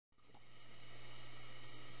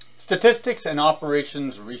Statistics and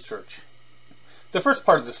operations research. The first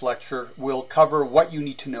part of this lecture will cover what you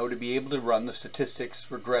need to know to be able to run the statistics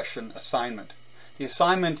regression assignment. The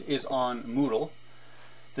assignment is on Moodle.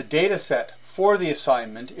 The data set for the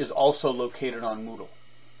assignment is also located on Moodle.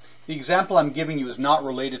 The example I'm giving you is not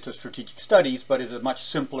related to strategic studies, but is a much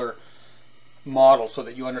simpler model so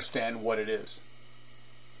that you understand what it is.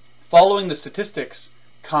 Following the statistics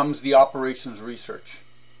comes the operations research.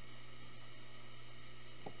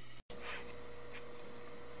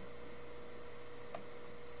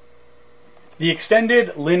 The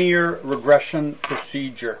extended linear regression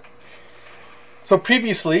procedure. So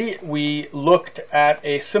previously we looked at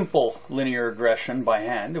a simple linear regression by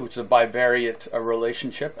hand, which is a bivariate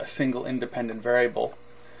relationship, a single independent variable.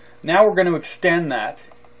 Now we're going to extend that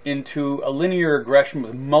into a linear regression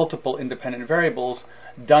with multiple independent variables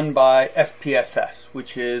done by SPSS,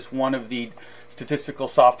 which is one of the statistical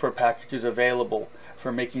software packages available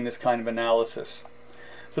for making this kind of analysis.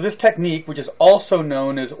 So this technique, which is also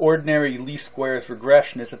known as ordinary least squares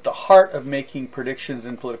regression, is at the heart of making predictions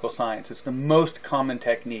in political science. It's the most common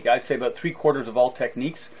technique. I'd say about 3/4 of all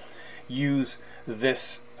techniques use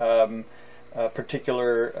this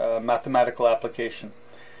particular mathematical application.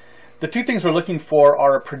 The two things we're looking for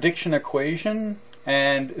are a prediction equation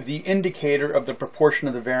and the indicator of the proportion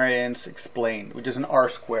of the variance explained, which is an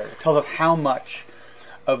R-squared. It tells us how much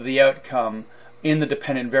of the outcome in the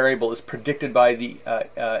dependent variable is predicted by the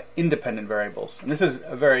independent variables. And this is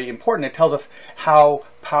very important. It tells us how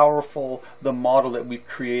powerful the model that we've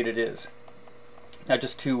created is. Now,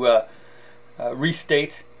 just to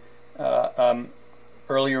restate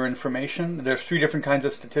earlier information, there's 3 different kinds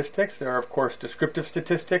of statistics. There are, of course, descriptive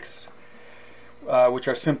statistics, which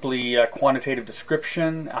are simply quantitative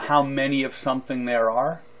description, how many of something there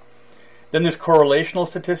are. Then there's correlational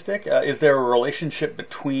statistic. Is there a relationship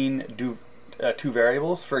between two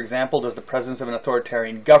variables? For example, does the presence of an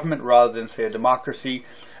authoritarian government rather than, say, a democracy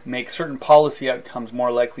make certain policy outcomes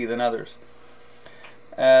more likely than others?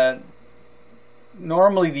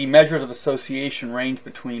 Normally the measures of association range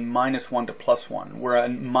between -1 to +1, where a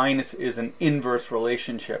minus is an inverse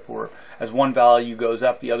relationship, where as one value goes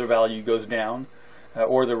up, the other value goes down,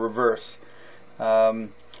 or the reverse.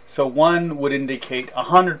 So 1 would indicate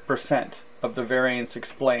 100% of the variance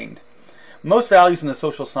explained. Most values in the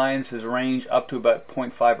social sciences range up to about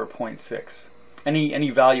 0.5 or 0.6. Any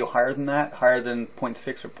value higher than that, higher than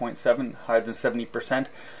 0.6 or 0.7, higher than 70%,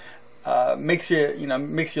 makes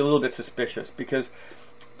you a little bit suspicious, because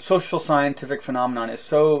social scientific phenomenon is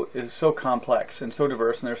so complex and so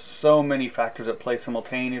diverse, and there's so many factors at play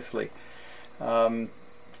simultaneously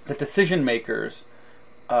that decision makers,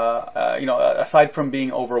 aside from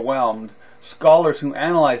being overwhelmed, scholars who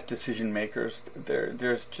analyze decision makers,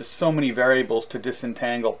 there's just so many variables to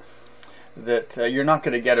disentangle that you're not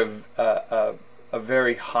going to get a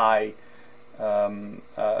very high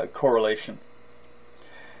correlation.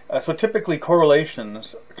 So typically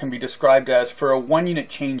correlations can be described as, for a 1-unit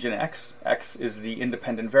change in x is the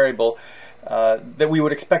independent variable, that we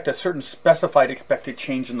would expect a certain specified expected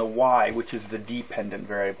change in the y, which is the dependent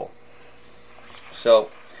variable. So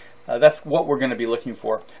that's what we're going to be looking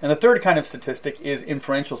for. And the third kind of statistic is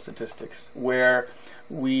inferential statistics, where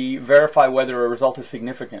we verify whether a result is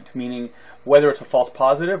significant, meaning whether it's a false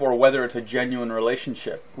positive or whether it's a genuine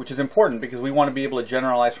relationship, which is important because we want to be able to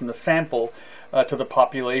generalize from the sample to the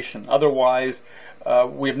population. Otherwise,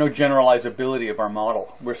 we have no generalizability of our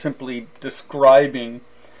model. We're simply describing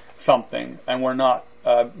something, and we're not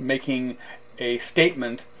making a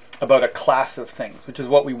statement about a class of things, which is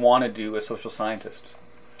what we want to do as social scientists.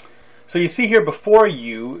 So you see here before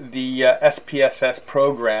you the SPSS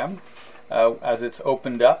program as it's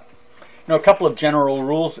opened up. A couple of general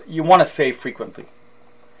rules. You want to save frequently.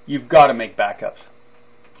 You've got to make backups.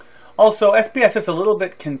 Also, SPSS is a little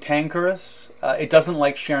bit cantankerous. It doesn't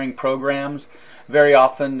like sharing programs. Very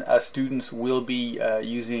often students will be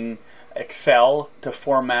using Excel to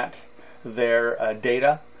format their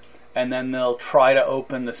data, and then they'll try to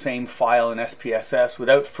open the same file in SPSS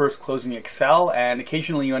without first closing Excel, and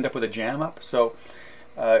occasionally you end up with a jam up. So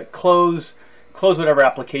close whatever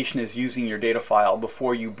application is using your data file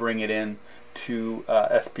before you bring it in to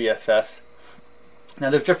SPSS. Now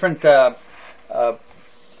there's different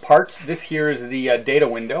parts. This here is the data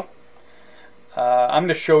window. I'm going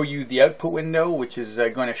to show you the output window, which is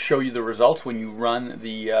going to show you the results when you run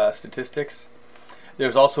the statistics.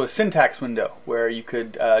 There's also a syntax window where you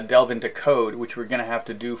could delve into code, which we're going to have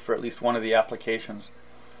to do for at least one of the applications.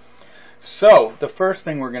 So the first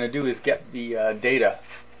thing we're going to do is get the data.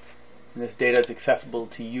 And this data is accessible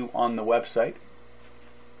to you on the website.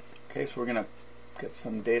 Okay, so we're going to get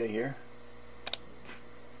some data here.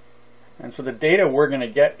 And so the data we're going to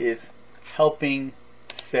get is helping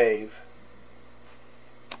save.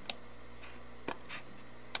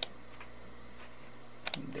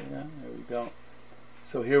 Data, there we go.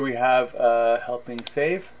 So here we have helping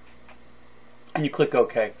save, and you click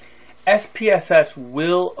OK. SPSS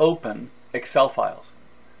will open Excel files.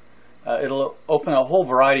 It'll open a whole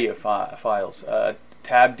variety of files,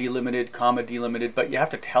 tab delimited, comma delimited, but you have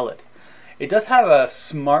to tell it. It does have a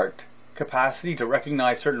smart capacity to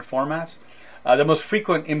recognize certain formats. The most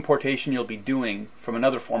frequent importation you'll be doing from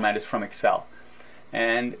another format is from Excel.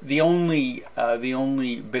 And the only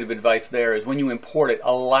bit of advice there is when you import it,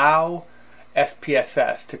 allow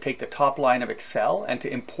SPSS to take the top line of Excel and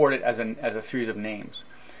to import it as a series of names.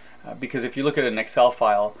 Because if you look at an Excel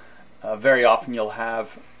file, very often you'll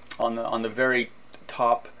have on the very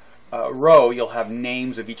top row, you'll have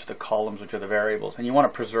names of each of the columns, which are the variables, and you want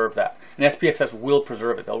to preserve that. And SPSS will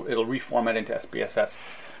preserve it. It'll reformat into SPSS.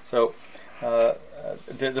 So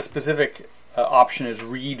the specific option is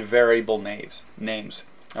read variable names.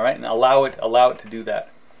 All right, and allow it to do that.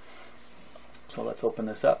 So let's open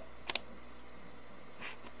this up.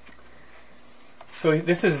 So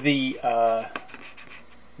this is the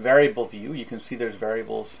variable view. You can see there's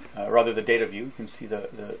variables, rather the data view. You can see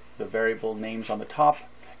the variable names on the top.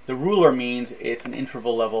 The ruler means it's an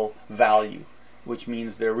interval level value, which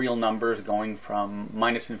means they're real numbers going from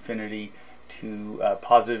 -infinity to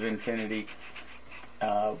positive infinity,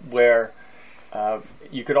 where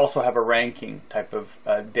you could also have a ranking type of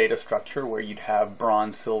data structure where you'd have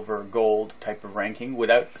bronze, silver, gold type of ranking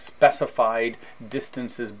without specified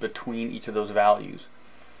distances between each of those values.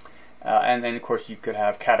 And then of course you could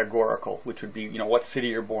have categorical, which would be, you know, what city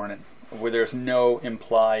you're born in, where there's no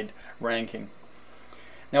implied ranking.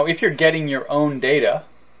 Now if you're getting your own data,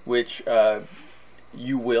 which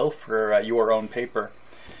you will for your own paper,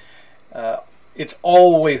 it's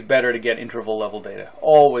always better to get interval level data.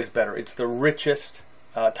 Always better. It's the richest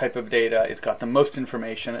type of data. It's got the most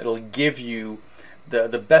information. It'll give you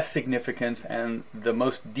the best significance and the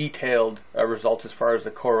most detailed results as far as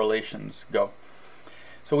the correlations go.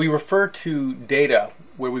 So we refer to data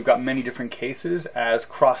where we've got many different cases as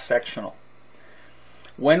cross-sectional.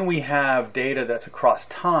 When we have data that's across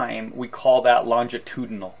time, we call that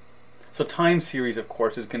longitudinal. So time series, of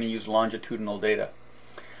course, is going to use longitudinal data.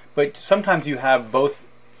 But sometimes you have both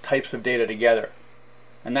types of data together.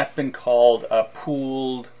 And that's been called a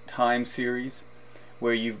pooled time series,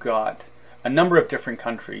 where you've got a number of different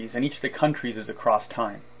countries, and each of the countries is across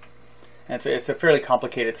time. And it's a fairly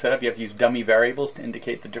complicated setup. You have to use dummy variables to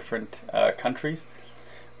indicate the different countries.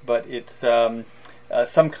 But it's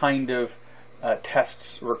some kind of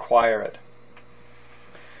tests require it.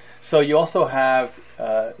 So you also have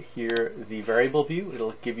here the variable view.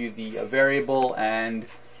 It'll give you the variable, and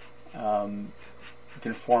you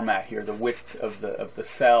can format here the width of the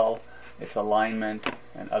cell, its alignment,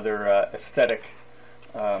 and other aesthetic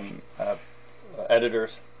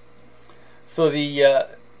editors. So the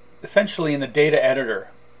essentially in the data editor,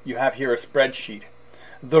 you have here a spreadsheet.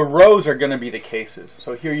 The rows are going to be the cases.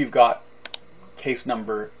 So here you've got case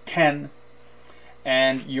number 10,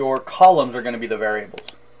 and your columns are going to be the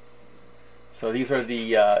variables. So these are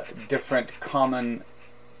the different common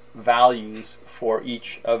values for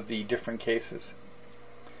each of the different cases.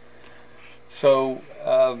 So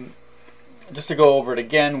just to go over it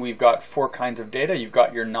again, we've got 4 kinds of data. You've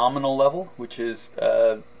got your nominal level, which is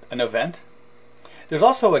an event. There's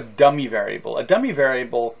also a dummy variable. A dummy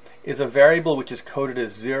variable is a variable which is coded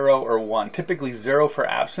as 0 or 1, typically 0 for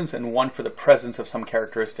absence and 1 for the presence of some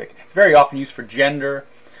characteristic. It's very often used for gender,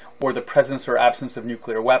 or the presence or absence of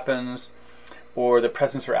nuclear weapons, or the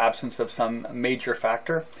presence or absence of some major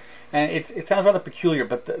factor. And it sounds rather peculiar,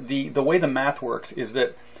 but the way the math works is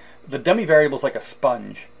that the dummy variable is like a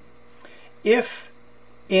sponge. If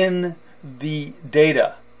in the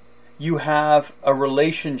data you have a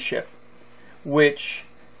relationship which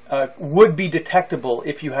would be detectable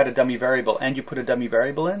if you had a dummy variable and you put a dummy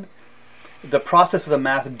variable in, the process of the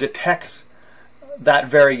math detects that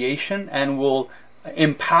variation and will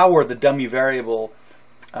empower the dummy variable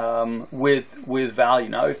with value.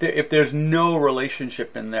 Now, if there's no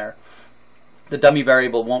relationship in there, the dummy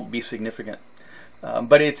variable won't be significant.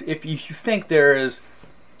 But if you think there is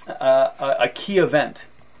a key event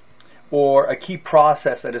or a key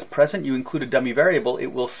process that is present, you include a dummy variable, it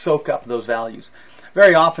will soak up those values.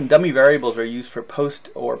 Very often, dummy variables are used for post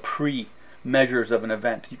or pre measures of an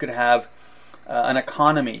event. You could have an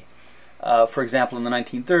economy, for example, in the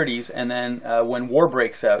 1930s, and then when war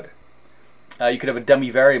breaks out, you could have a dummy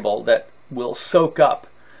variable that will soak up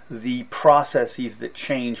the processes that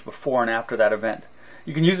change before and after that event.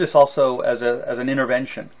 You can use this also as an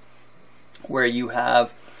intervention. where you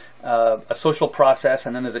have a social process,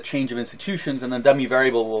 and then there's a change of institutions, and the dummy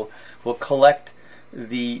variable will collect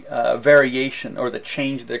the variation or the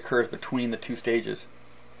change that occurs between the two stages.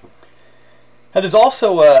 Now, there's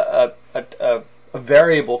also a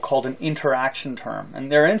variable called an interaction term,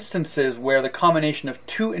 and there are instances where the combination of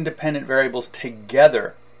two independent variables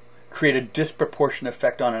together create a disproportionate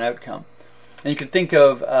effect on an outcome. And you can think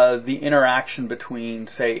of the interaction between,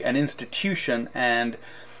 say, an institution and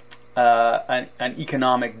an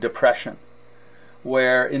economic depression,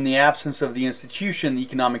 where in the absence of the institution, the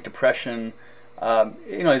economic depression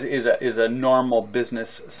is a normal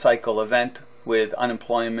business cycle event with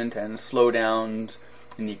unemployment and slowdowns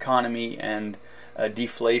in the economy and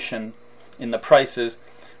deflation in the prices.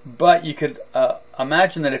 But you could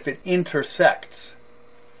imagine that if it intersects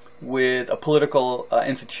with a political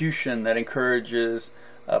institution that encourages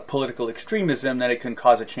political extremism, that it can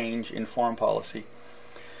cause a change in foreign policy.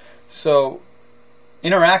 So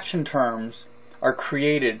interaction terms are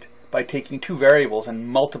created by taking two variables and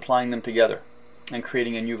multiplying them together and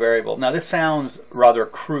creating a new variable. Now, this sounds rather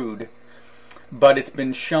crude, but it's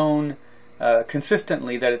been shown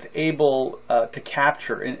consistently that it's able to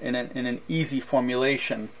capture in an easy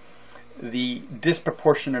formulation the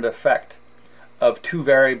disproportionate effect of two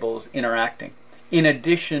variables interacting, in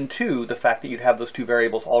addition to the fact that you'd have those two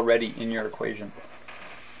variables already in your equation.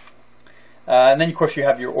 And then, of course, you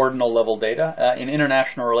have your ordinal level data. In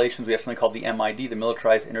international relations, we have something called the MID, the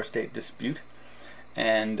Militarized Interstate Dispute,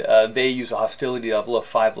 and they use a hostility level of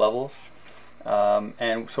 5 levels,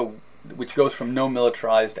 which goes from no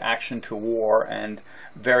militarized action to war and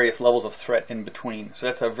various levels of threat in between. So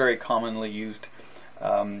that's a very commonly used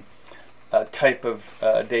type of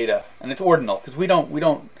data, and it's ordinal because we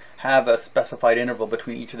don't have a specified interval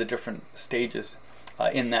between each of the different stages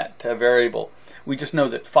in that variable. We just know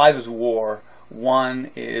that 5 is war,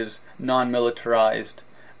 1 is non-militarized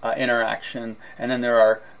interaction, and then there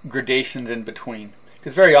are gradations in between.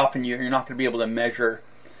 Because very often you're not going to be able to measure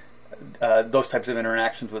those types of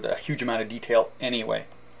interactions with a huge amount of detail anyway.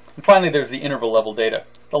 And finally, there's the interval level data: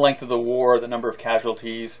 the length of the war, the number of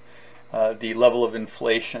casualties, the level of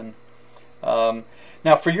inflation.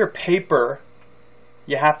 Now, for your paper,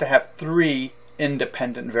 you have to have 3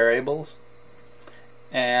 independent variables,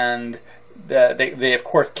 and they of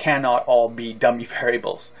course cannot all be dummy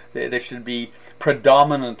variables. They should be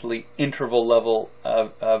predominantly interval level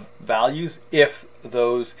of values, if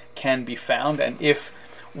those can be found, and if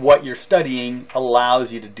what you're studying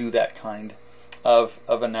allows you to do that kind of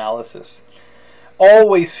analysis.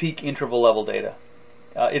 Always seek interval level data.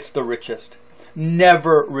 It's the richest.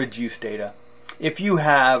 Never reduce data. If you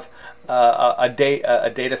have a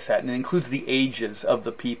data set and it includes the ages of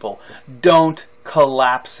the people, don't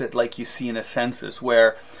collapse it like you see in a census,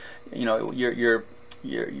 where you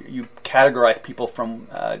categorize people from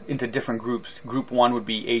into different groups. Group 1 would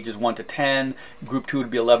be ages 1 to 10, Group 2 would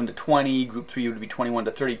be 11 to 20, Group 3 would be 21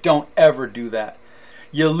 to 30. Don't ever do that.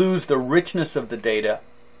 You lose the richness of the data.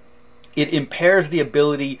 It impairs the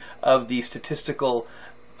ability of the statistical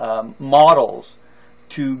models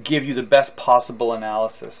to give you the best possible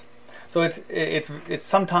analysis. So it's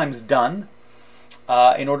sometimes done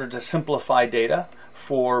in order to simplify data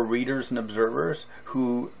for readers and observers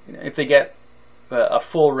who, if they get a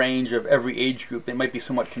full range of every age group, they might be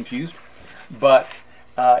somewhat confused, but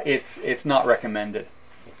it's not recommended.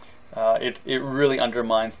 It really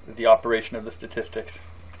undermines the operation of the statistics.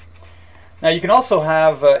 Now, you can also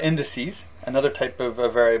have indices, another type of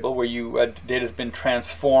variable where data has been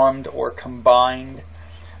transformed or combined.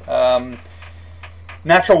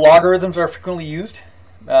 Natural logarithms are frequently used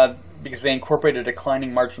because they incorporate a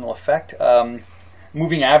declining marginal effect.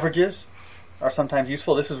 Moving averages are sometimes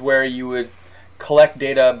useful. This is where you would collect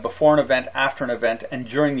data before an event, after an event, and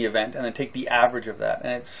during the event, and then take the average of that,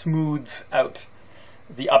 and it smooths out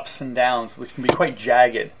the ups and downs, which can be quite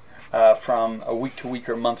jagged from a week to week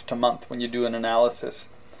or month to month when you do an analysis.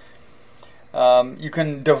 You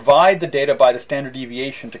can divide the data by the standard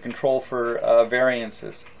deviation to control for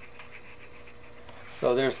variances.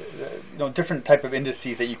 So there's different type of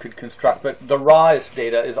indices that you could construct, but the rawest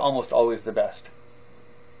data is almost always the best.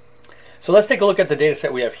 So let's take a look at the data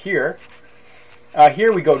set we have here.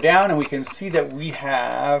 Here we go down and we can see that we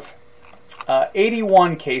have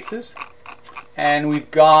 81 cases, and we've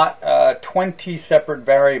got 20 separate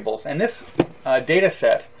variables. And this data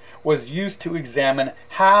set was used to examine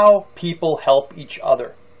how people help each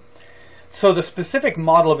other. So the specific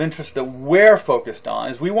model of interest that we're focused on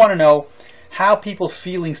is we want to know how people's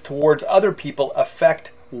feelings towards other people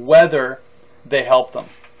affect whether they help them.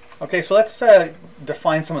 Okay, so let's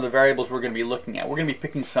define some of the variables we're going to be looking at. We're going to be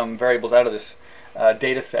picking some variables out of this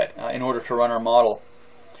data set in order to run our model.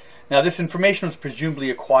 Now, this information was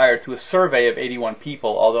presumably acquired through a survey of 81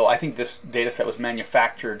 people, although I think this data set was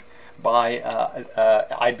manufactured by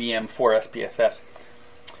IBM for SPSS.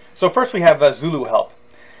 So first we have Zulu help.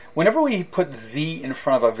 Whenever we put Z in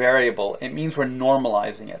front of a variable, it means we're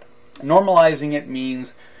normalizing it. Normalizing it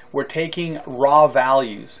means we're taking raw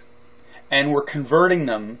values and we're converting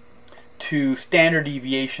them to standard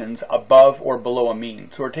deviations above or below a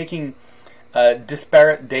mean. So we're taking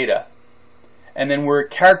disparate data and then we're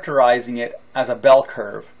characterizing it as a bell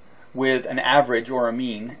curve with an average or a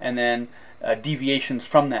mean and then deviations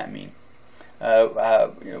from that mean.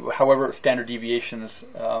 However, standard deviations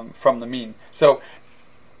from the mean. So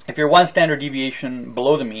if you're one standard deviation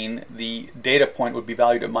below the mean, the data point would be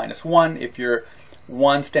valued at -1. If you're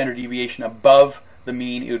one standard deviation above the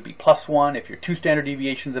mean, it would be +1. If you're two standard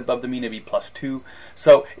deviations above the mean, it would be +2.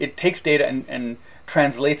 So it takes data and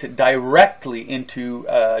translates it directly into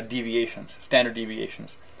deviations, standard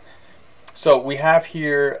deviations. So we have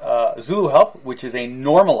here Zulu help, which is a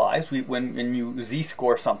normalized. When you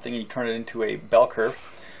z-score something and you turn it into a bell curve,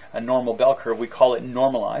 a normal bell curve, we call it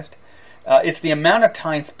normalized. It's the amount of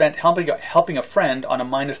time spent helping a friend on a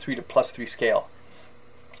 -3 to +3 scale.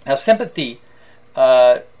 Now sympathy,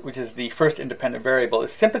 which is the first independent variable,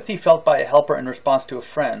 is sympathy felt by a helper in response to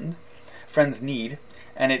a friend's need,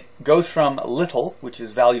 and it goes from little, which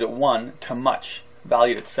is valued at 1, to much,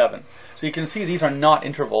 valued at 7. So you can see these are not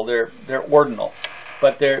interval, they're ordinal,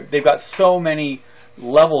 but they've got so many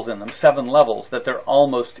levels in them, 7 levels, that they're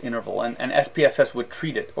almost interval, and SPSS would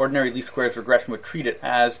treat it, ordinary least squares regression would treat it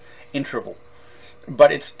as interval.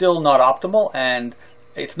 But it's still not optimal, and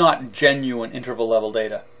it's not genuine interval level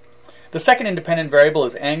data. The second independent variable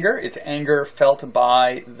is anger. It's anger felt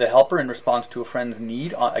by the helper in response to a friend's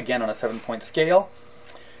need, again on a 7-point scale.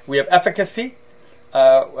 We have efficacy,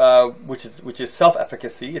 which is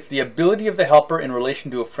self-efficacy. It's the ability of the helper in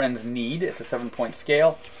relation to a friend's need. It's a 7-point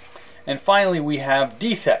scale. And finally, we have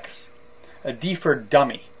D-sex, a D for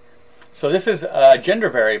dummy. So this is a gender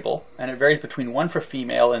variable, and it varies between 1 for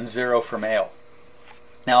female and 0 for male.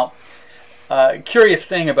 Now, curious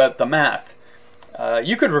thing about the math,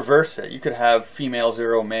 you could reverse it. You could have female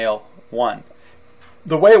 0, male 1.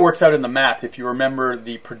 The way it works out in the math, if you remember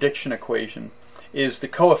the prediction equation, is the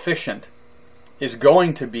coefficient is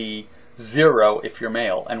going to be 0 if you're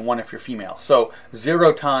male and 1 if you're female. So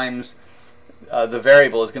 0 times the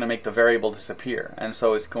variable is going to make the variable disappear, and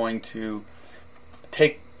so it's going to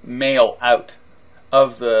take male out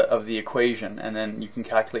of the equation, and then you can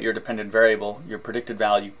calculate your dependent variable, your predicted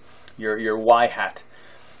value, your y hat.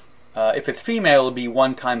 If it's female, it'll be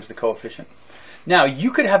 1 times the coefficient. Now, you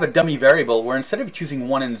could have a dummy variable where instead of choosing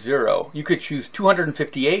 1 and 0, you could choose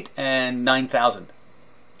 258 and 9,000,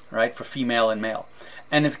 right, for female and male.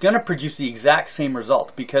 And it's going to produce the exact same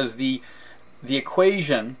result because the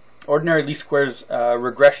equation, ordinary least squares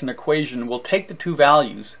regression equation, will take the two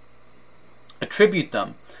values, attribute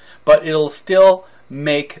them, but it'll still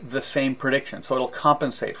make the same prediction, so it'll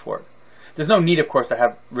compensate for it. There's no need, of course, to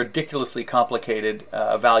have ridiculously complicated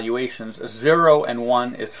evaluations. 0 and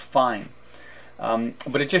 1 is fine.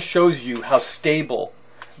 But it just shows you how stable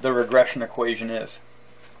the regression equation is.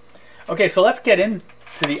 Okay, so let's get into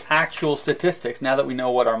the actual statistics now that we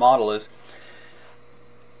know what our model is.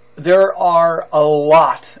 There are a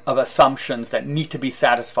lot of assumptions that need to be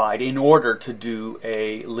satisfied in order to do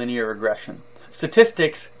a linear regression.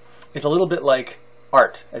 Statistics is a little bit like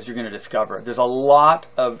art, as you're going to discover. There's a lot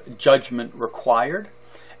of judgment required,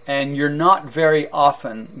 and you're not very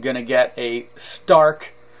often going to get a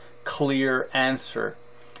stark, clear answer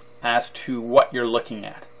as to what you're looking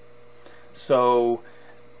at. So,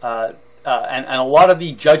 and a lot of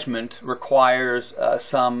the judgment requires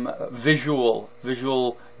some visual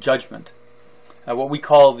judgment, what we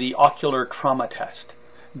call the ocular trauma test.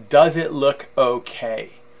 Does it look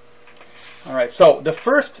okay? All right, so the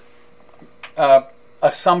first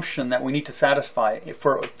assumption that we need to satisfy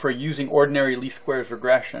for using ordinary least squares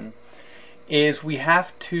regression is we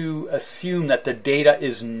have to assume that the data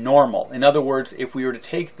is normal. In other words, if we were to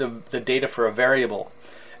take the data for a variable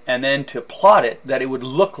and then to plot it, that it would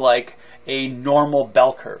look like a normal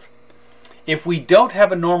bell curve. If we don't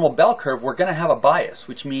have a normal bell curve, we're going to have a bias,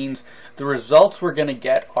 which means the results we're going to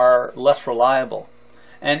get are less reliable.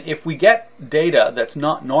 And if we get data that's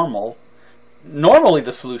not normal, normally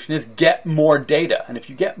the solution is get more data. And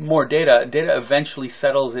if you get more data, data eventually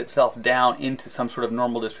settles itself down into some sort of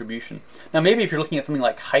normal distribution. Now maybe if you're looking at something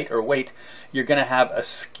like height or weight, you're going to have a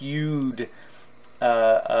skewed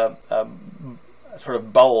sort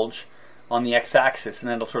of bulge on the x-axis, and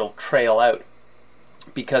then it'll sort of trail out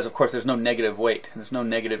because, of course, there's no negative weight, there's no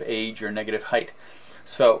negative age or negative height.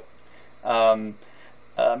 So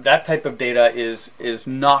that type of data is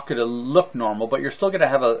not going to look normal, but you're still going to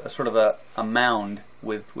have a sort of a mound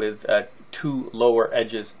with two lower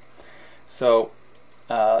edges. So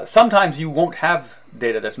sometimes you won't have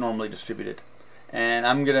data that's normally distributed, and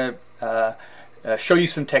I'm going to show you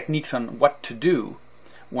some techniques on what to do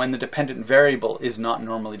when the dependent variable is not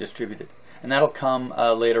normally distributed, and that'll come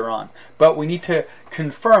later on. But we need to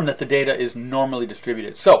confirm that the data is normally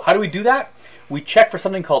distributed. So how do we do that? We check for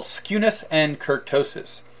something called skewness and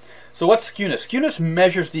kurtosis. So what's skewness? Skewness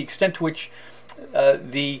measures the extent to which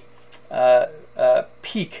the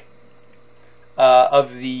peak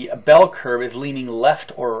of the bell curve is leaning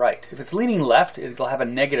left or right. If it's leaning left, it'll have a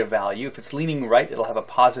negative value. If it's leaning right, it'll have a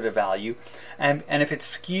positive value. And if it's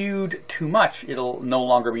skewed too much, it'll no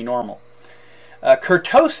longer be normal.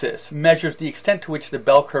 Kurtosis measures the extent to which the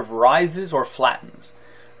bell curve rises or flattens,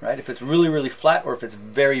 right? If it's really, really flat, or if it's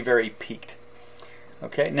very, very peaked.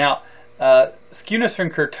 Okay, now skewness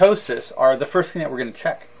and kurtosis are the first thing that we're going to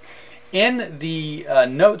check. In the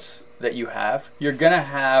notes that you have, you're going to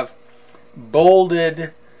have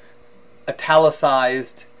bolded,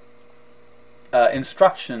 italicized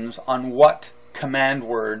instructions on what command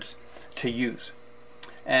words to use.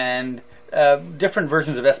 And different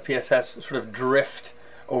versions of SPSS sort of drift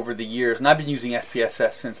over the years. And I've been using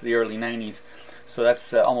SPSS since the early 90s, so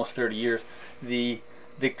that's almost 30 years. The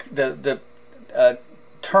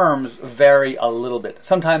terms vary a little bit.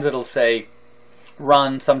 Sometimes it'll say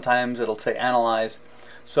run, sometimes it'll say analyze.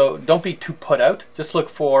 So don't be too put out. Just look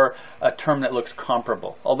for a term that looks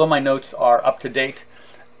comparable. Although my notes are up to date,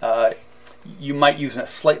 you might use a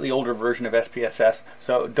slightly older version of SPSS,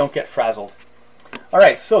 so don't get frazzled.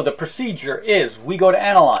 Alright, so the procedure is we go to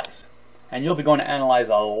analyze, and you'll be going to analyze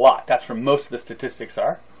a lot. That's where most of the statistics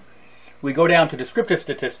are. We go down to descriptive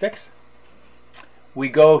statistics. We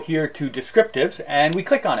go here to descriptives, and we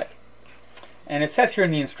click on it. And it says here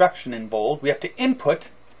in the instruction in bold, we have to input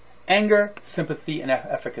anger, sympathy, and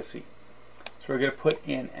efficacy. So we're going to put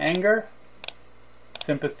in anger,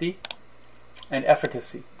 sympathy, and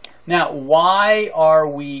efficacy. Now, why are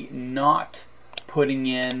we not putting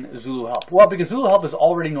in Zulu help? Well, because Zulu help is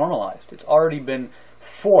already normalized. It's already been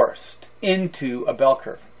forced into a bell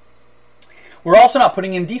curve. We're also not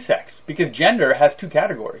putting in D-sex because gender has two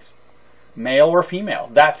categories, male or female.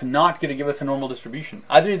 That's not going to give us a normal distribution.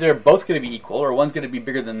 Either they're both going to be equal, or one's going to be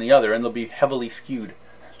bigger than the other, and they'll be heavily skewed.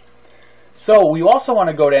 So we also want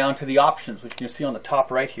to go down to the options, which you can see on the top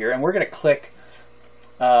right here, and we're going to click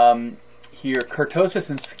here, kurtosis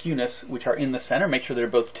and skewness, which are in the center. Make sure they're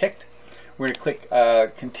both ticked. We're going to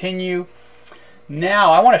click continue.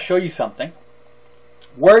 Now I want to show you something.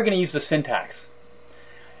 We're going to use the syntax.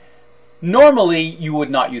 Normally you would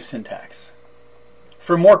not use syntax.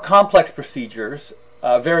 For more complex procedures,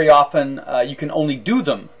 very often you can only do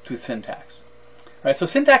them through syntax. Right, so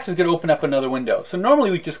syntax is going to open up another window. So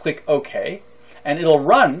normally we just click OK, and it'll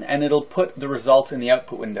run, and it'll put the results in the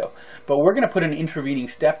output window. But we're going to put an intervening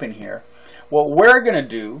step in here. What we're going to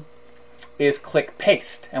do is click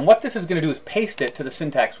paste. And what this is going to do is paste it to the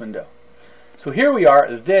syntax window. So here we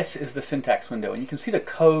are. This is the syntax window, and you can see the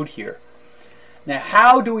code here. Now,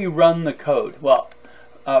 how do we run the code? Well,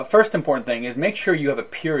 first important thing is make sure you have a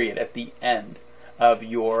period at the end of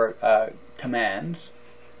your commands,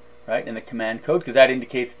 right, in the command code, because that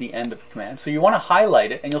indicates the end of the command. So you want to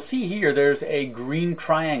highlight it, and you'll see here there's a green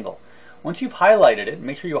triangle. Once you've highlighted it,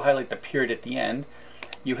 make sure you highlight the period at the end.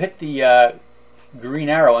 You hit the green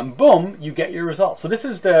arrow, and boom, you get your result. So this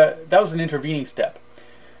is that was an intervening step,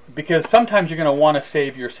 because sometimes you're going to want to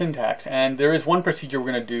save your syntax, and there is one procedure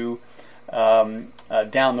we're going to do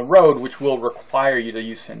down the road which will require you to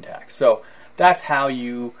use syntax. So that's how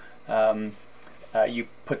you you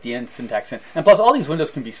put the syntax in. And plus, all these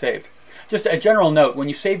windows can be saved. Just a general note, when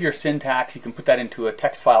you save your syntax, you can put that into a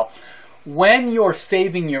text file. When you're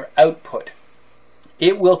saving your output,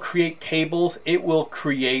 it will create tables, it will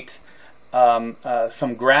create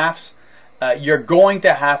some graphs. You're going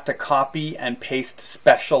to have to copy and paste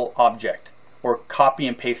special object, or copy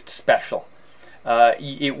and paste special.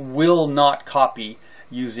 It will not copy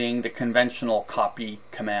using the conventional copy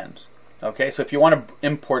commands. Okay, so if you want to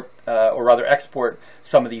import or rather export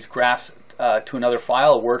some of these graphs to another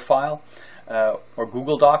file, a Word file, or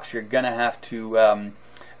Google Docs, you're going to have to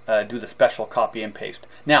do the special copy and paste.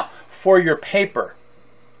 Now, for your paper,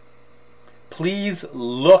 please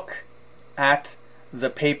look at the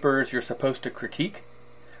papers you're supposed to critique.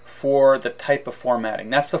 for the type of formatting.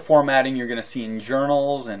 That's the formatting you're going to see in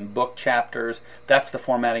journals and book chapters. That's the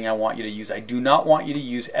formatting I want you to use. I do not want you to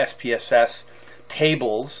use SPSS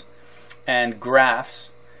tables and graphs.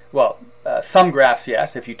 Well, some graphs,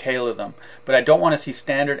 yes, if you tailor them, but I don't want to see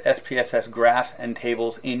standard SPSS graphs and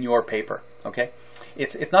tables in your paper. Okay,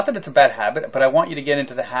 it's not that it's a bad habit, but I want you to get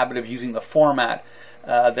into the habit of using the format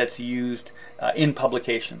that's used in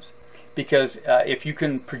publications. Because if you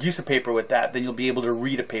can produce a paper with that, then you'll be able to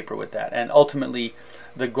read a paper with that. And ultimately,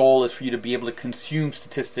 the goal is for you to be able to consume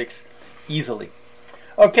statistics easily.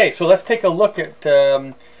 Okay, so let's take a look at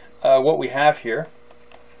what we have here.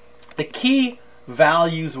 The key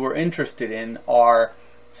values we're interested in are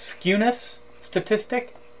skewness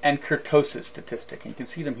statistic and kurtosis statistic. And you can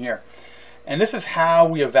see them here. And this is how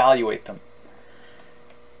we evaluate them.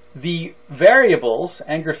 The variables,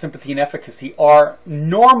 anger, sympathy, and efficacy, are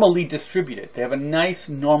normally distributed. They have a nice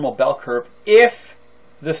normal bell curve if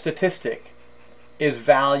the statistic is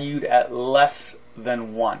valued at less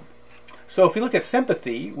than 1. So if we look at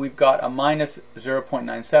sympathy, we've got a minus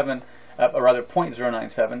 0.97, or rather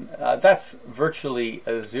 0.097. That's virtually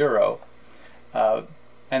a 0.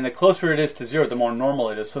 And the closer it is to 0, the more normal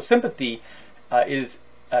it is. So sympathy is,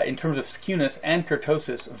 in terms of skewness and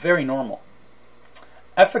kurtosis, very normal.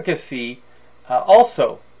 Efficacy,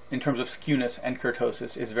 also in terms of skewness and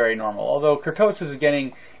kurtosis, is very normal. Although kurtosis is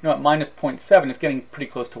getting, at minus 0.7, it's getting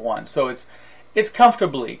pretty close to 1. So it's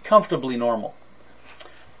comfortably normal.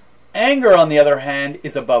 Anger, on the other hand,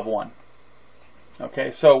 is above 1.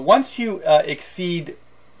 Okay, so once you exceed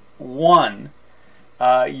 1,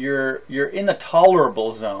 you're in the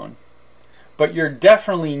tolerable zone, but you're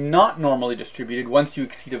definitely not normally distributed once you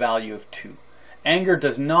exceed a value of 2. Anger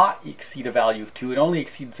does not exceed a value of 2. It only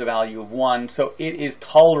exceeds a value of 1, so it is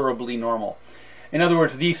tolerably normal. In other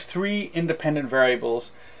words, these three independent variables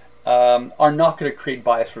are not going to create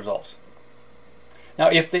biased results. Now,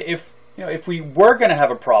 if we were going to have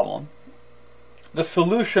a problem, the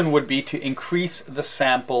solution would be to increase the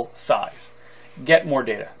sample size, get more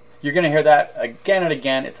data. You're going to hear that again and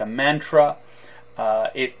again. It's a mantra.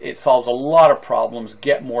 It solves a lot of problems.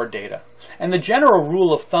 Get more data. And the general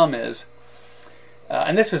rule of thumb is,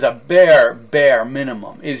 and this is a bare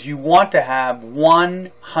minimum, is you want to have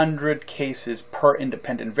 100 cases per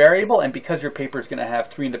independent variable, and because your paper is going to have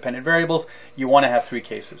 3 independent variables, you want to have 3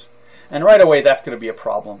 cases. And right away, that's going to be a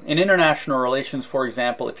problem. In international relations, for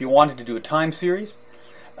example, if you wanted to do a time series,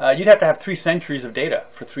 you'd have to have 3 centuries of data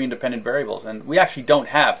for 3 independent variables, and we actually don't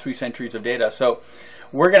have 3 centuries of data, so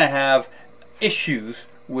we're going to have issues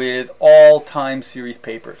with all time series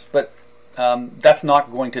papers, but that's not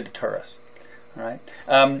going to deter us. All right,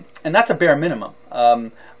 and that's a bare minimum.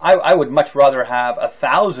 I would much rather have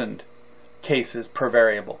 1,000 cases per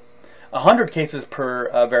variable. 100 cases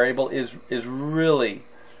per variable is really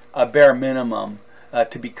a bare minimum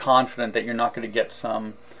to be confident that you're not going to get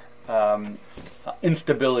some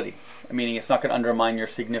instability, meaning it's not going to undermine your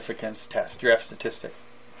significance test, your F statistic.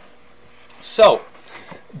 So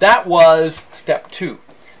that was step 2.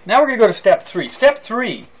 Now we're going to go to step 3. Step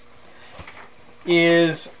 3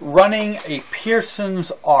 is running a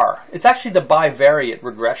Pearson's R. It's actually the bivariate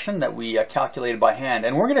regression that we calculated by hand,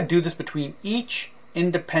 and we're going to do this between each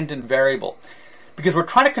independent variable because we're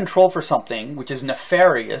trying to control for something which is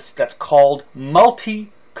nefarious, that's called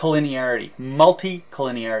multicollinearity.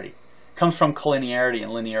 Multicollinearity comes from collinearity in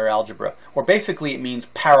linear algebra, or basically it means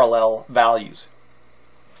parallel values.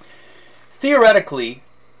 Theoretically,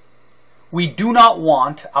 we do not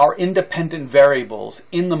want our independent variables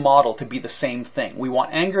in the model to be the same thing. We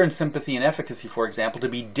want anger and sympathy and efficacy, for example, to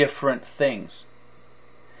be different things.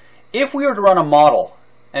 If we were to run a model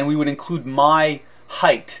and we would include my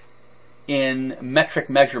height in metric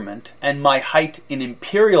measurement and my height in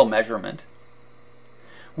imperial measurement,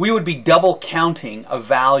 we would be double counting a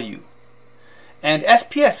value. And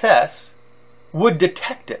SPSS would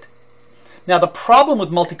detect it. Now, the problem with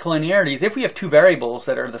multicollinearity is if we have 2 variables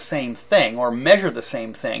that are the same thing or measure the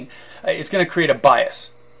same thing, it's going to create a bias.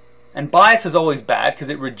 And bias is always bad because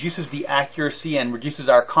it reduces the accuracy and reduces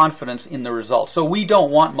our confidence in the results. So we don't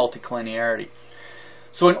want multicollinearity.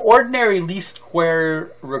 So in ordinary least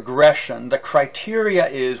square regression, the criteria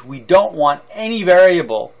is we don't want any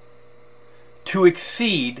variable to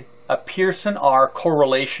exceed a Pearson R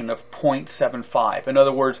correlation of 0.75. In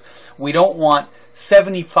other words, we don't want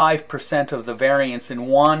 75% of the variance in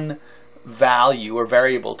one value or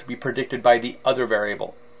variable to be predicted by the other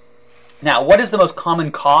variable. Now, what is the most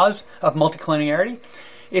common cause of multicollinearity?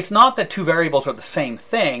 It's not that 2 variables are the same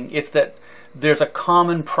thing, it's that there's a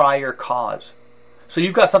common prior cause. So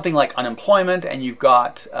you've got something like unemployment and you've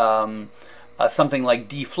got something like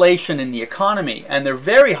deflation in the economy, and they're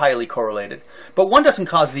very highly correlated, but one doesn't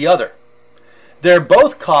cause the other. They're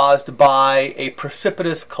both caused by a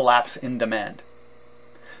precipitous collapse in demand.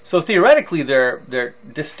 So theoretically, they're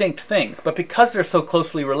distinct things, but because they're so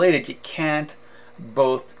closely related, you can't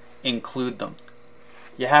both include them.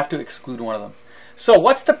 You have to exclude one of them. So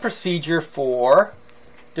what's the procedure for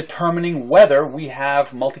determining whether we have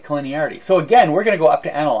multicollinearity? So again, we're going to go up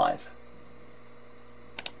to analyze.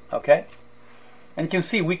 Okay? And you can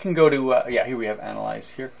see we can go to, yeah, here we have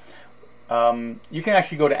analyze here. You can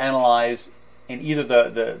actually go to analyze in either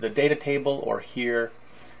the data table or here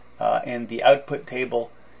in the output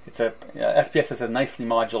table. It's a SPSS is nicely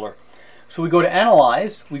modular. So we go to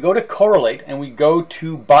analyze, we go to correlate, and we go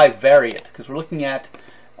to bivariate, because we're looking at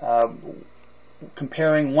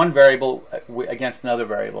comparing one variable against another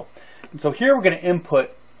variable. And so here we're going to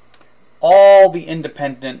input all the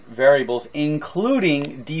independent variables,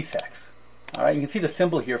 including dsex. All right, you can see the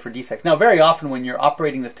symbol here for dsex. Now, very often when you're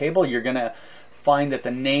operating this table, you're going to find that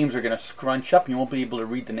the names are going to scrunch up and you won't be able to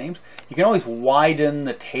read the names. You can always widen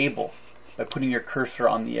the table by putting your cursor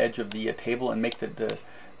on the edge of the table and make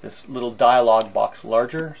this little dialog box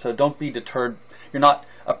larger. So don't be deterred. You're not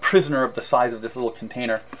a prisoner of the size of this little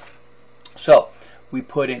container. So we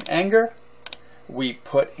put in anger, we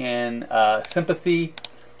put in sympathy,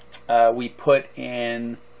 we put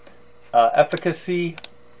in efficacy,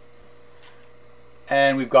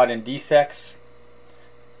 and we've got in dsex.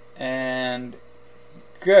 And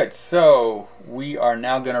good. So we are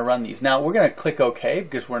now going to run these. Now we're going to click OK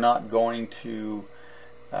because we're not going to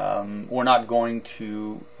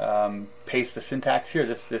paste the syntax here.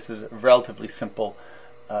 This is a relatively simple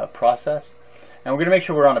process, and we're going to make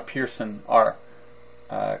sure we're on a Pearson R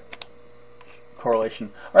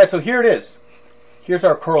correlation. All right, so here it is. Here's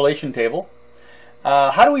our correlation table.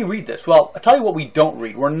 How do we read this? Well, I'll tell you what we don't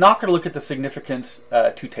read. We're not going to look at the significance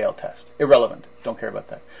two-tailed test. Irrelevant. Don't care about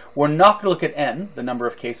that. We're not going to look at n, the number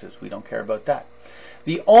of cases. We don't care about that.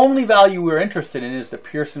 The only value we're interested in is the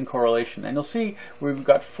Pearson correlation. And you'll see we've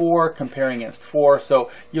got 4 comparing against 4. So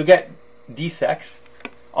you'll get dsex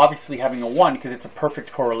obviously having a 1 because it's a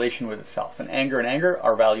perfect correlation with itself. And anger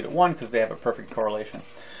are valued at 1 because they have a perfect correlation.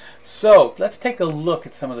 So let's take a look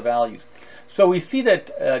at some of the values. So we see that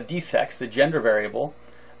dsex, the gender variable,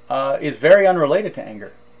 is very unrelated to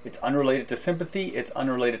anger. It's unrelated to sympathy. It's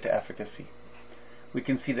unrelated to efficacy. We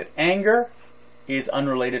can see that anger is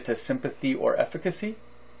unrelated to sympathy or efficacy.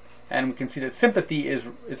 And we can see that sympathy is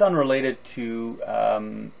unrelated to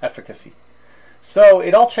efficacy. So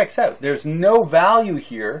it all checks out. There's no value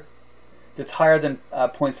here that's higher than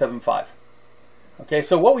 0.75. Okay,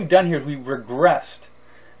 so what we've done here is we've regressed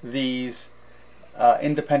these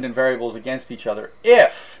independent variables against each other.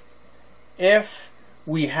 If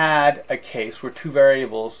we had a case where 2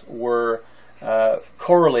 variables were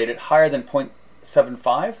correlated higher than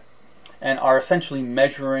 0.75 and are essentially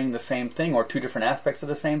measuring the same thing or 2 different aspects of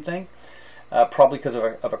the same thing, probably because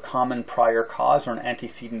of a common prior cause or an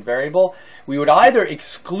antecedent variable, we would either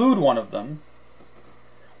exclude one of them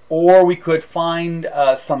or we could find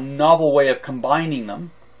some novel way of combining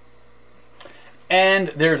them. And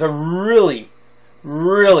there's a really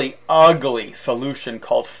ugly solution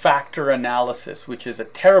called factor analysis, which is a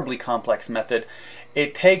terribly complex method.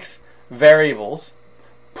 It takes variables,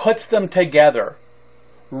 puts them together,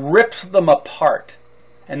 rips them apart,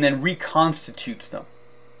 and then reconstitutes them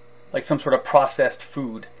like some sort of processed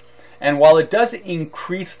food. And while it does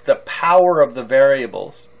increase the power of the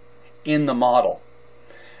variables in the model,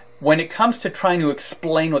 when it comes to trying to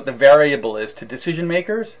explain what the variable is to decision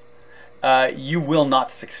makers, you will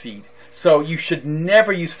not succeed. So you should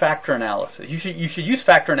never use factor analysis. You should use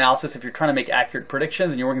factor analysis if you're trying to make accurate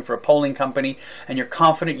predictions and you're working for a polling company and you're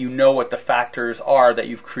confident you know what the factors are that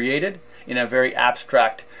you've created in a very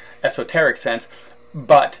abstract, esoteric sense.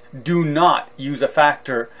 But do not use a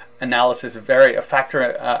factor analyzed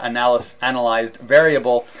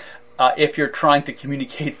variable if you're trying to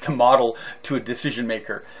communicate the model to a decision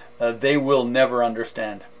maker. They will never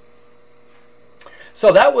understand.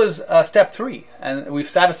 So that was step 3, and we've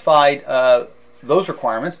satisfied those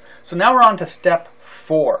requirements. So now we're on to step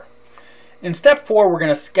 4. In step 4, we're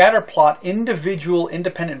going to scatter plot individual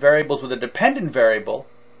independent variables with a dependent variable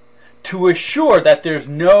to assure that there's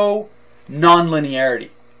no nonlinearity.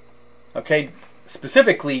 Okay,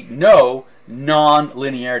 specifically no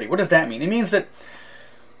nonlinearity. What does that mean? It means that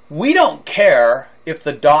we don't care if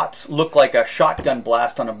the dots look like a shotgun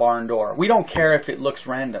blast on a barn door. We don't care if it looks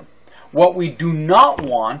random. What we do not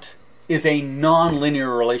want is a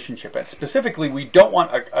nonlinear relationship. And specifically, we don't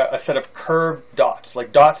want a set of curved dots,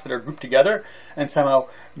 like dots that are grouped together and somehow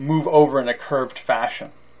move over in a curved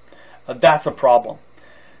fashion. That's a problem.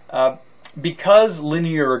 Because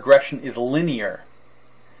linear regression is linear,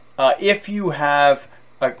 if you have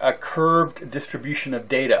a curved distribution of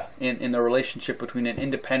data in the relationship between an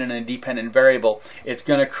independent and a dependent variable, it's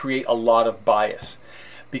going to create a lot of bias.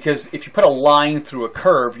 Because if you put a line through a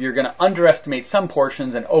curve, you're going to underestimate some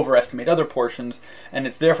portions and overestimate other portions, and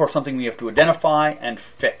it's therefore something we have to identify and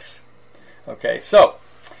fix. Okay, so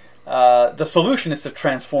the solution is to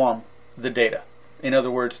transform the data. In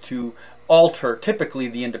other words, to alter typically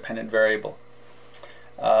the independent variable.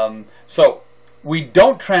 So we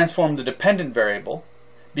don't transform the dependent variable,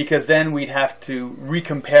 because then we'd have to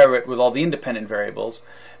recompare it with all the independent variables,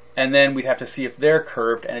 and then we'd have to see if they're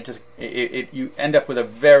curved, and you end up with a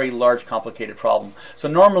very large complicated problem. So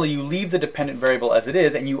normally you leave the dependent variable as it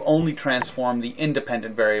is, and you only transform the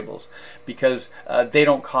independent variables, because they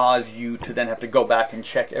don't cause you to then have to go back and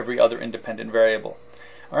check every other independent variable.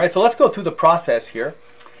 All right, so let's go through the process here.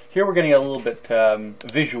 Here we're getting a little bit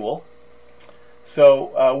visual.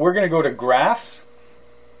 So we're going to go to Graphs,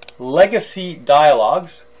 Legacy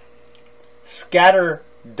Dialogues, Scatter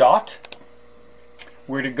Dot.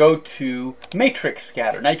 We're going to go to Matrix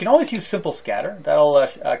Scatter. Now you can always use Simple Scatter. That'll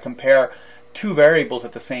compare two variables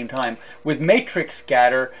at the same time. With Matrix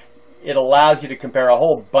Scatter, it allows you to compare a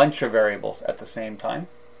whole bunch of variables at the same time.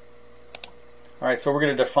 All right, so we're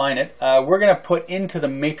going to define it. We're going to put into the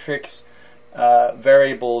matrix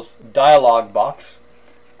variables dialog box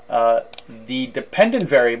the dependent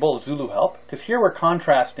variable, Zulu help, because here we're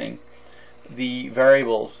contrasting the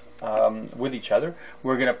variables with each other.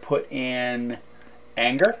 We're going to put in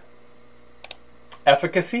anger,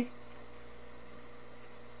 efficacy,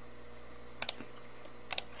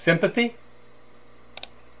 sympathy,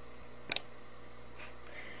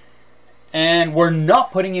 and we're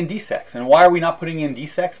not putting in dsex. And why are we not putting in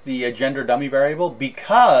dsex, the gender dummy variable?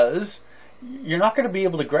 Because you're not going to be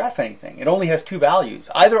able to graph anything. It only has two values.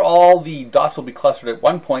 Either all the dots will be clustered at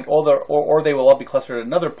one point, or they will all be clustered at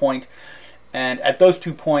another point. And at those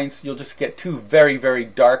 2 points, you'll just get two very, very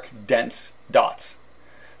dark, dense dots.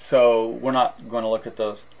 So we're not going to look at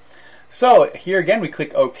those. So here again, we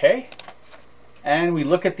click OK. And we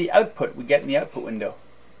look at the output we get in the output window.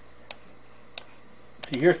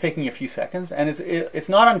 See, here it's taking a few seconds. And it's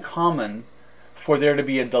not uncommon for there to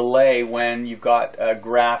be a delay when you've got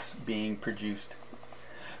graphs being produced.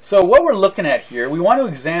 So what we're looking at here, we want to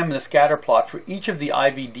examine the scatter plot for each of the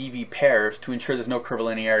IV-DV pairs to ensure there's no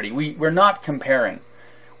curvilinearity. We're not comparing.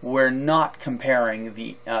 We're not comparing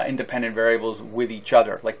the independent variables with each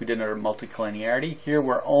other like we did in our multicollinearity. Here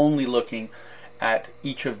we're only looking at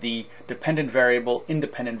each of the dependent variable,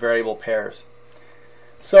 independent variable pairs.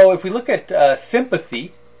 So if we look at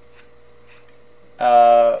sympathy,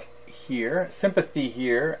 sympathy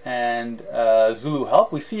here, and Zulu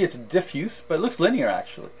help, we see it's diffuse, but it looks linear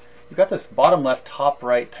actually. You've got this bottom left, top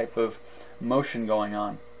right type of motion going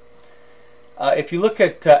on. If you look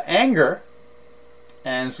at anger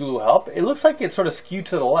and Zulu help, it looks like it's sort of skewed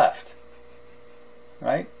to the left,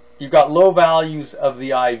 right? You've got low values of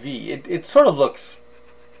the IV. It sort of looks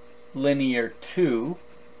linear too.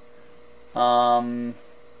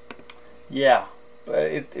 Yeah, but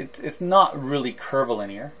it's not really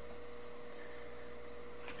curvilinear.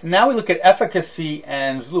 Now we look at efficacy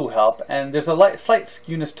and Zulu help, and there's a slight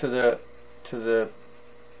skewness to the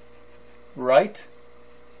right,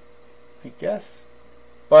 I guess,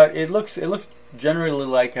 but it looks generally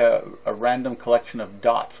like a random collection of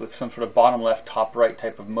dots with some sort of bottom left, top right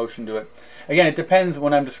type of motion to it. Again, it depends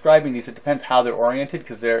when I'm describing these. It depends how they're oriented,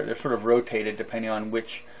 because they're sort of rotated depending on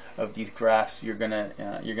which of these graphs you're gonna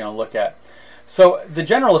look at. So the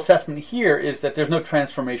general assessment here is that there's no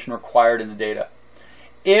transformation required in the data.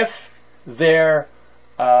 If there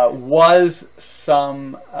was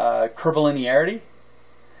some curvilinearity,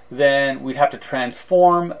 then we'd have to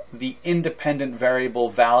transform the independent variable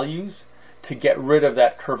values to get rid of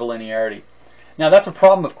that curvilinearity. Now that's a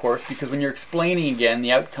problem, of course, because when you're explaining again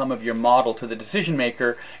the outcome of your model to the decision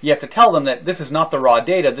maker, you have to tell them that this is not the raw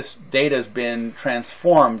data. This data has been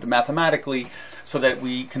transformed mathematically so that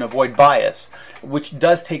we can avoid bias, which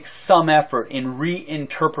does take some effort in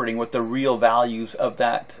reinterpreting what the real values of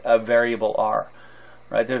that variable are.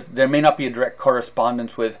 Right? There may not be a direct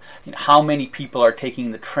correspondence with how many people are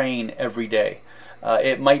taking the train every day.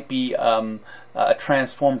 It might be a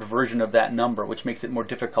transformed version of that number, which makes it more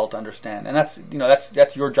difficult to understand. And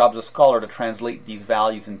that's your job as a scholar, to translate these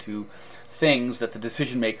values into things that the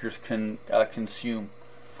decision makers can consume.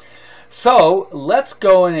 So let's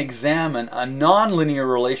go and examine a nonlinear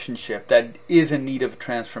relationship that is in need of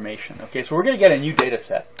transformation. Okay, so we're going to get a new data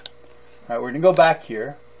set. All right, we're going to go back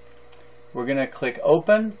here. We're going to click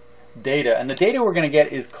Open, data. And the data we're going to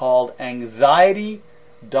get is called anxiety.save.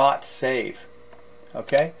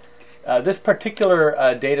 Okay? This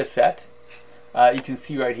particular data set, you can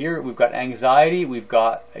see right here, we've got anxiety, we've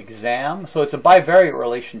got exam. So it's a bivariate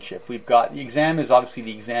relationship. We've got the exam is obviously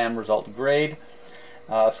the exam result grade,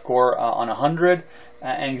 score on 100.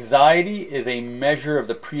 Anxiety is a measure of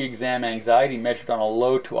the pre-exam anxiety measured on a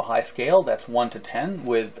low to a high scale. That's 1 to 10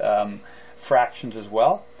 with fractions as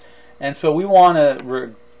well. And so we want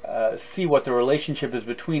to see what the relationship is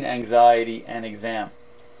between anxiety and exam.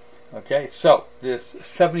 Okay, so there's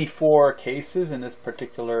 74 cases in this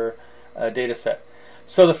particular data set.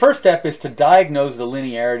 So the first step is to diagnose the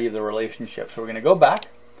linearity of the relationship. So we're going to go back,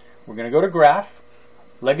 we're going to go to graph,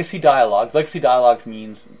 legacy dialogues. Legacy dialogues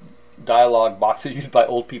means dialogue boxes used by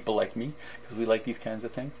old people like me, because we like these kinds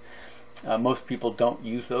of things. Most people don't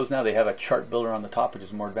use those now. They have a chart builder on the top, which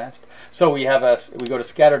is more advanced. So we go to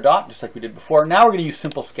scatter dot, just like we did before. Now we're going to use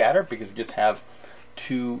simple scatter because we just have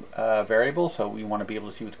two variables, so we want to be able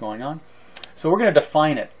to see what's going on. So we're going to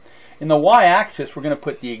define it. In the y-axis, we're going to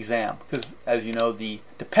put the exam, because as you know, the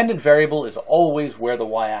dependent variable is always where the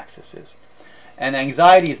y-axis is. And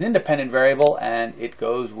anxiety is an independent variable, and it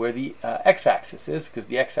goes where the x-axis is, because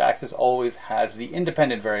the x-axis always has the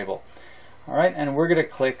independent variable. All right, and we're going to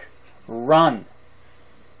click Run.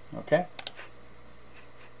 Okay.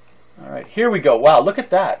 All right, here we go. Wow, look at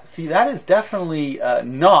that. See, that is definitely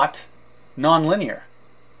not nonlinear.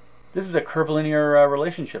 This is a curvilinear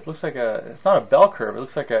relationship. Looks like it's not a bell curve. It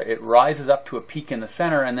looks like it rises up to a peak in the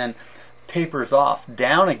center and then tapers off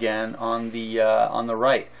down again on the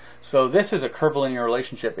right. So this is a curvilinear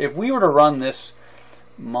relationship. If we were to run this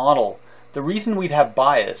model, the reason we'd have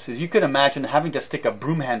bias is you could imagine having to stick a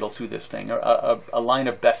broom handle through this thing, or a line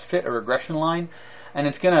of best fit, a regression line, and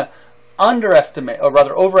it's going to underestimate, or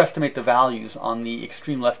rather overestimate the values on the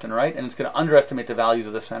extreme left and right, and it's going to underestimate the values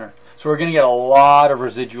of the center. So we're going to get a lot of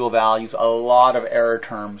residual values, a lot of error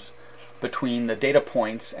terms between the data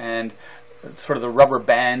points and sort of the rubber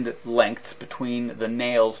band lengths between the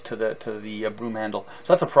nails to the broom handle.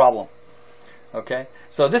 So that's a problem. Okay,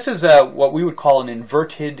 so this is what we would call an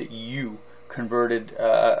inverted U, converted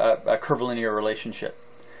a curvilinear relationship.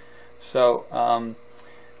 So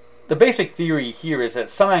the basic theory here is that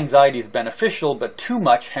some anxiety is beneficial, but too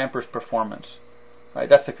much hampers performance. Right,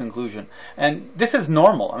 that's the conclusion. And this is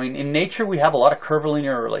normal. I mean, in nature we have a lot of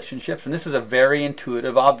curvilinear relationships, and this is a very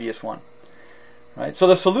intuitive, obvious one. Right? So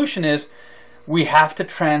the solution is we have to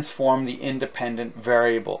transform the independent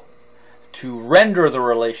variable to render the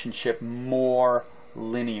relationship more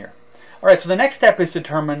linear. All right, so the next step is to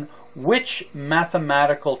determine which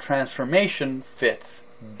mathematical transformation fits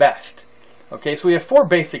best. Okay, so we have four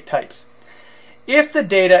basic types. If the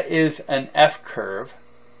data is an F curve,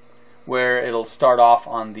 where it'll start off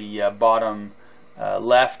on the bottom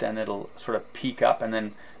left and it'll sort of peak up and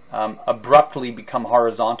then abruptly become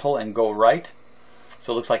horizontal and go right,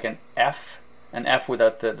 so it looks like an F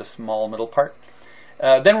without the small middle part.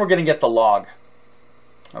 Then we're going to get the log.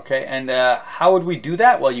 Okay, and how would we do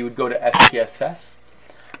that? Well, you would go to SPSS,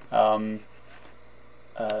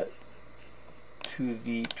 to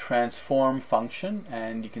the transform function,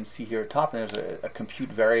 and you can see here at top there's a compute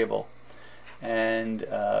variable, and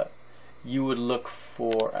you would look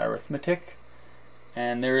for arithmetic,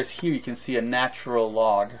 and there is here you can see a natural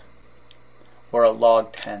log or a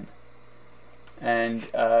log 10, and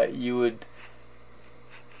you would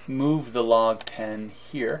move the log 10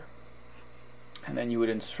 here, and then you would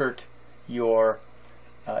insert your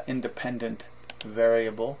independent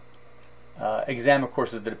variable. Exam, of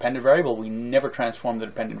course, is the dependent variable. We never transform the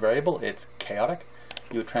dependent variable. It's chaotic.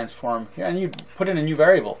 You would transform here, and you put in a new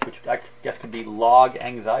variable, which I guess could be log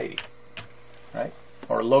anxiety, right?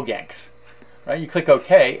 Or loganx, right? You click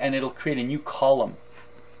OK, and it'll create a new column.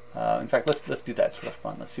 In fact, let's do that. It's sort of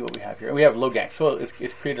fun. Let's see what we have here. We have loganx, so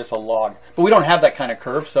it's created us a log, but we don't have that kind of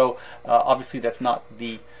curve, so obviously that's not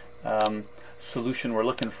the solution we're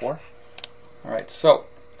looking for. All right, so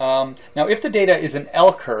now if the data is an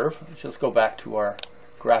L curve, let's go back to our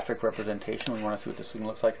graphic representation. We want to see what this thing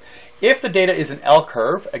looks like. If the data is an L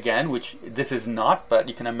curve, again, which this is not, but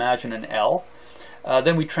you can imagine an L,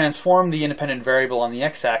 then we transform the independent variable on the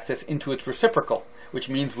x-axis into its reciprocal, which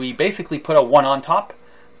means we basically put a 1 on top,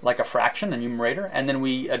 like a fraction, a numerator, and then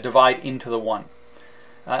we divide into the 1.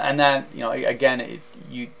 And then, you know, again,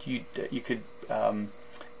 you could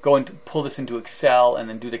go and pull this into Excel and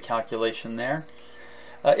then do the calculation there.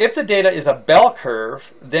 If the data is a bell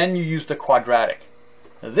curve, then you use the quadratic.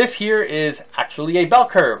 Now, this here is actually a bell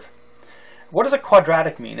curve. What does a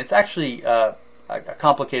quadratic mean? It's actually a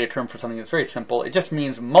complicated term for something that's very simple. It just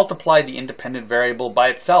means multiply the independent variable by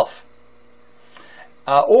itself.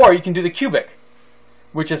 Or you can do the cubic,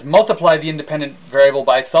 which is multiply the independent variable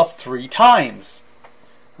by itself 3 times.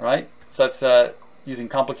 Right? So that's using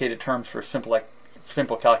complicated terms for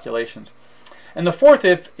simple calculations. And the fourth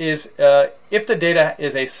if is if the data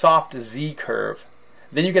is a soft z curve,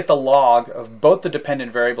 then you get the log of both the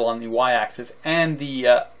dependent variable on the y-axis and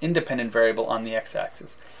the independent variable on the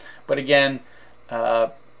x-axis. But again, I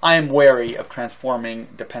am wary of transforming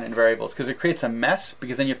dependent variables because it creates a mess,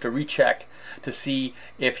 because then you have to recheck to see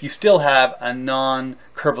if you still have a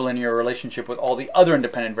non-curvilinear relationship with all the other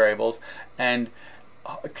independent variables. And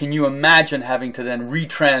can you imagine having to then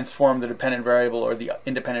retransform the dependent variable or the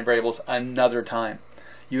independent variables another time?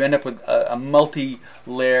 You end up with a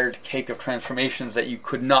multi-layered cake of transformations that you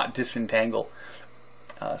could not disentangle.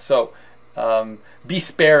 So be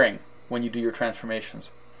sparing when you do your transformations.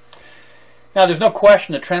 Now, there's no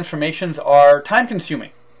question that transformations are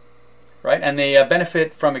time-consuming, right? And they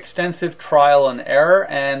benefit from extensive trial and error,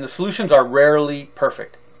 and the solutions are rarely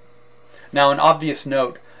perfect. Now, an obvious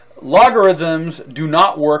note: logarithms do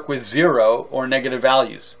not work with 0 or negative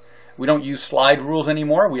values. We don't use slide rules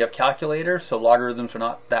anymore. We have calculators, so logarithms are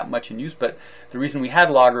not that much in use. But the reason we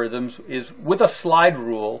had logarithms is with a slide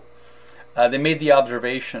rule, they made the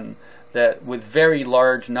observation that with very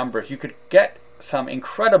large numbers, you could get some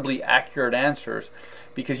incredibly accurate answers,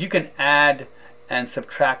 because you can add and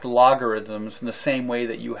subtract logarithms in the same way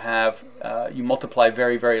that you have you multiply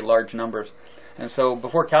very, very large numbers. And so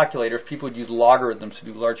before calculators, people would use logarithms to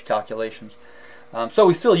do large calculations. So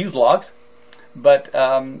we still use logs, but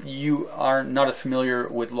you are not as familiar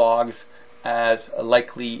with logs as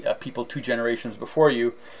likely people 2 generations before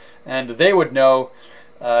you, and they would know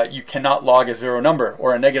you cannot log a 0 number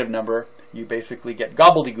or a negative number. You basically get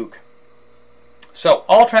gobbledygook. So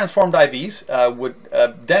all transformed IVs would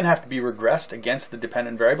then have to be regressed against the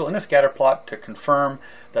dependent variable in a scatter plot to confirm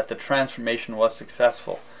that the transformation was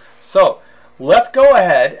successful. So let's go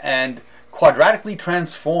ahead and quadratically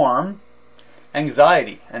transform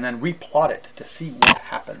anxiety and then replot it to see what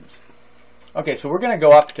happens. Okay, so we're going to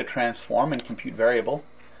go up to transform and compute variable.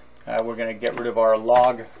 We're going to get rid of our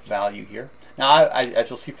log value here. Now, as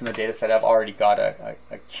you'll see from the data set, I've already got a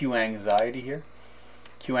Q anxiety here.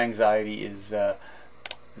 Q anxiety is the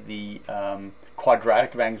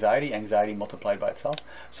quadratic of anxiety, anxiety multiplied by itself.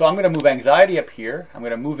 So I'm going to move anxiety up here. I'm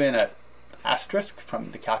going to move in an asterisk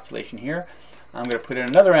from the calculation here. I'm going to put in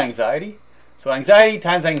another anxiety. So anxiety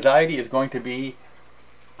times anxiety is going to be,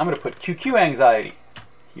 I'm going to put QQ anxiety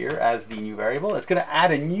here as the new variable. It's going to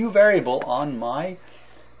add a new variable on my,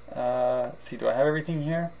 let's see, do I have everything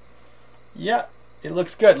here? Yeah, it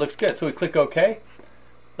looks good, looks good. So we click OK.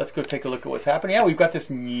 Let's go take a look at what's happening. Yeah, we've got this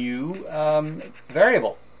new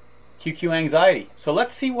variable, QQ anxiety. So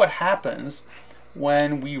let's see what happens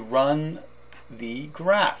when we run the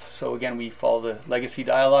graph. So again, we follow the legacy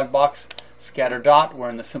dialog box. Scatter dot, we're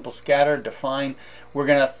in the simple scatter, define. We're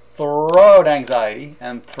going to throw out anxiety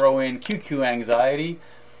and throw in QQ anxiety.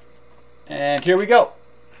 And here we go.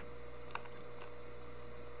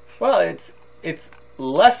 Well, it's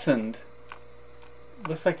lessened.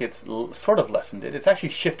 Looks like it's sort of lessened it. It's actually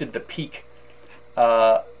shifted the peak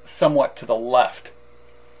somewhat to the left.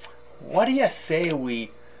 What do you say we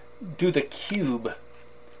do the cube?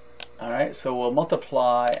 All right, so we'll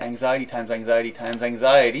multiply anxiety times anxiety times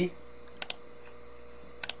anxiety.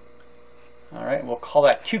 All right, we'll call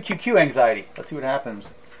that QQQ anxiety. Let's see what happens.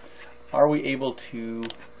 Are we able to,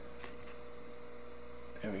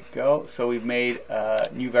 there we go. So we've made a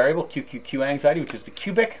new variable, QQQ anxiety, which is the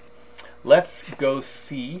cubic. Let's go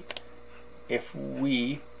see if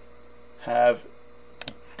we have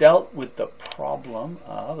dealt with the problem.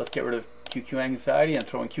 Let's get rid of QQ anxiety and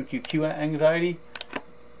throw in QQQ anxiety.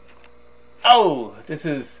 Oh, this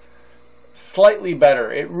is slightly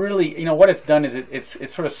better. It really, you know, what it's done is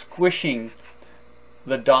it's sort of squishing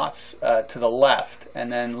the dots to the left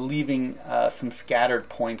and then leaving some scattered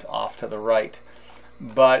points off to the right.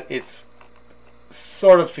 But it's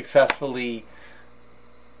sort of successfully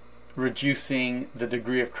reducing the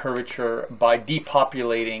degree of curvature by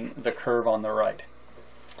depopulating the curve on the right.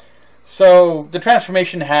 So the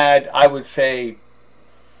transformation had, I would say,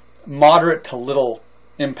 moderate to little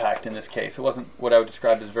impact in this case. It wasn't what I would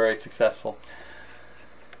describe as very successful.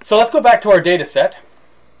 So let's go back to our data set,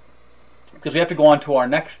 because we have to go on to our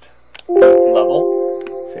next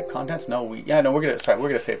level. Save contents? No, we're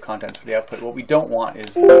gonna save contents for the output. What we don't want is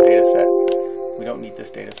this data set. We don't need this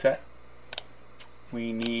data set.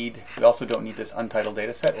 We also don't need this untitled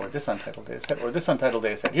data set, or this untitled data set, or this untitled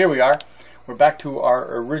data set. Here we are. We're back to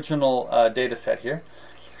our original data set here.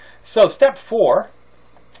 So step 4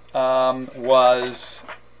 was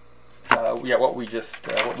what we just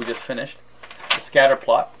finished. scatter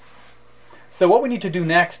plot. So what we need to do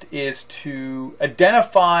next is to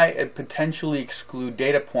identify and potentially exclude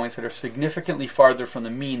data points that are significantly farther from the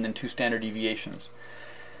mean than 2 standard deviations.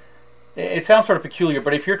 It sounds sort of peculiar,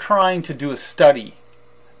 but if you're trying to do a study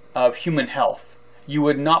of human health, you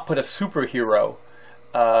would not put a superhero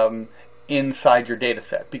inside your data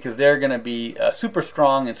set, because they're going to be super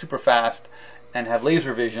strong and super fast and have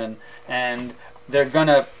laser vision, and they're going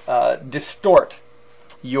to distort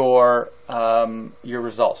your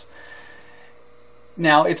results.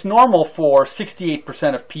 Now, it's normal for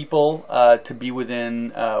 68% of people to be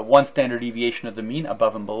within 1 standard deviation of the mean,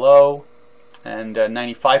 above and below, and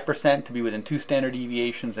 95% to be within 2 standard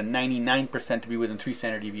deviations, and 99% to be within 3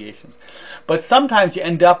 standard deviations. But sometimes you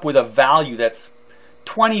end up with a value that's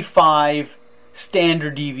 25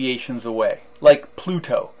 standard deviations away, like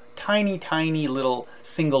Pluto. Tiny, tiny little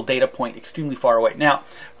single data point, extremely far away. Now,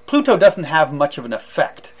 Pluto doesn't have much of an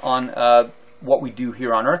effect on what we do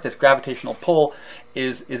here on Earth. Its gravitational pull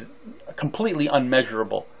is completely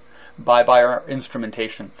unmeasurable by our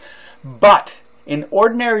instrumentation. But in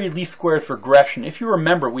ordinary least squares regression, if you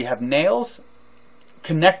remember, we have nails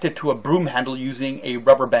connected to a broom handle using a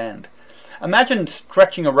rubber band. Imagine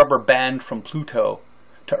stretching a rubber band from Pluto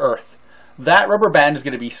to Earth. That rubber band is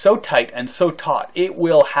going to be so tight and so taut, it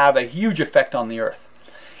will have a huge effect on the Earth.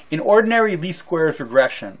 In ordinary least squares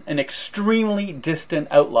regression, an extremely distant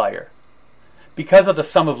outlier, because of the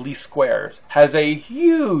sum of least squares, has a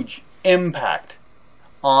huge impact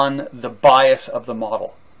on the bias of the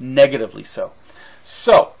model, negatively so.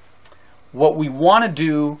 So, what we want to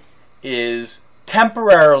do is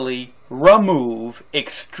temporarily remove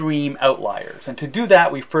extreme outliers. And to do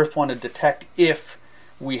that, we first want to detect if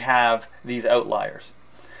we have these outliers.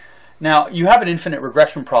 Now, you have an infinite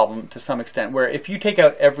regression problem to some extent, where if you take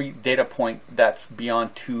out every data point that's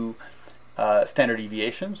beyond 2 standard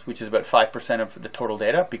deviations, which is about 5% of the total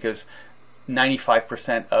data, because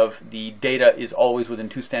 95% of the data is always within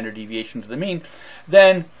 2 standard deviations of the mean,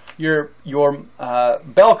 then your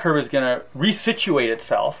bell curve is going to resituate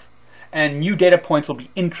itself, and new data points will be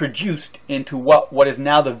introduced into what is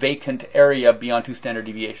now the vacant area beyond 2 standard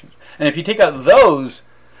deviations. And if you take out those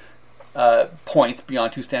points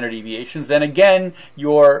beyond 2 standard deviations, then again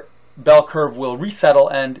your bell curve will resettle,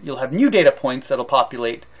 and you'll have new data points that'll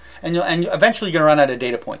populate, and eventually you're going to run out of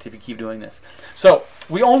data points if you keep doing this. So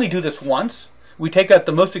we only do this once. We take out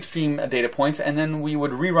the most extreme data points, and then we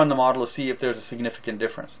would rerun the model to see if there's a significant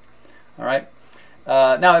difference. All right.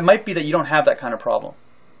 Now, it might be that you don't have that kind of problem,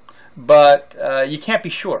 but you can't be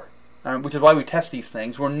sure, which is why we test these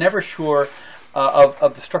things. We're never sure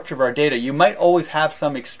of the structure of our data. You might always have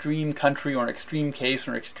some extreme country or an extreme case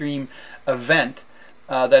or an extreme event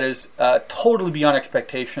that is totally beyond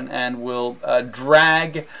expectation and will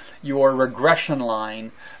drag your regression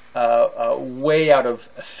line way out of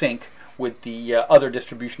sync with the other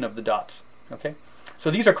distribution of the dots. Okay,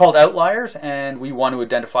 so these are called outliers, and we want to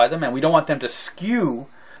identify them, and we don't want them to skew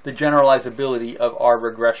the generalizability of our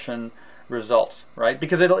regression results, right?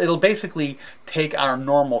 Because it'll basically take our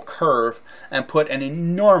normal curve and put an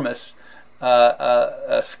enormous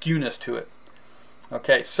skewness to it.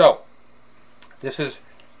 Okay, so this is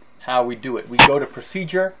how we do it. We go to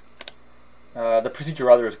procedure. The procedure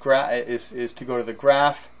rather is to go to the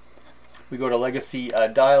graph. We go to legacy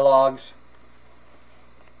dialogues.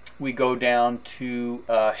 We go down to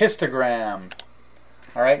histogram.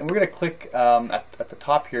 All right, and we're going to click at the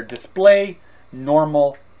top here, display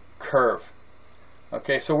normal curve.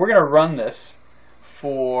 Okay, so we're going to run this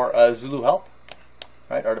for Zulu help,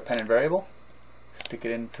 right? Our dependent variable. Stick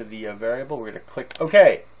it into the variable. We're going to click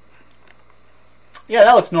OK. Yeah,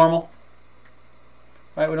 that looks normal.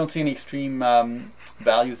 Right, we don't see any extreme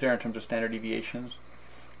values there in terms of standard deviations.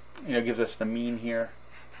 You know, it gives us the mean here.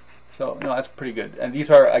 So, no, that's pretty good. And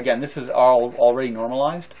these are, again, this is all already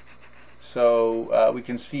normalized. So we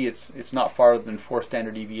can see it's not farther than 4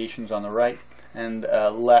 standard deviations on the right, and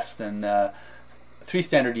less than 3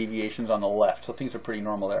 standard deviations on the left. So things are pretty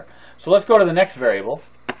normal there. So let's go to the next variable,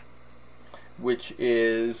 which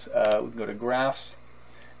is, we can go to graphs.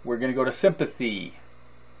 We're going to go to sympathy.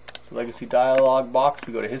 So legacy dialog box,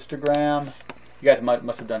 we go to histogram. You guys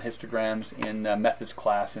must have done histograms in methods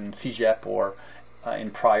class in CGEP or in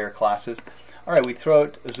prior classes. All right, we throw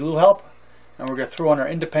out Zulu help, and we're going to throw in our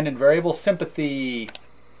independent variable, sympathy.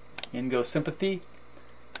 In goes sympathy.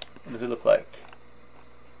 What does it look like?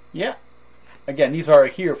 Yeah. Again, these are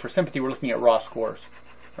here for sympathy. We're looking at raw scores,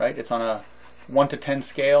 right? It's on a 1 to 10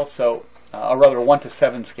 scale, so or rather a 1 to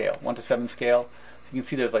 7 scale. 1 to 7 scale. You can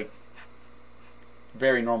see there's like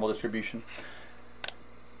very normal distribution.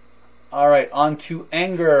 All right, on to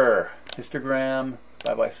anger. Histogram.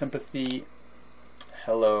 Bye bye sympathy.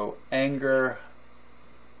 hello anger.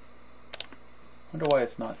 Wonder why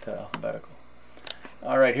it's not alphabetical.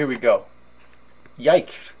 All right, here we go.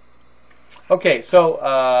 Yikes. Okay, so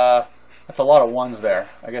that's a lot of ones there,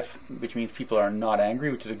 I guess, which means people are not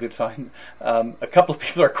angry, which is a good sign. A couple of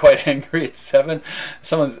people are quite angry. It's 7.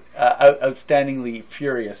 Someone's outstandingly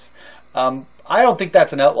furious. I don't think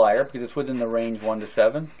that's an outlier because it's within the range 1 to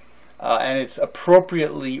 7, and it's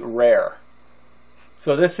appropriately rare.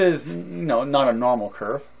 So this is, not a normal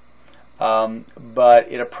curve,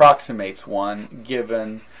 but it approximates one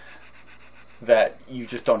given that you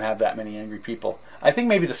just don't have that many angry people. I think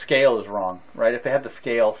maybe the scale is wrong, right? If they had the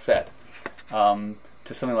scale set to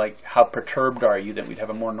something like how perturbed are you, then we'd have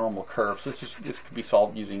a more normal curve. So this could be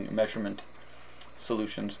solved using measurement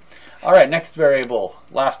solutions. All right, next variable,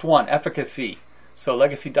 last one, efficacy. So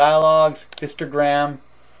legacy dialogues, histogram,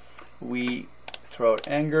 we throw out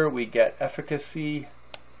anger, we get efficacy,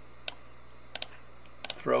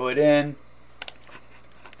 throw it in,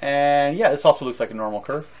 and yeah, this also looks like a normal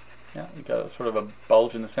curve. Yeah, you got a sort of a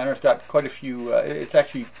bulge in the center. It's got quite a few, it's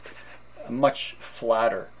actually much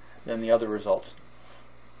flatter than the other results.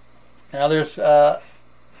 Now there's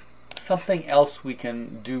something else we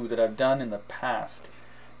can do that I've done in the past.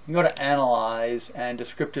 You can go to Analyze and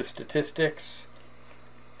Descriptive Statistics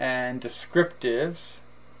and Descriptives,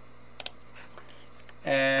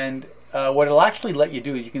 and what it'll actually let you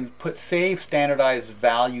do is you can save standardized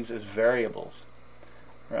values as variables,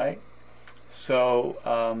 right? So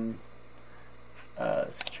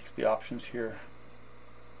let's check the options here.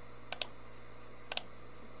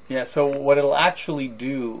 Yeah, so what it'll actually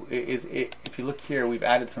do is, if you look here, we've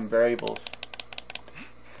added some variables.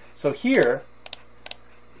 So here,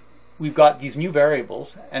 we've got these new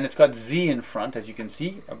variables, and it's got z in front, as you can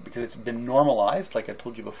see, because it's been normalized, like I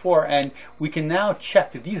told you before, and we can now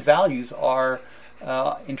check that these values are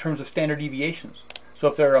in terms of standard deviations. So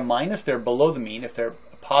if they're a minus, they're below the mean. If they're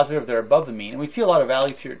positive, they're above the mean. And we see a lot of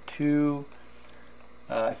values here. 2,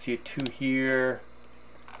 I see a 2 here.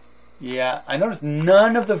 Yeah, I noticed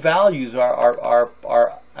none of the values are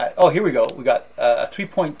oh, here we go. We got a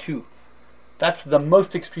 3.2. That's the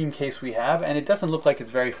most extreme case we have, and it doesn't look like it's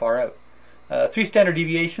very far out. 3 standard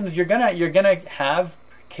deviations, you're gonna have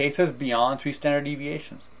cases beyond 3 standard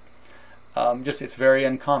deviations. Just it's very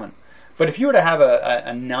uncommon. But if you were to have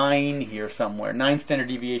a 9 here somewhere, 9 standard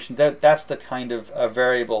deviations, that's the kind of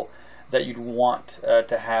variable that you'd want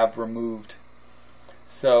to have removed.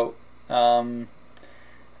 So,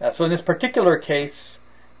 so in this particular case,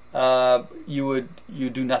 you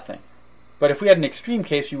do nothing. But if we had an extreme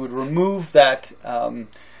case, you would remove that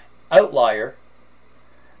outlier,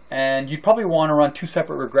 and you'd probably want to run 2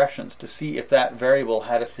 separate regressions to see if that variable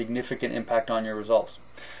had a significant impact on your results.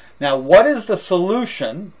 Now, what is the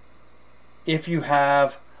solution if you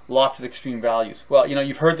have lots of extreme values? Well,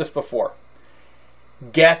 you've heard this before.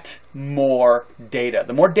 Get more data.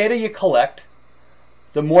 The more data you collect,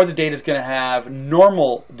 the more the data is going to have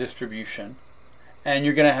normal distribution, and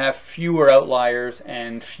you're going to have fewer outliers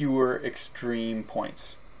and fewer extreme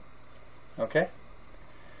points. Okay?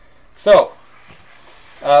 So,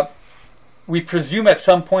 we presume at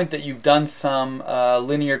some point that you've done some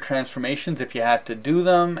linear transformations if you had to do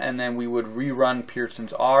them, and then we would rerun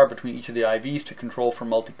Pearson's R between each of the IVs to control for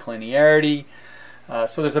multiclinearity.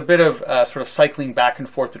 So there's a bit of sort of cycling back and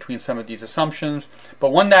forth between some of these assumptions.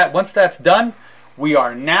 But once that's done, we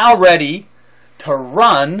are now ready to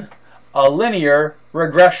run a linear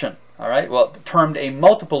regression. All right, well, termed a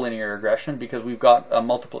multiple linear regression because we've got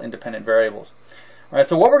multiple independent variables. All right,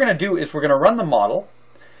 so what we're going to do is we're going to run the model.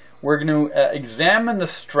 We're going to examine the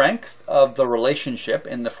strength of the relationship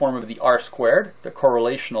in the form of the R squared, the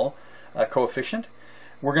correlational coefficient.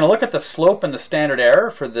 We're going to look at the slope and the standard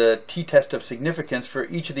error for the t-test of significance for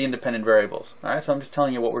each of the independent variables. All right, so I'm just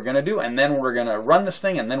telling you what we're going to do, and then we're going to run this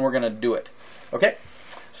thing, and then we're going to do it. Okay,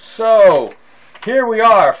 so here we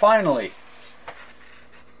are, finally.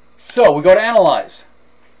 So we go to Analyze.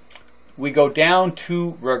 We go down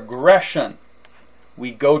to Regression.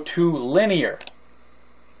 We go to Linear.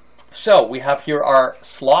 So we have here our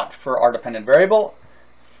slot for our dependent variable.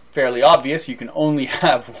 Fairly obvious, you can only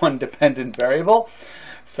have one dependent variable.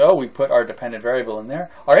 So we put our dependent variable in there.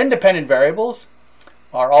 Our independent variables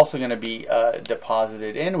are also going to be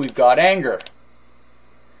deposited in. We've got anger.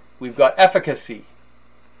 We've got efficacy.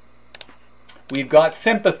 We've got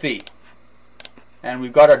sympathy. And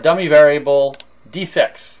we've got our dummy variable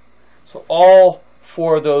d6. So all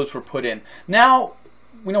 4 of those were put in. Now,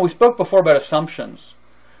 we spoke before about assumptions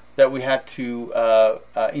that we had to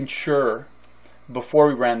ensure before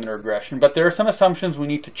we ran the regression, but there are some assumptions we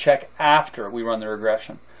need to check after we run the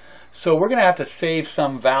regression. So we're going to have to save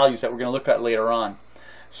some values that we're going to look at later on.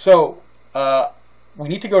 So we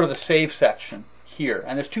need to go to the save section here,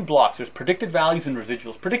 and there's two blocks. There's predicted values and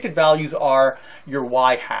residuals. Predicted values are your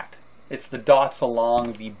y hat. It's the dots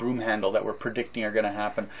along the broom handle that we're predicting are going to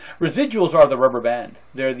happen. Residuals are the rubber band.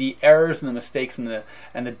 They're the errors and the mistakes and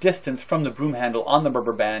the distance from the broom handle on the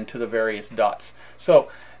rubber band to the various dots. So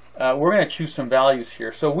we're going to choose some values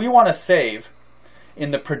here. So we want to save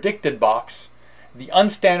in the predicted box the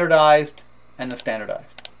unstandardized and the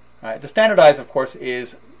standardized. All right. The standardized, of course,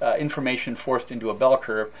 is information forced into a bell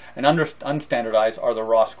curve, and unstandardized are the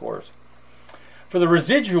raw scores. For the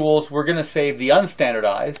residuals, we're going to save the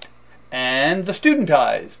unstandardized and the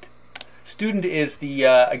studentized. Student is the,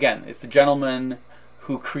 again, it's the gentleman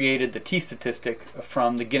who created the t-statistic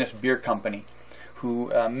from the Guinness Beer Company,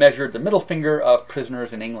 who measured the middle finger of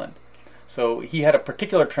prisoners in England. So he had a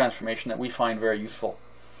particular transformation that we find very useful.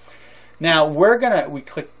 Now we're gonna,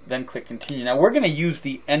 click continue. Now we're gonna use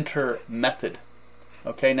the enter method.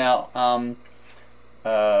 Okay, now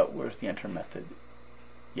where's the enter method?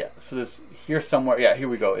 Yeah, so there's here somewhere. Yeah, here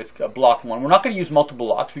we go. It's block 1. We're not going to use multiple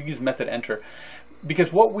blocks. We use method enter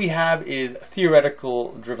because what we have is a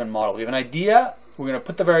theoretical driven model. We have an idea. We're going to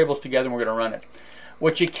put the variables together and we're going to run it.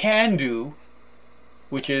 What you can do,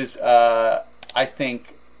 which is I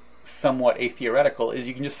think somewhat atheoretical, is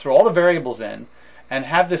you can just throw all the variables in and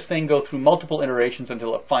have this thing go through multiple iterations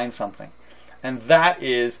until it finds something. And that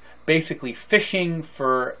is basically fishing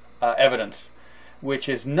for evidence, which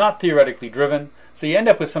is not theoretically driven. So you end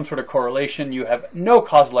up with some sort of correlation. You have no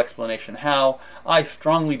causal explanation how. I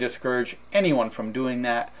strongly discourage anyone from doing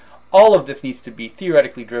that. All of this needs to be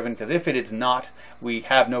theoretically driven, because if it is not, we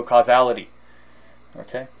have no causality.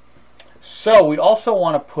 Okay. So we also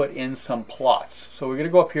want to put in some plots. So we're going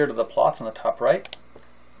to go up here to the plots on the top right.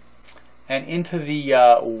 And into the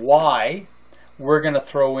y, we're going to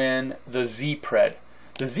throw in the z-pred.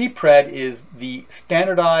 The z-pred is the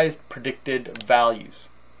standardized predicted values.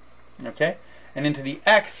 Okay? And into the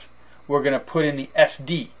x, we're going to put in the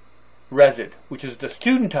SD, resid, which is the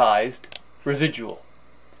studentized residual.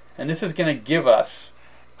 And this is going to give us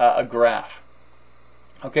a graph.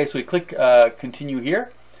 Okay, so we click continue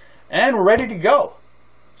here, and we're ready to go.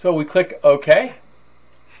 So we click OK,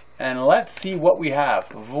 and let's see what we have.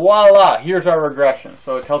 Voila, here's our regression.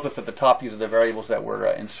 So it tells us at the top these are the variables that were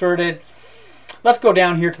inserted. Let's go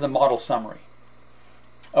down here to the model summary.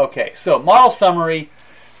 Okay, so model summary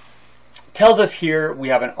tells us here we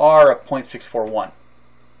have an R of 0.641.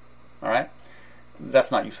 All right, that's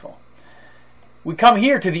not useful. We come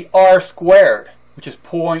here to the R squared, which is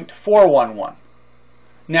 0.411.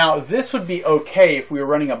 Now this would be okay if we were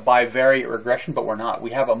running a bivariate regression, but we're not.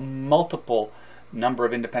 We have a multiple number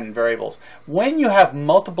of independent variables. When you have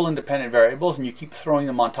multiple independent variables and you keep throwing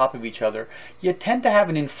them on top of each other, you tend to have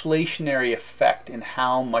an inflationary effect in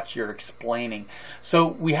how much you're explaining. So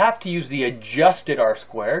we have to use the adjusted R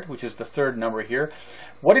squared, which is the third number here.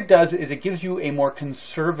 What it does is it gives you a more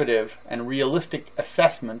conservative and realistic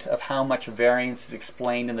assessment of how much variance is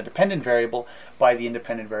explained in the dependent variable by the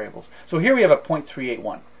independent variables. So here we have a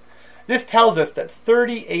 0.381. This tells us that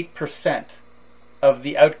 38% of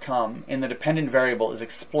the outcome in the dependent variable is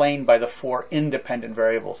explained by the 4 independent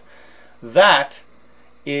variables. That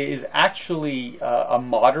is actually a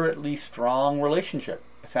moderately strong relationship.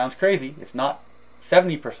 It sounds crazy. It's not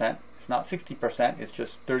 70%, it's not 60%, it's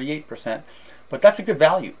just 38%. But that's a good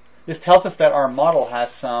value. This tells us that our model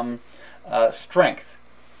has some strength.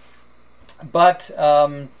 But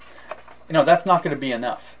you know, that's not going to be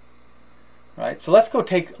enough. Right? So let's go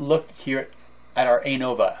take a look here at our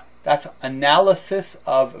ANOVA. That's analysis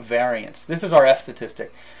of variance. This is our F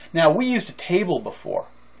statistic. Now we used a table before,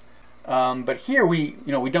 but here we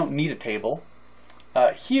don't need a table.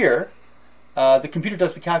 Here, the computer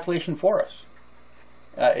does the calculation for us.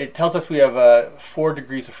 It tells us we have 4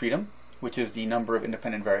 degrees of freedom, which is the number of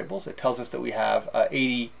independent variables. It tells us that we have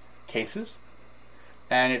 80 cases,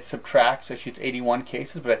 and it subtracts. Actually, it's 81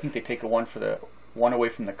 cases, but I think they take a 1 for the 1 away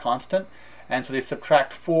from the constant, and so they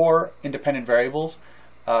subtract 4 independent variables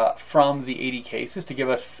from the 80 cases to give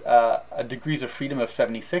us a degrees of freedom of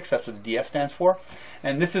 76. That's what the DF stands for.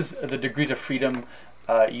 And this is the degrees of freedom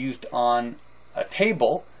used on a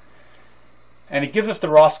table. And it gives us the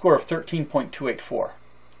raw score of 13.284.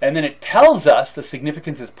 And then it tells us the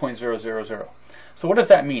significance is 0.000. So what does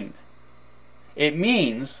that mean? It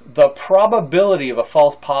means the probability of a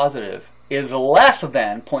false positive is less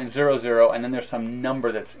than 0.00, and then there's some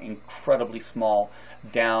number that's incredibly small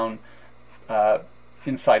down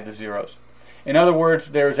inside the zeros. In other words,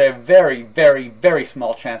 there's a very, very, very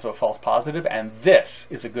small chance of a false positive, and this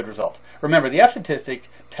is a good result. Remember, the F statistic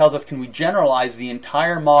tells us can we generalize the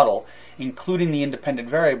entire model, including the independent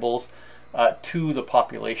variables, to the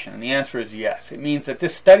population? And the answer is yes. It means that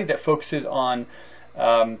this study that focuses on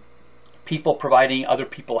people providing other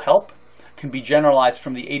people help can be generalized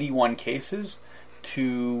from the 81 cases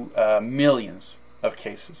to millions of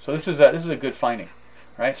cases. So this is a good finding,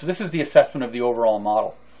 right? So this is the assessment of the overall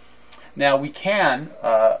model. Now we can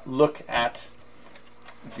look at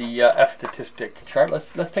the F statistic chart.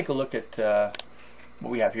 Let's take a look at what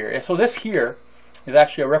we have here. So this here is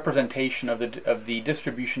actually a representation of the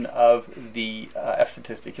distribution of the F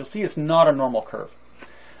statistic. You'll see it's not a normal curve.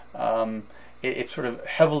 It's sort of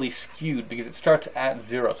heavily skewed because it starts at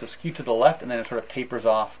 0, so skewed to the left, and then it sort of tapers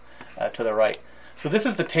off to the right. So this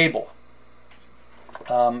is the table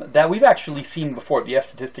that we've actually seen before, the F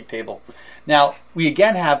statistic table. Now we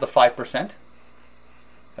again have the 5%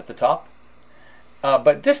 at the top,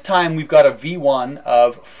 but this time we've got a V1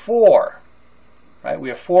 of 4. Right? We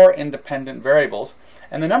have 4 independent variables,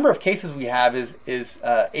 and the number of cases we have is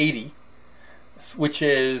 80, which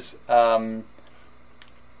is not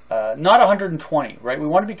 120, right? We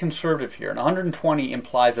want to be conservative here, and 120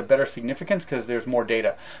 implies a better significance because there's more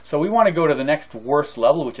data. So we want to go to the next worst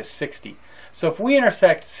level, which is 60. So if we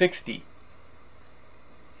intersect 60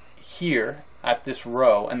 here at this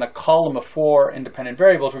row and the column of 4 independent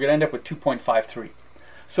variables, we're going to end up with 2.53.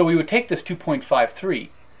 So we would take this 2.53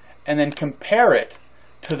 and then compare it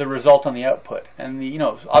to the result on the output. And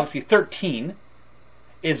obviously 13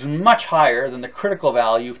 is much higher than the critical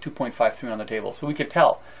value of 2.53 on the table. So we could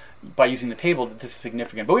tell by using the table that this is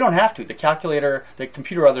significant. But we don't have to. The calculator, the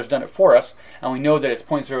computer other's done it for us, and we know that it's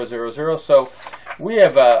 0.000. So we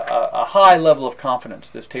have a high level of confidence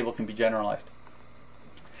this table can be generalized.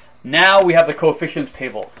 Now we have the coefficients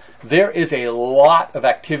table. There is a lot of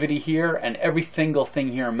activity here, and every single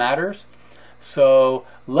thing here matters. So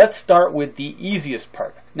let's start with the easiest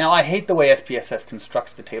part. Now I hate the way SPSS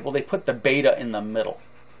constructs the table. They put the beta in the middle.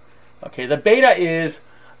 Okay, the beta is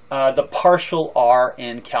the partial R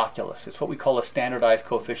in calculus. It's what we call a standardized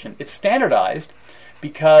coefficient. It's standardized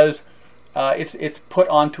because it's put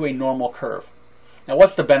onto a normal curve. Now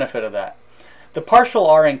what's the benefit of that? The partial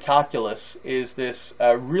R in calculus is this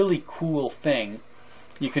really cool thing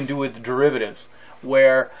you can do with derivatives,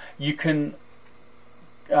 where you can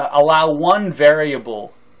allow one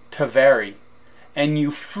variable to vary and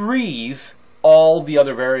you freeze all the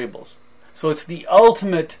other variables. So it's the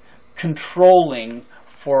ultimate controlling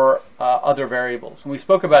for other variables. And we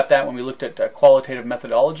spoke about that when we looked at qualitative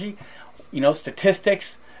methodology.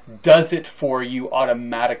 Statistics does it for you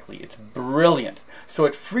automatically. It's brilliant. So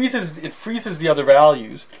it freezes the other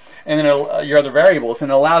values and then your other variables,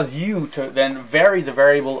 and allows you to then vary the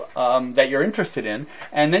variable that you're interested in,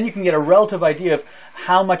 and then you can get a relative idea of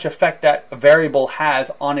how much effect that variable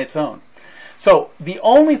has on its own. So the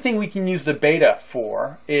only thing we can use the beta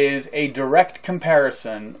for is a direct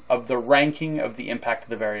comparison of the ranking of the impact of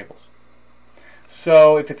the variables.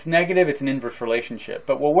 So if it's negative, it's an inverse relationship.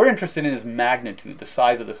 But what we're interested in is magnitude, the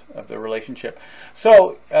size of the relationship.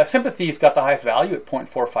 So sympathy's got the highest value at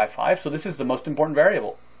 0.455, so this is the most important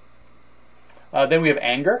variable. Then we have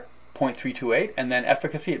anger, 0.328, and then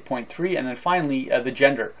efficacy at 0.3, and then finally the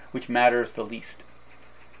gender, which matters the least.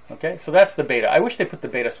 Okay, so that's the beta. I wish they put the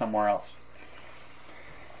beta somewhere else.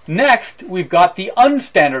 Next, we've got the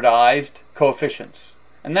unstandardized coefficients,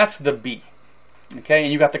 and that's the B. Okay,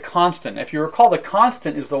 and you've got the constant. If you recall, the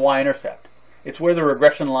constant is the y-intercept. It's where the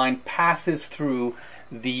regression line passes through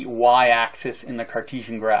the y-axis in the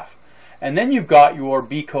Cartesian graph. And then you've got your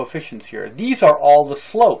B coefficients here. These are all the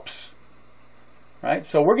slopes. Right?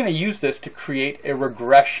 So we're going to use this to create a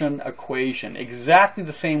regression equation, exactly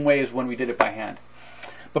the same way as when we did it by hand.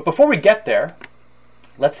 But before we get there,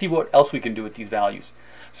 let's see what else we can do with these values.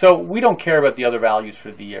 So we don't care about the other values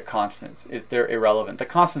for the constants. They're irrelevant. The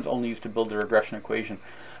constants only used to build the regression equation.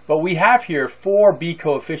 But we have here 4 B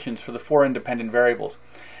coefficients for the 4 independent variables.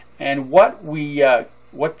 And what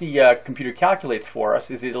the computer calculates for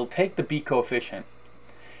us is it'll take the B coefficient.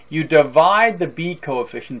 You divide the B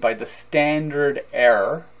coefficient by the standard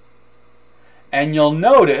error, and you'll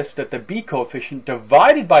notice that the B coefficient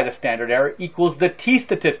divided by the standard error equals the T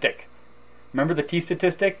statistic. Remember the T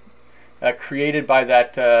statistic created by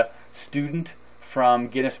that student from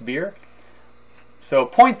Guinness Beer? So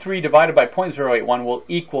 0.3 divided by 0.081 will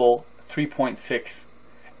equal 3.6.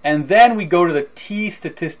 And then we go to the T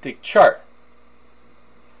statistic chart.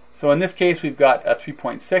 So in this case we've got a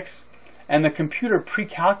 3.6. And the computer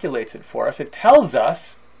pre-calculates it for us. It tells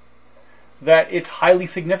us that it's highly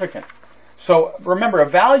significant. So remember, a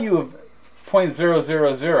value of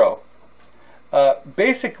 0.000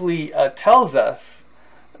 basically tells us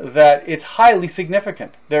that it's highly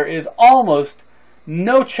significant. There is almost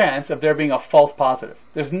no chance of there being a false positive.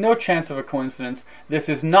 There's no chance of a coincidence. This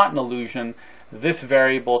is not an illusion. This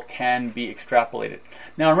variable can be extrapolated.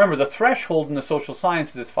 Now remember, the threshold in the social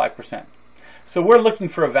sciences is 5%. So we're looking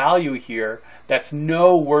for a value here that's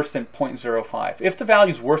no worse than 0.05. If the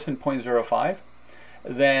value is worse than 0.05,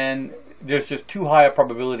 then there's just too high a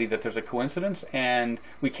probability that there's a coincidence, and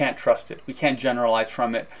we can't trust it. We can't generalize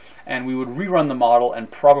from it, and we would rerun the model and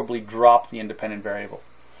probably drop the independent variable.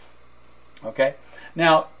 Okay?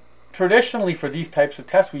 Now, traditionally for these types of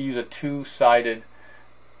tests, we use a two-sided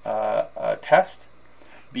test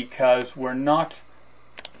because we're not,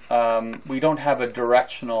 we don't have a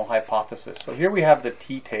directional hypothesis. So here we have the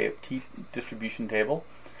t distribution table.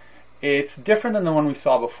 It's different than the one we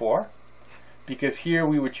saw before, because here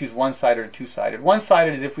we would choose one-sided or two-sided.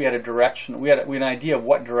 One-sided is if we had a direction, we had an idea of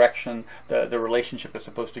what direction the relationship is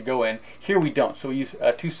supposed to go in. Here we don't, so we use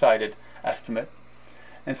a two-sided estimate.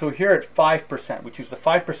 And so here at 5%, we choose the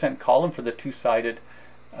 5% column for the two-sided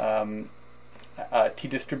t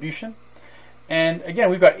distribution. And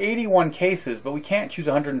again, we've got 81 cases, but we can't choose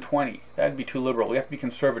 120. That'd be too liberal. We have to be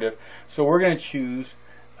conservative. So we're going to choose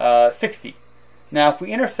 60. Now, if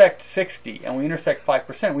we intersect 60 and we intersect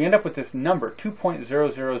 5%, we end up with this number,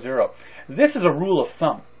 2.000. This is a rule of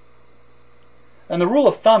thumb. And the rule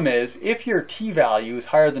of thumb is, if your t-value is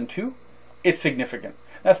higher than 2, it's significant.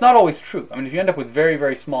 That's not always true. I mean, if you end up with very,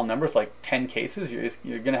 very small numbers, like 10 cases,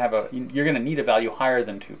 you're going to need a value higher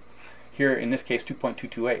than 2. Here, in this case,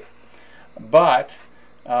 2.228. But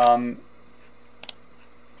for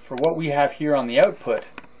what we have here on the output,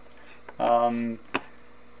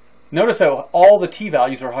 notice how all the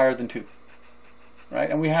t-values are higher than 2, right?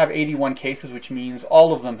 And we have 81 cases, which means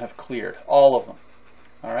all of them have cleared, all of them.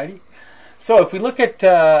 Alrighty. So if we look at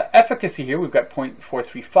efficacy here, we've got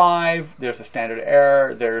 0.435. There's the standard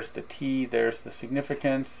error. There's the t. There's the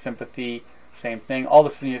significance, sympathy, same thing. All the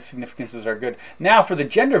significances are good. Now for the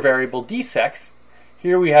gender variable d-sex,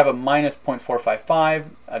 here we have a minus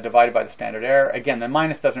 0.455 divided by the standard error. Again, the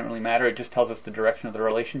minus doesn't really matter. It just tells us the direction of the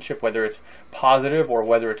relationship, whether it's positive or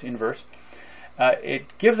whether it's inverse.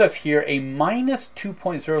 It gives us here a minus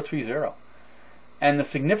 2.030. And the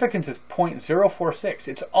significance is 0.046.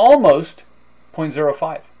 It's almost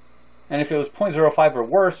 0.05. And if it was 0.05 or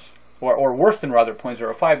worse, or worse than rather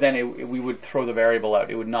 0.05, then we would throw the variable out.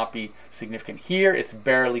 It would not be significant. Here, it's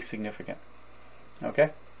barely significant. Okay?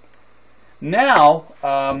 Now,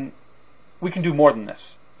 we can do more than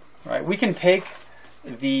this, right? We can take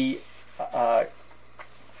the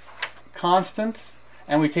constants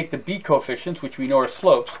and we take the b coefficients, which we know are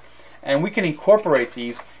slopes, and we can incorporate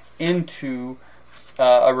these into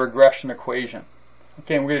a regression equation.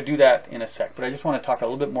 Okay, and we're going to do that in a sec, but I just want to talk a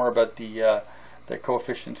little bit more about the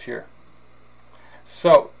coefficients here.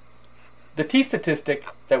 So, the t-statistic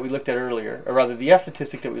that we looked at earlier, or rather the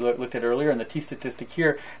f-statistic that we looked at earlier and the t-statistic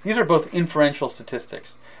here, these are both inferential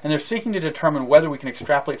statistics. And they're seeking to determine whether we can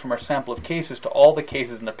extrapolate from our sample of cases to all the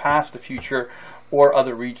cases in the past, the future, or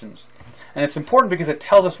other regions. And it's important because it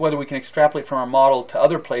tells us whether we can extrapolate from our model to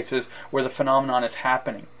other places where the phenomenon is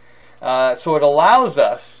happening. So it allows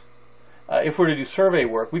us, if we're to do survey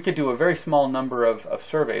work, we could do a very small number of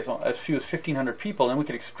surveys, as few as 1,500 people, and we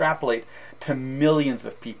could extrapolate to millions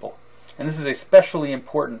of people. And this is especially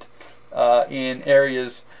important in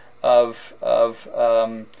areas of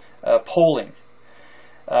polling.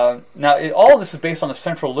 Now, all of this is based on the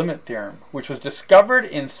central limit theorem, which was discovered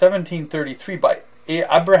in 1733 by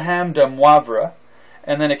Abraham de Moivre,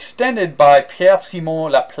 and then extended by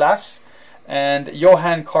Pierre-Simon Laplace and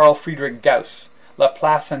Johann Carl Friedrich Gauss.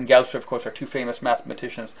 Laplace and Gauss, of course, are two famous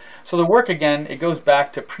mathematicians. So the work, again, it goes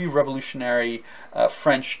back to pre-revolutionary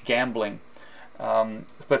French gambling.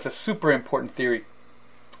 But it's a super important theory.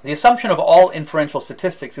 The assumption of all inferential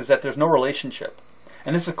statistics is that there's no relationship.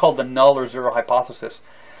 And this is called the null or zero hypothesis.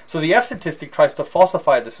 So the f-statistic tries to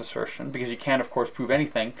falsify this assertion, because you can't, of course, prove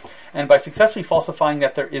anything. And by successfully falsifying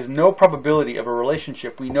that there is no probability of a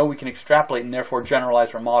relationship, we know we can extrapolate and therefore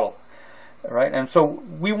generalize our model. Right? And so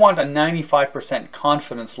we want a 95%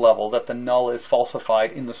 confidence level that the null is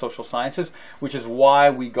falsified in the social sciences, which is why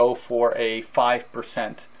we go for a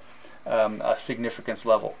 5% significance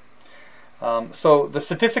level. So the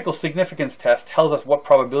statistical significance test tells us what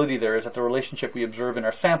probability there is that the relationship we observe in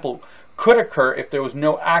our sample could occur if there was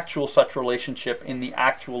no actual such relationship in the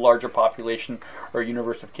actual larger population or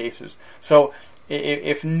universe of cases. So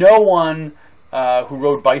if no one who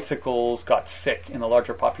rode bicycles got sick in the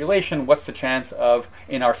larger population, what's the chance of,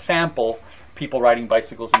 in our sample, people riding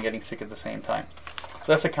bicycles and getting sick at the same time?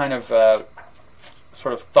 So that's a kind of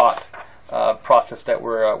sort of thought process that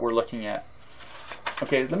we're looking at.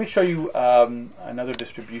 Okay, let me show you another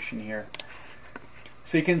distribution here.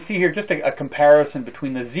 So you can see here just a comparison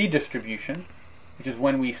between the z distribution, which is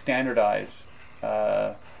when we standardize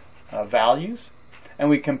values, and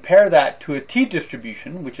we compare that to a t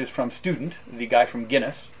distribution, which is from student, the guy from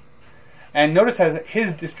Guinness. And notice how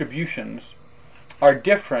his distributions are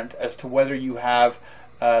different as to whether you have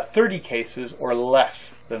 30 cases or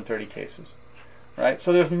less than 30 cases. Right?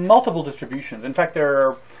 So there's multiple distributions. In fact,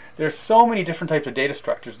 there's so many different types of data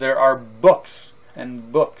structures. There are books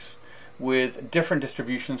and books with different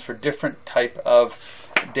distributions for different type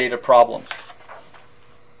of data problems.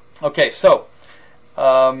 Okay, so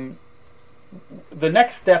the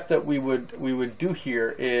next step that we would do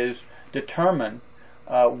here is determine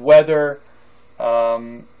whether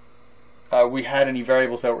we had any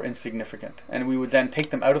variables that were insignificant, and we would then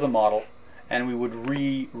take them out of the model and we would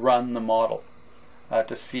rerun the model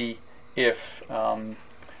to see if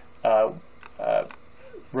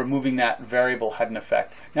removing that variable had an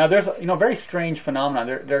effect. Now there's a very strange phenomenon.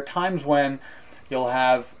 There are times when you'll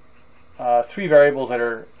have 3 variables that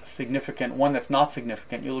are significant, one that's not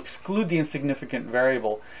significant. You'll exclude the insignificant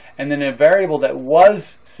variable, and then a variable that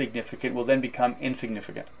was significant will then become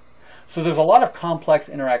insignificant. So there's a lot of complex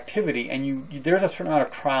interactivity, and there's a certain amount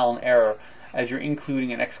of trial and error as you're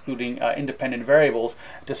including and excluding independent variables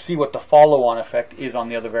to see what the follow-on effect is on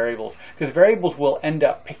the other variables. Because variables will end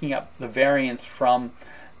up picking up the variance from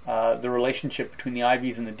the relationship between the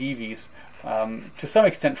IVs and the DVs to some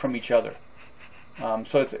extent from each other.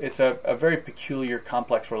 So it's a very peculiar,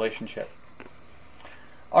 complex relationship.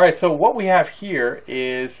 All right, so what we have here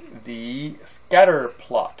is the scatter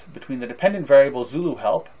plot between the dependent variable Zulu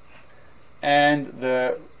help and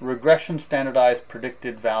the regression standardized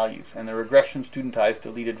predicted values and the regression studentized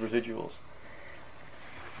deleted residuals.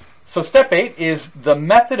 So step 8 is the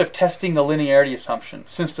method of testing the linearity assumption.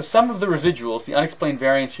 Since the sum of the residuals, the unexplained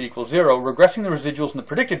variance, should equal 0, regressing the residuals and the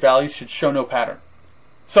predicted values should show no pattern.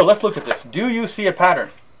 So let's look at this. Do you see a pattern?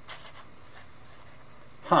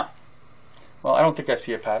 Well, I don't think I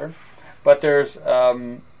see a pattern, but there's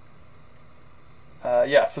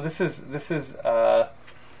yeah. So this is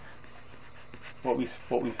what we've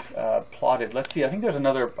plotted. Let's see. I think there's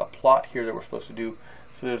a plot here that we're supposed to do.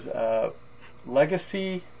 So there's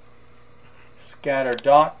legacy, scatter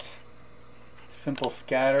dot, simple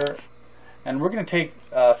scatter, and we're going to take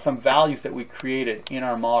some values that we created in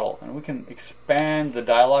our model, and we can expand the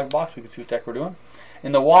dialog box. We can see what the heck we're doing.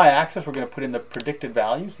 In the y-axis, we're going to put in the predicted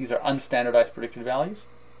values. These are unstandardized predicted values.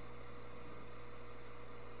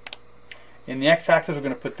 In the x-axis, we're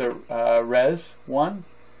going to put the res1,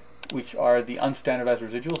 which are the unstandardized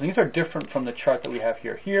residuals. And these are different from the chart that we have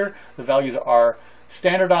here. Here, the values are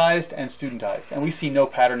standardized and studentized, and we see no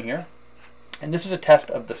pattern here. And this is a test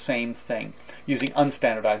of the same thing, using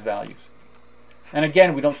unstandardized values. And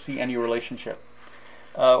again, we don't see any relationship.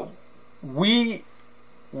 We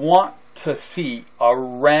want to see a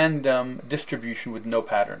random distribution with no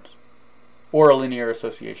patterns, or a linear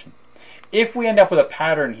association. If we end up with a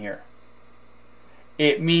pattern here,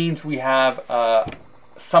 it means we have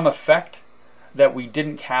some effect that we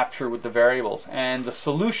didn't capture with the variables. And the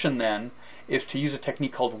solution then is to use a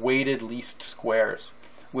technique called weighted least squares,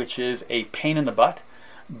 which is a pain in the butt.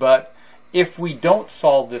 But if we don't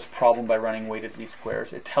solve this problem by running weighted least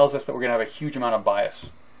squares, it tells us that we're going to have a huge amount of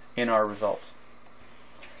bias in our results.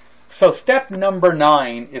 So step number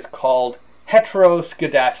 9 is called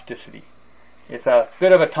heteroskedasticity. It's a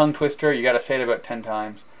bit of a tongue twister. You got to say it about 10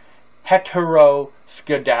 times.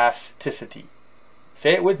 Heteroskedasticity.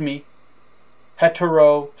 Say it with me.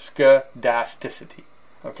 Heteroskedasticity.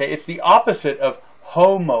 Okay, it's the opposite of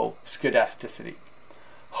homoskedasticity.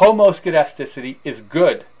 Homoskedasticity is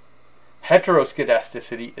good.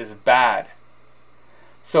 Heteroskedasticity is bad.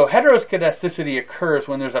 So heteroskedasticity occurs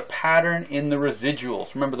when there's a pattern in the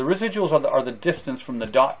residuals. Remember, the residuals are the distance from the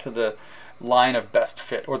dot to the line of best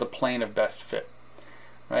fit, or the plane of best fit.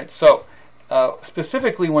 Right? So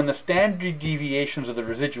specifically when the standard deviations of the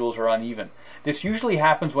residuals are uneven. This usually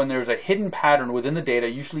happens when there's a hidden pattern within the data,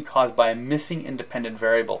 usually caused by a missing independent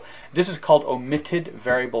variable. This is called omitted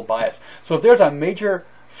variable bias. So if there's a major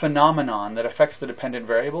phenomenon that affects the dependent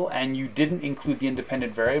variable and you didn't include the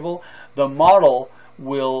independent variable, the model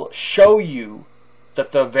will show you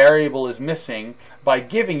that the variable is missing by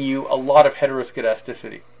giving you a lot of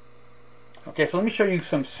heteroskedasticity. Okay, so let me show you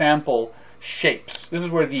some sample shapes. This is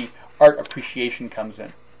where the art appreciation comes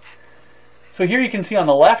in. So here you can see on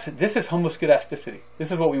the left, this is homoskedasticity.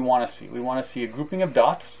 This is what we want to see. We want to see a grouping of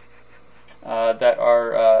dots that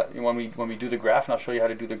are, when we do the graph, and I'll show you how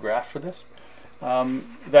to do the graph for this,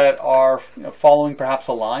 that are following perhaps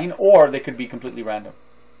a line, or they could be completely random.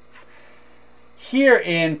 Here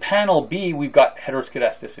in panel B, we've got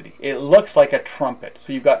heteroskedasticity. It looks like a trumpet.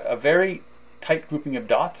 So you've got a very tight grouping of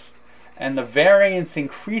dots, and the variance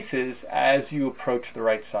increases as you approach the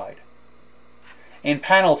right side. In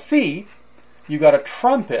panel C, you've got a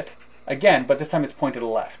trumpet, again, but this time it's pointed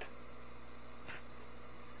left.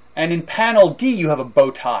 And in panel D, you have a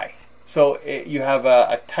bow tie. So you have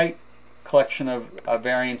a tight collection of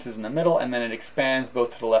variances in the middle, and then it expands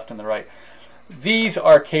both to the left and the right. These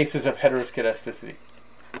are cases of heteroskedasticity.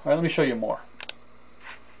 All right, let me show you more.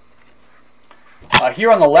 Here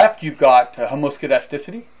on the left, you've got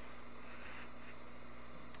homoskedasticity.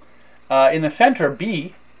 In the center,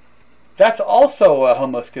 B, that's also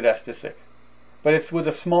homoskedastic, but it's with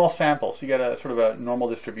a small sample, so you got a sort of a normal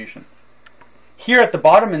distribution. Here at the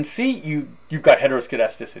bottom in C, you've got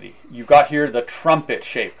heteroskedasticity. You've got here the trumpet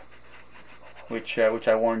shape, which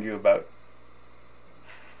I warned you about.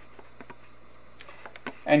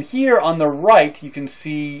 And here on the right, you can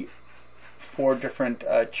see 4 different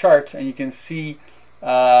charts, and you can see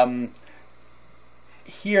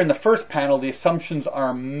here in the first panel, the assumptions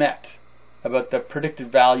are met about the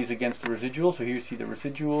predicted values against the residuals. So here you see the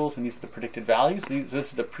residuals, and these are the predicted values. This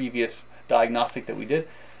is the previous diagnostic that we did,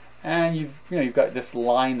 and you've got this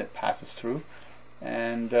line that passes through,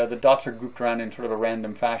 and the dots are grouped around in sort of a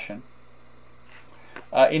random fashion.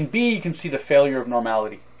 In B, you can see the failure of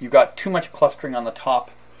normality. You've got too much clustering on the top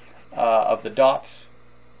of the dots.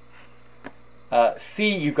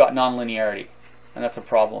 C, you've got nonlinearity, and that's a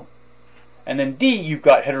problem. And then D, you've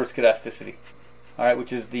got heteroskedasticity, all right,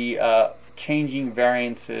 which is the changing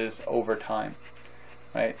variances over time.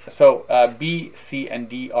 Right? So B, C, and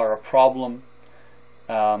D are a problem.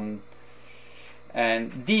 And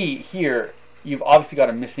D here, you've obviously got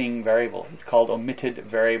a missing variable. It's called omitted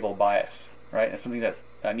variable bias. Right? It's something that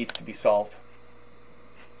needs to be solved.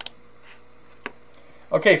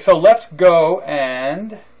 Okay, so let's go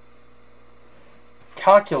and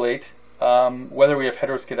calculate whether we have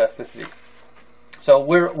heteroskedasticity. So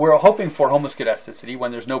we're hoping for homoskedasticity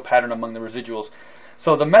when there's no pattern among the residuals.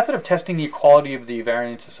 So the method of testing the equality of the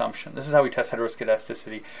variance assumption, this is how we test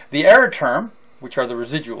heteroskedasticity. The error term, which are the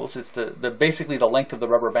residuals, it's basically the length of the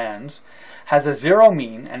rubber bands, has a zero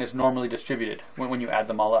mean and is normally distributed when you add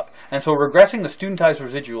them all up. And so regressing the studentized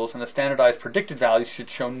residuals and the standardized predicted values should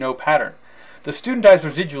show no pattern. The studentized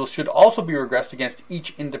residuals should also be regressed against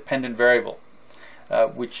each independent variable,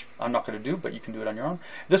 which I'm not going to do, but you can do it on your own.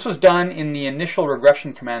 This was done in the initial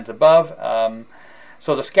regression commands above.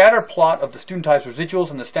 So the scatter plot of the studentized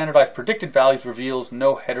residuals and the standardized predicted values reveals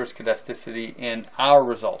no heteroskedasticity in our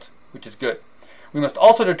result, which is good. We must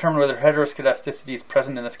also determine whether heteroskedasticity is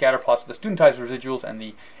present in the scatter plots of the studentized residuals and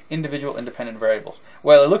the individual independent variables.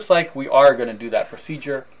 Well, it looks like we are going to do that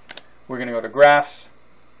procedure. We're going to go to Graphs,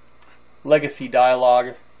 Legacy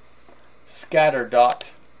Dialog, Scatter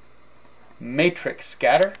Dot, Matrix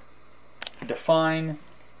Scatter, Define,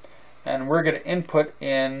 and we're going to input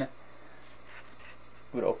in,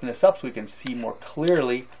 we're going to open this up so we can see more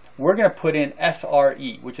clearly. We're going to put in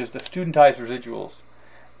SRE, which is the studentized residuals.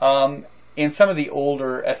 In some of the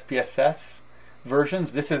older SPSS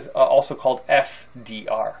versions, this is also called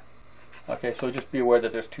SDR. Okay, so just be aware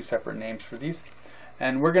that there's 2 separate names for these.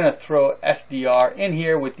 And we're going to throw SDR in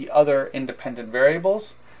here with the other independent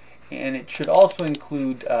variables. And it should also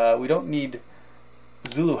include, we don't need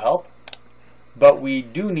Zulu help, but we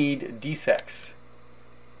do need dsex,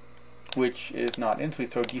 which is not in, so we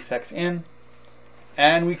throw dsex in.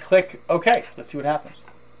 And we click OK. Let's see what happens.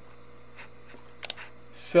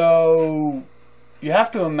 So you have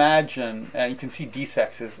to imagine, and you can see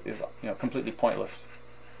dsex is completely pointless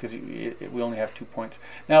because we only have 2 points.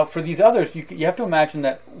 Now for these others, you have to imagine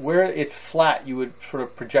that where it's flat, you would sort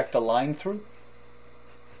of project a line through.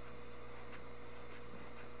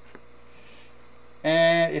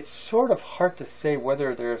 And it's sort of hard to say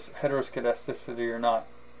whether there's heteroskedasticity or not.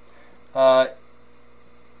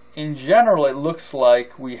 In general, it looks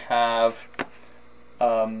like we have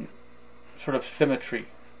sort of symmetry.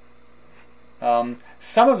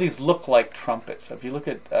 Some of these look like trumpets. So if you look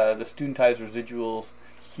at the studentized residuals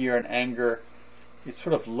here in anger, it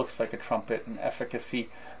sort of looks like a trumpet in efficacy,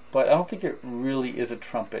 but I don't think it really is a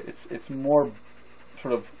trumpet. It's more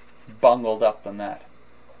sort of bungled up than that.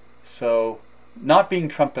 So not being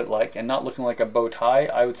trumpet-like and not looking like a bow tie,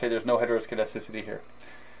 I would say there's no heteroskedasticity here.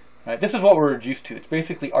 Right? This is what we're reduced to. It's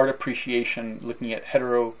basically art appreciation looking at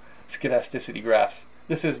heteroskedasticity graphs.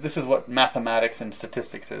 This is what mathematics and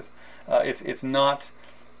statistics is. It's not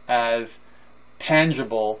as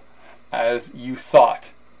tangible as you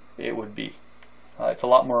thought it would be. It's a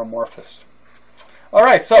lot more amorphous. All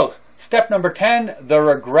right, so step number 10, the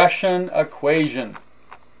regression equation.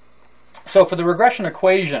 So for the regression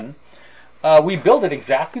equation, we build it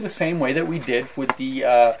exactly the same way that we did with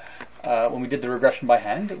the when we did the regression by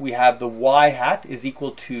hand. We have the y hat is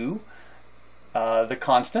equal to the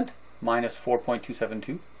constant minus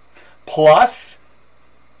 4.272 plus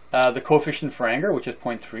the coefficient for anger, which is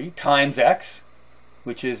 0.3, times x,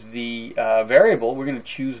 which is the variable. We're going to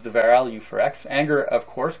choose the value for x. Anger, of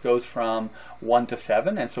course, goes from 1 to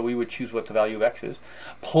 7, and so we would choose what the value of x is,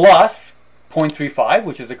 plus 0.35,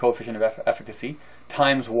 which is the coefficient of efficacy,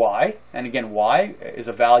 times y. And again, y is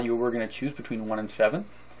a value we're going to choose between 1 and 7,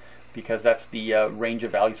 because that's the range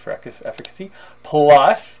of values for efficacy,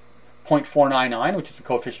 plus 0.499, which is the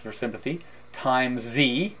coefficient for sympathy, times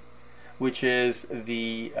z, which is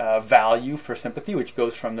the value for sympathy, which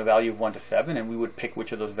goes from the value of 1 to 7, and we would pick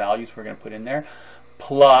which of those values we're going to put in there,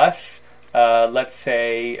 plus, let's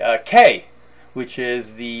say, k, which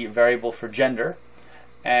is the variable for gender,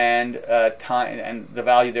 and the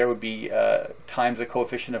value there would be times the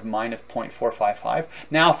coefficient of minus 0.455.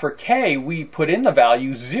 Now for k, we put in the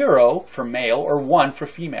value 0 for male or 1 for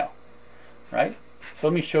female, right? So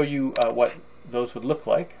let me show you what those would look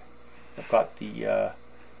like. I've got there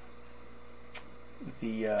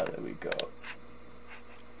we go.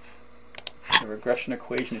 The regression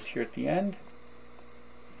equation is here at the end.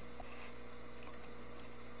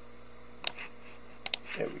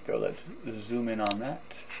 There we go. Let's zoom in on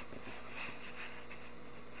that.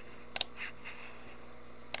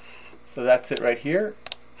 So that's it right here.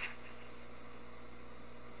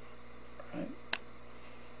 Right.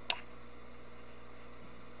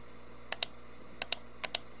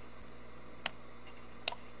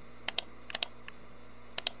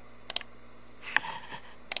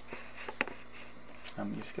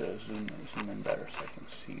 I'm just going to zoom in better so I can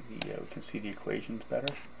see the we can see the equations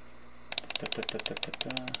better.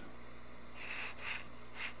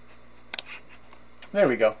 There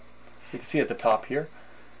we go. So you can see at the top here.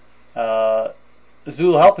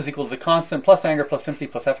 Zool help is equal to the constant plus anger plus sympathy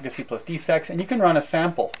plus efficacy plus d-sex, and you can run a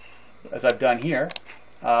sample, as I've done here.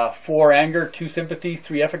 4 anger, 2 sympathy,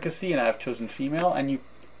 3 efficacy, and I've chosen female, and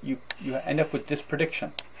you end up with this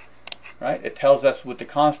prediction, right? It tells us with the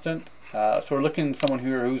constant. So we're looking at someone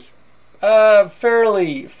here who's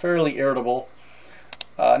fairly irritable,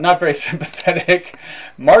 not very sympathetic,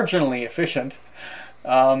 marginally efficient,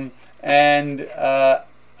 and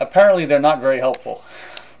apparently they're not very helpful.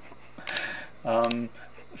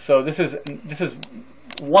 So this is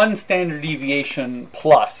 1 standard deviation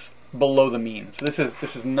plus below the mean. So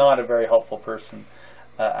this is not a very helpful person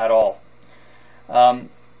at all.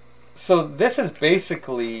 So this is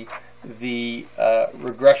basically the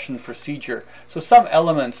regression procedure. So some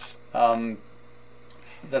elements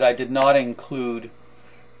that I did not include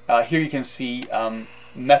here, you can see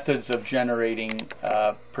methods of generating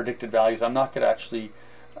predicted values. I'm not going to actually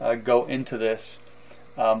go into this,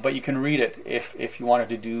 but you can read it if you wanted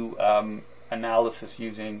to do analysis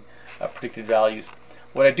using predicted values.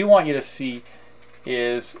 What I do want you to see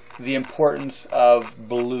is the importance of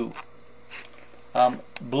blue.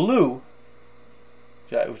 Blue,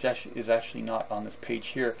 which is actually not on this page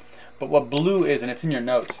here, but what blue is, and it's in your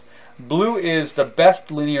notes, blue is the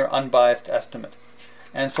best linear unbiased estimate.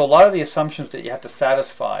 And so a lot of the assumptions that you have to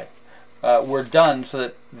satisfy were done so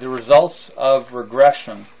that the results of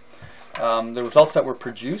regression, the results that were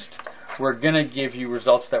produced, were going to give you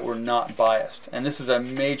results that were not biased. And this is a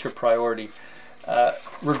major priority.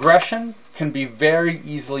 Regression can be very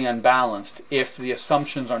easily unbalanced if the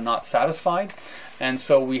assumptions are not satisfied. And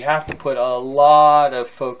so we have to put a lot of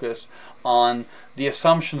focus on the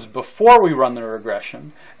assumptions before we run the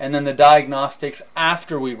regression, and then the diagnostics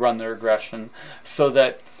after we run the regression, so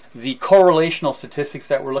that the correlational statistics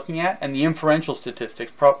that we're looking at and the inferential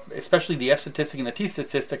statistics, especially the F statistic and the T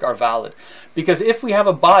statistic, are valid. Because if we have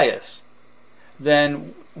a bias,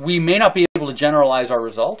 then we may not be able to generalize our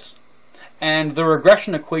results, and the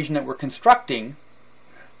regression equation that we're constructing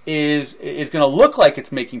is going to look like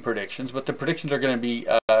it's making predictions, but the predictions are going to be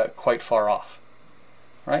quite far off.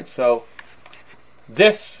 Right? So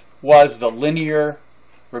this was the linear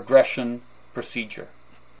regression procedure.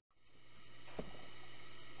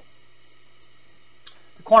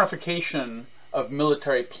 The quantification of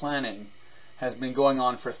military planning has been going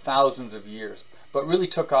on for thousands of years, but really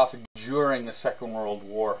took off during the Second World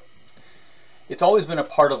War. It's always been a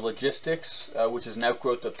part of logistics, which is an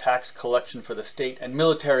outgrowth of tax collection for the state, and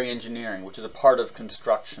military engineering, which is a part of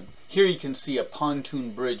construction. Here you can see a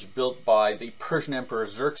pontoon bridge built by the Persian Emperor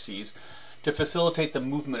Xerxes to facilitate the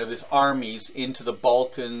movement of his armies into the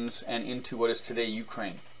Balkans and into what is today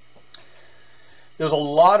Ukraine. There was a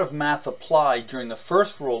lot of math applied during the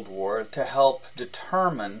First World War to help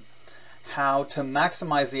determine how to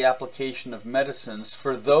maximize the application of medicines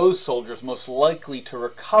for those soldiers most likely to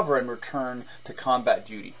recover and return to combat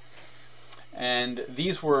duty. And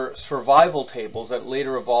these were survival tables that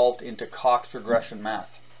later evolved into Cox regression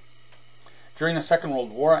math. During the Second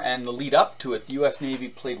World War and the lead up to it, the U.S. Navy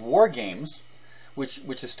played war games, which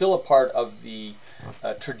is still a part of the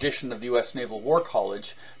tradition of the U.S. Naval War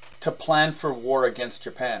College, to plan for war against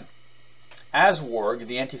Japan. ASWARG,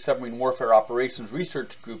 the Anti-Submarine Warfare Operations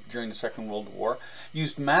Research Group during the Second World War,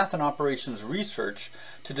 used math and operations research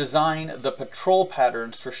to design the patrol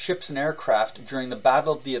patterns for ships and aircraft during the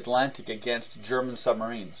Battle of the Atlantic against German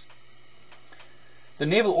submarines. The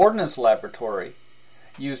Naval Ordnance Laboratory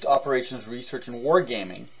used operations research and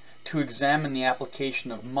wargaming to examine the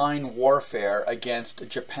application of mine warfare against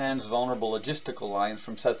Japan's vulnerable logistical lines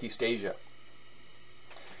from Southeast Asia.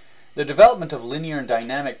 The development of linear and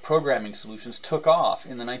dynamic programming solutions took off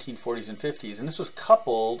in the 1940s and 50s, and this was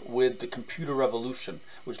coupled with the computer revolution,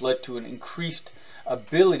 which led to an increased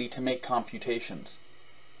ability to make computations.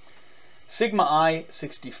 Sigma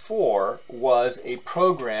I-64 was a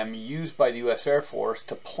program used by the U.S. Air Force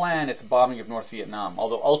to plan its bombing of North Vietnam,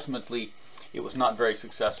 although ultimately it was not very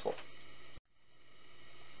successful.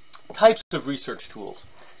 Types of research tools.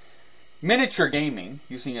 Miniature gaming,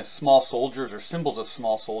 using small soldiers or symbols of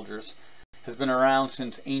small soldiers, has been around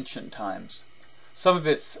since ancient times. Some of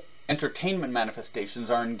its entertainment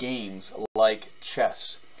manifestations are in games like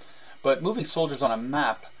chess. But moving soldiers on a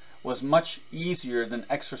map was much easier than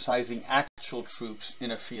exercising actual troops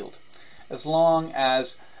in a field, as long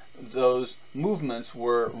as those movements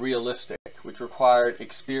were realistic, which required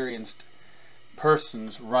experienced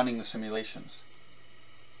persons running the simulations.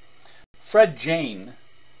 Fred Jane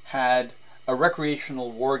had a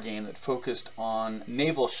recreational war game that focused on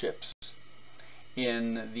naval ships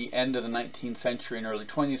in the end of the 19th century and early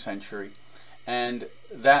 20th century, and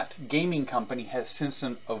that gaming company has since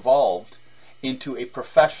evolved into a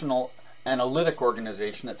professional analytic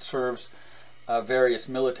organization that serves various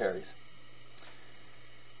militaries.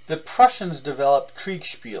 The Prussians developed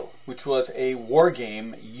Kriegspiel, which was a war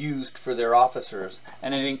game used for their officers,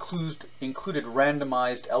 and it included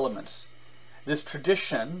randomized elements. This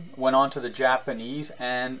tradition went on to the Japanese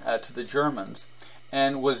and to the Germans,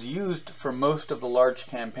 and was used for most of the large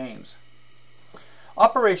campaigns.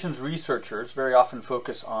 Operations researchers very often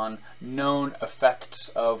focus on known effects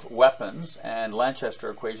of weapons, and Lanchester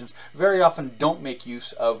equations very often don't make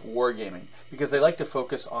use of wargaming because they like to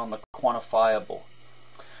focus on the quantifiable.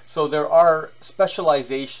 So there are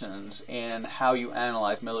specializations in how you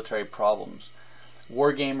analyze military problems.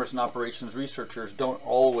 Wargamers and operations researchers don't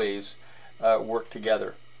always work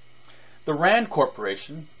together. The RAND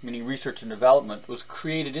Corporation, meaning Research and Development, was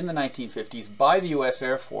created in the 1950s by the U.S.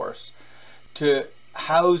 Air Force to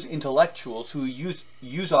house intellectuals who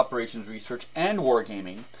use operations research and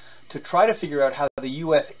wargaming to try to figure out how the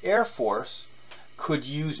U.S. Air Force could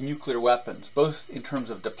use nuclear weapons, both in terms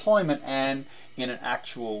of deployment and in an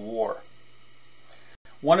actual war.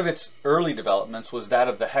 One of its early developments was that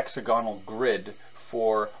of the hexagonal grid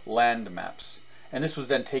for land maps. And this was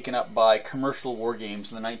then taken up by commercial war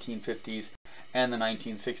games in the 1950s and the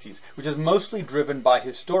 1960s, which is mostly driven by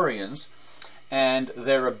historians and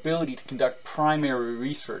their ability to conduct primary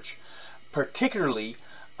research, particularly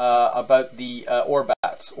about the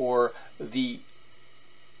ORBATs, or the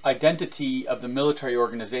identity of the military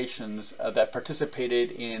organizations that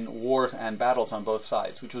participated in wars and battles on both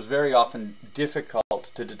sides, which was very often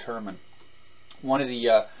difficult to determine. One of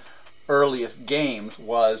the earliest games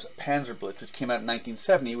was Panzerblitz, which came out in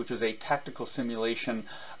 1970, which was a tactical simulation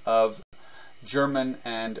of German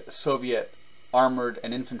and Soviet armored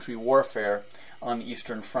and infantry warfare on the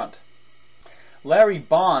Eastern Front. Larry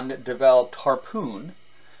Bond developed Harpoon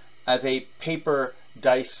as a paper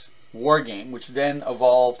dice war game, which then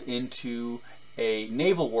evolved into a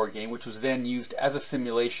naval war game, which was then used as a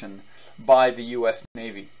simulation by the U.S.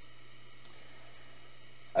 Navy.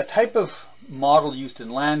 A type of model used in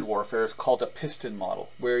land warfare is called a piston model,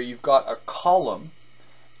 where you've got a column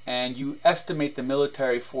and you estimate the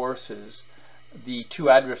military forces, the two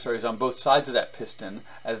adversaries on both sides of that piston,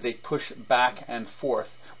 as they push back and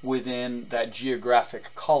forth within that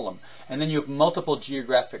geographic column. And then you have multiple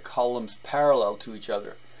geographic columns parallel to each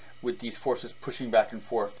other with these forces pushing back and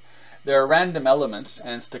forth. There are random elements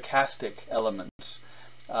and stochastic elements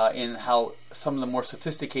in how some of the more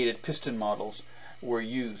sophisticated piston models were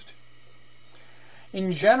used.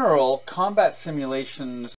 In general, combat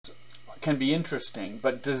simulations can be interesting,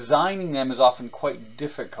 but designing them is often quite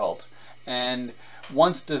difficult, and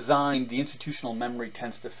once designed, the institutional memory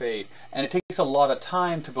tends to fade, and it takes a lot of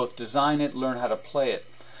time to both design it, learn how to play it.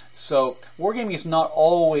 So wargaming is not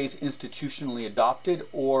always institutionally adopted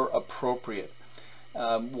or appropriate,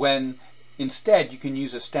 when instead you can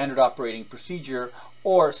use a standard operating procedure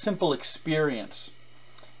or simple experience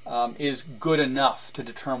is good enough to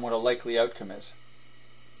determine what a likely outcome is.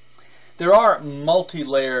 There are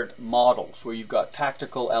multi-layered models where you've got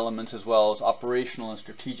tactical elements as well as operational and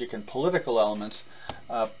strategic and political elements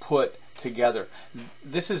put together.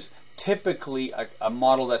 This is typically a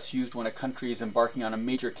model that's used when a country is embarking on a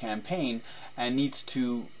major campaign and needs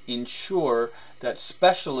to ensure that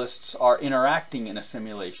specialists are interacting in a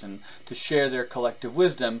simulation to share their collective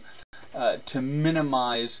wisdom to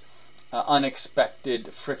minimize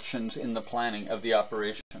unexpected frictions in the planning of the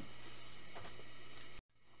operation.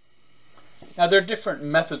 Now, there are different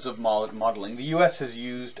methods of modeling. The U.S. has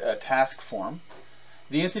used a task form.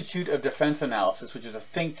 The Institute of Defense Analysis, which is a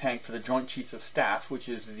think tank for the Joint Chiefs of Staff, which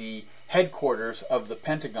is the headquarters of the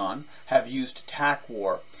Pentagon, have used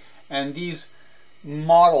TAC-WAR. And these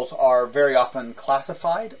models are very often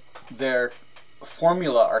classified. Their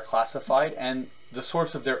formula are classified, and the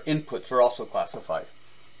source of their inputs are also classified.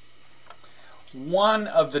 One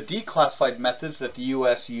of the declassified methods that the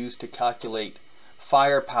U.S. used to calculate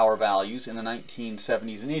firepower values in the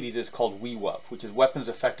 1970s and 80s is called WEWAV, which is Weapons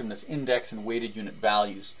Effectiveness Index and Weighted Unit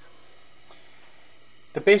Values.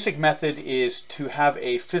 The basic method is to have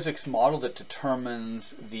a physics model that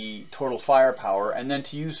determines the total firepower, and then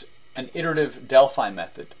to use an iterative Delphi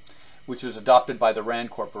method, which was adopted by the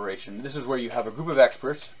RAND Corporation. This is where you have a group of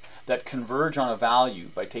experts that converge on a value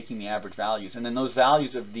by taking the average values, and then those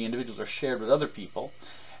values of the individuals are shared with other people,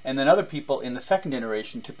 and then other people in the second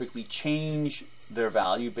iteration typically change their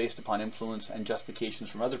value based upon influence and justifications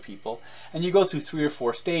from other people, and you go through 3 or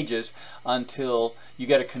 4 stages until you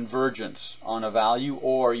get a convergence on a value,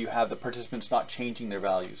 or you have the participants not changing their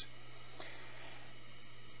values.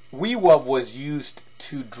 WEWAV was used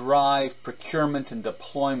to drive procurement and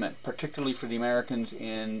deployment, particularly for the Americans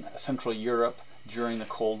in Central Europe during the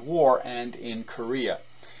Cold War and in Korea.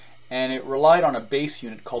 And it relied on a base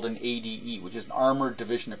unit called an ADE, which is an Armored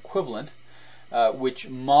Division Equivalent, which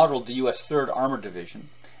modeled the U.S. 3rd Armored Division.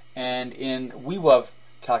 And in WEWAV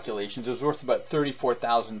calculations, it was worth about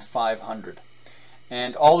 34,500.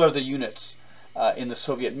 And all other units in the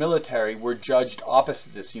Soviet military were judged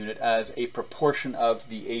opposite this unit as a proportion of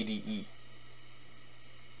the ADE.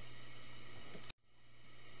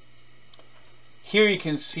 Here you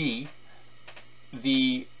can see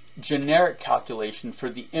the generic calculation for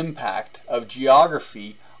the impact of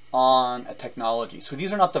geography on a technology. So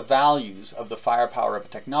these are not the values of the firepower of a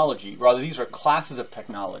technology, rather these are classes of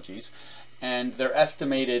technologies, and their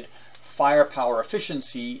estimated firepower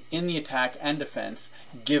efficiency in the attack and defense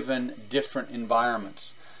given different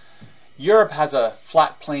environments. Europe has a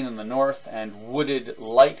flat plain in the north and wooded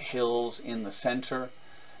light hills in the center.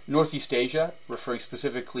 Northeast Asia, referring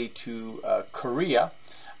specifically to Korea,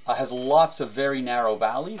 has lots of very narrow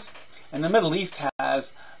valleys, and the Middle East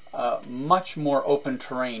has much more open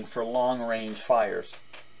terrain for long-range fires.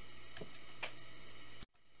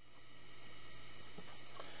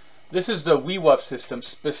 This is the WEWAV system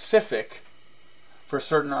specific for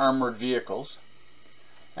certain armored vehicles,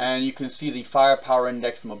 and you can see the firepower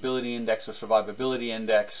index, the mobility index or survivability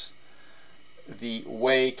index, the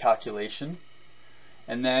weigh calculation,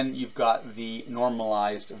 and then you've got the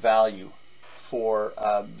normalized value for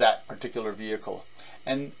that particular vehicle.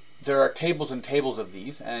 And there are tables and tables of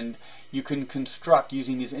these, and you can construct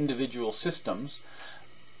using these individual systems,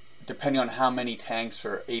 depending on how many tanks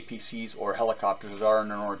or APCs or helicopters there are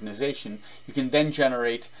in an organization, you can then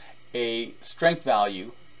generate a strength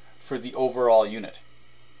value for the overall unit.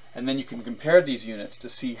 And then you can compare these units to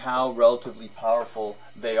see how relatively powerful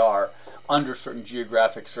they are under certain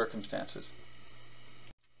geographic circumstances.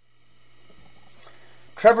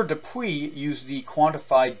 Trevor Dupuy used the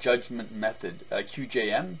quantified judgment method,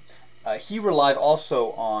 QJM. He relied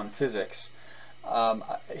also on physics.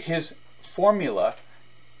 His formula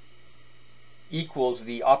equals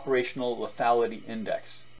the operational lethality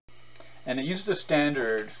index. And it uses a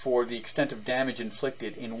standard for the extent of damage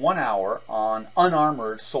inflicted in 1 hour on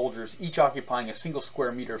unarmored soldiers, each occupying a single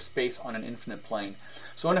square meter of space on an infinite plane.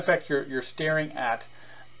 So in effect, you're staring at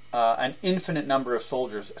an infinite number of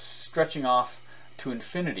soldiers stretching off to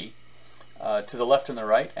infinity, to the left and the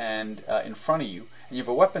right and in front of you, and you have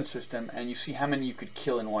a weapon system, and you see how many you could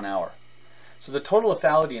kill in 1 hour. So the total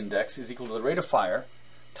lethality index is equal to the rate of fire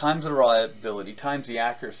times the reliability times the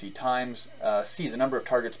accuracy times C, the number of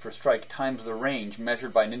targets per strike, times the range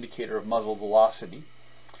measured by an indicator of muzzle velocity.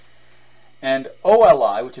 And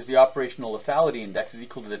OLI, which is the operational lethality index, is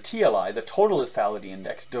equal to the TLI, the total lethality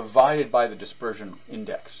index, divided by the dispersion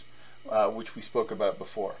index, which we spoke about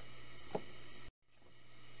before.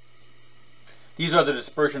 These are the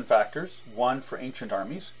dispersion factors, 1 for ancient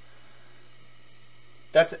armies.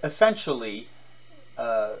 That's essentially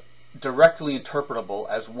directly interpretable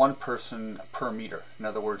as 1 person per meter. In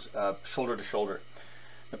other words, shoulder to shoulder.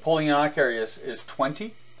 Napoleonic area is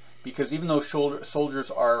 20, because even though soldiers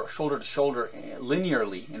are shoulder to shoulder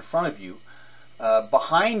linearly in front of you,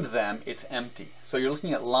 behind them it's empty. So you're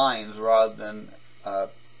looking at lines rather than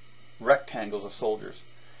rectangles of soldiers.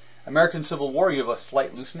 American Civil War, you have a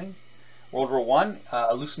slight loosening. World War I,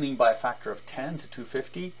 a loosening by a factor of 10 to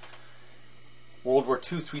 250. World War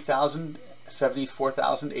II, 3,000. 70s,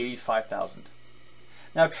 4,000. 80s, 5,000.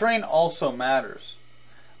 Now, terrain also matters,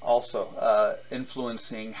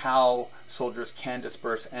 influencing how soldiers can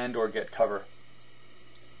disperse and or get cover.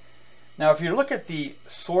 Now, if you look at the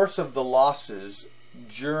source of the losses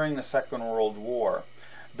during the Second World War,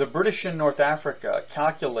 the British in North Africa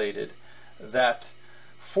calculated that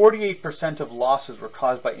 48% of losses were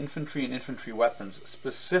caused by infantry and infantry weapons,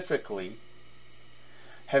 specifically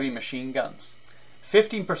heavy machine guns.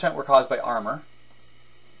 15% were caused by armor,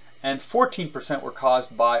 and 14% were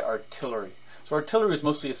caused by artillery. So artillery is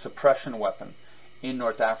mostly a suppression weapon in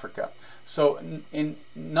North Africa. So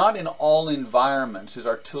not in all environments is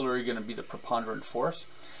artillery going to be the preponderant force,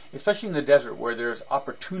 especially in the desert where there's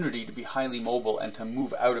opportunity to be highly mobile and to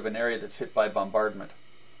move out of an area that's hit by bombardment.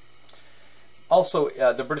 Also,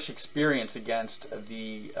 the British experience against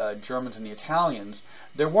the Germans and the Italians,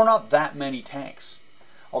 there were not that many tanks.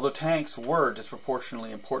 Although tanks were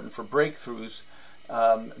disproportionately important for breakthroughs,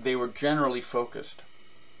 they were generally focused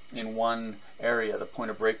in one area, the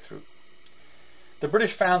point of breakthrough. The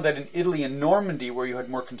British found that in Italy and Normandy, where you had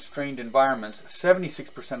more constrained environments,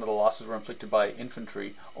 76% of the losses were inflicted by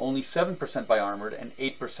infantry, only 7% by armored, and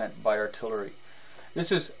 8% by artillery.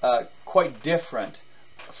 This is quite different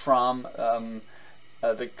from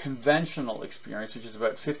the conventional experience, which is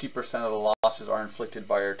about 50% of the losses are inflicted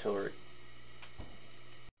by artillery.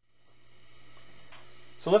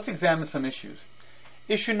 So let's examine some issues.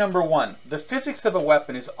 Issue number 1, the physics of a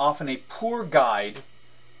weapon is often a poor guide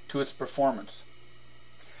to its performance.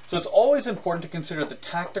 So it's always important to consider the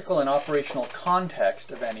tactical and operational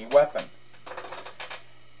context of any weapon.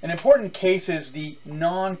 An important case is the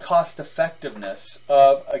non-cost effectiveness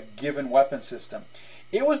of a given weapon system.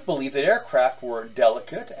 It was believed that aircraft were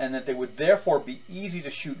delicate and that they would therefore be easy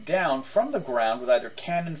to shoot down from the ground with either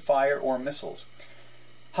cannon fire or missiles.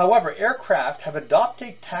 However, aircraft have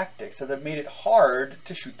adopted tactics that have made it hard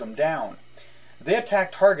to shoot them down. They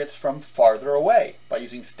attack targets from farther away by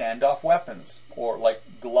using standoff weapons, or like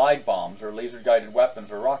glide bombs or laser-guided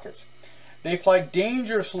weapons or rockets. They fly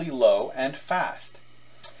dangerously low and fast,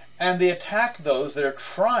 and they attack those that are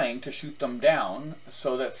trying to shoot them down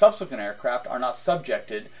so that subsequent aircraft are not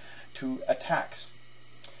subjected to attacks.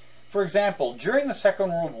 For example, during the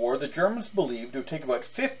Second World War, the Germans believed it would take about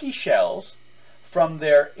 50 shells from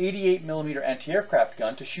their 88mm anti-aircraft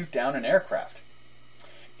gun to shoot down an aircraft.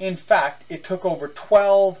 In fact, it took over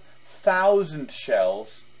 12,000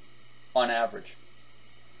 shells on average.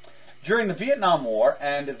 During the Vietnam War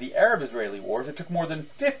and the Arab-Israeli wars, it took more than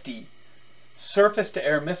 50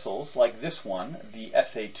 surface-to-air missiles, like this one, the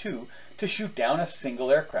SA-2, to shoot down a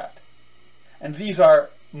single aircraft. And these are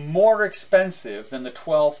more expensive than the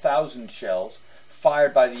 12,000 shells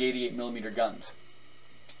fired by the 88mm guns.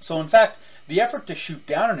 So in fact, the effort to shoot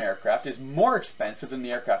down an aircraft is more expensive than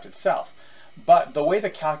the aircraft itself. But the way the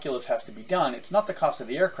calculus has to be done, it's not the cost of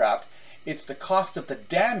the aircraft, it's the cost of the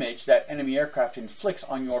damage that enemy aircraft inflicts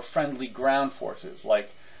on your friendly ground forces,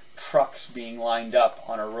 like trucks being lined up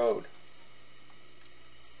on a road.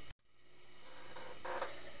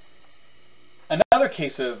 Another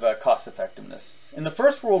case of cost effectiveness. In the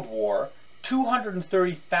First World War,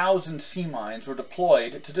 230,000 sea mines were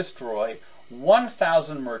deployed to destroy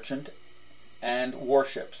 1,000 merchant and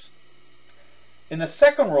warships. In the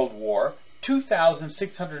Second World War,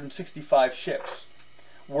 2,665 ships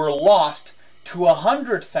were lost to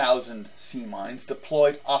 100,000 sea mines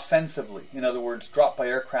deployed offensively, in other words, dropped by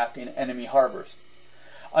aircraft in enemy harbors.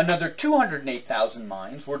 Another 208,000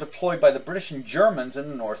 mines were deployed by the British and Germans in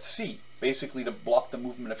the North Sea, basically to block the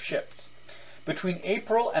movement of ships. Between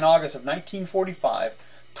April and August of 1945,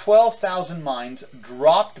 12,000 mines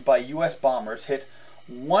dropped by U.S. bombers hit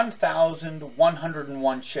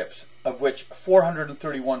 1,101 ships, of which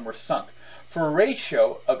 431 were sunk, for a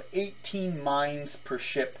ratio of 18 mines per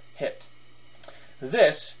ship hit.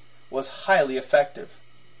 This was highly effective.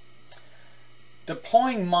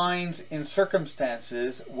 Deploying mines in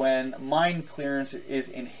circumstances when mine clearance is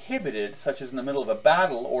inhibited, such as in the middle of a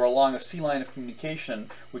battle or along a sea line of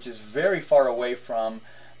communication, which is very far away from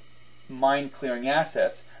mine-clearing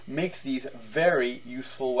assets makes these very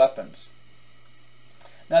useful weapons.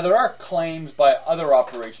 Now, there are claims by other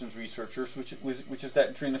operations researchers, which is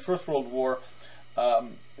that during the First World War,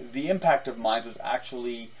 the impact of mines was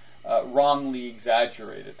actually wrongly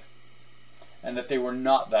exaggerated, and that they were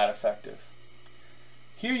not that effective.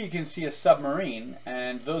 Here you can see a submarine,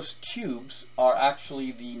 and those tubes are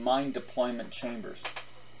actually the mine deployment chambers.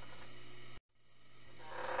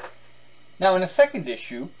 Now, in a second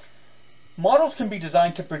issue, models can be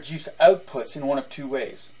designed to produce outputs in one of two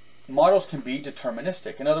ways. Models can be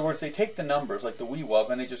deterministic. In other words, they take the numbers, like the WeWub,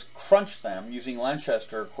 and they just crunch them using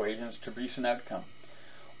Lanchester equations to produce an outcome.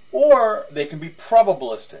 Or they can be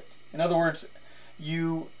probabilistic. In other words,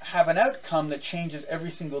 you have an outcome that changes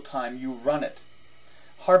every single time you run it.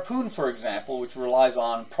 Harpoon, for example, which relies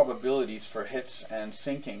on probabilities for hits and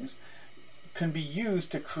sinkings, can be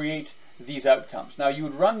used to create these outcomes. Now, you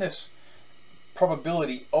would run this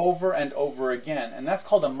probability over and over again, and that's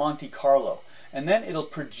called a Monte Carlo. And then it'll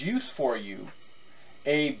produce for you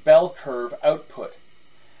a bell curve output.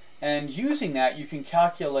 And using that, you can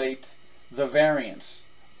calculate the variance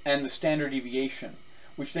and the standard deviation,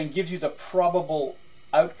 which then gives you the probable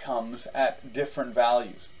outcomes at different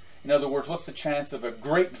values. In other words, what's the chance of a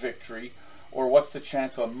great victory, or what's the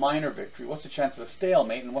chance of a minor victory? What's the chance of a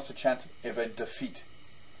stalemate, and what's the chance of a defeat?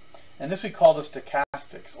 And this we call the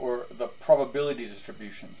stochastics, or the probability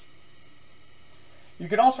distributions. You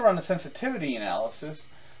can also run a sensitivity analysis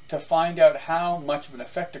to find out how much of an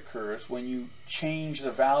effect occurs when you change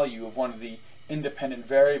the value of one of the independent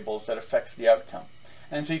variables that affects the outcome.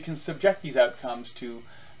 And so you can subject these outcomes to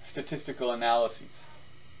statistical analyses.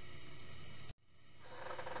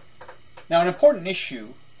 Now, an important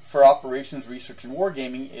issue for operations research and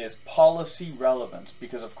wargaming is policy relevance,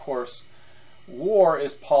 because of course war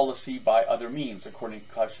is policy by other means, according to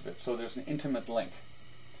Clausewitz, so there's an intimate link.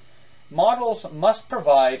 Models must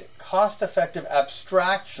provide cost-effective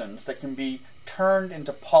abstractions that can be turned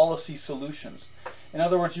into policy solutions. In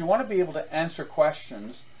other words, you want to be able to answer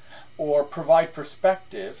questions or provide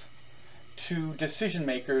perspective to decision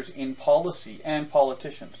makers in policy and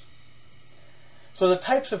politicians. So the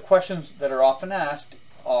types of questions that are often asked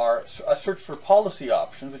are a search for policy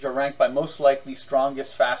options, which are ranked by most likely,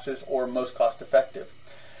 strongest, fastest, or most cost-effective.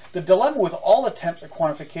 The dilemma with all attempts at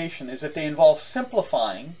quantification is that they involve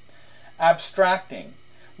simplifying, abstracting,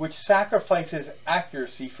 which sacrifices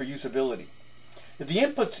accuracy for usability. The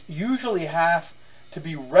inputs usually have to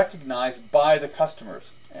be recognized by the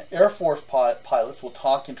customers. Air Force pilots will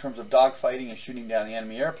talk in terms of dogfighting and shooting down the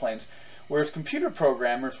enemy airplanes, whereas computer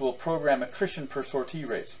programmers will program attrition per sortie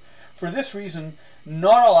rates. For this reason,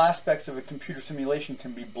 not all aspects of a computer simulation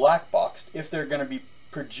can be black boxed if they're going to be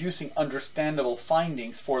producing understandable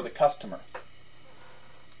findings for the customer.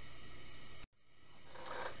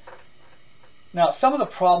 Now, some of the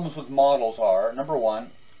problems with models are, number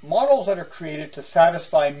one, models that are created to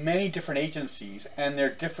satisfy many different agencies and their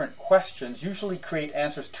different questions usually create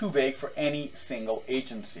answers too vague for any single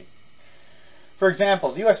agency. For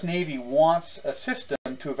example, the US Navy wants a system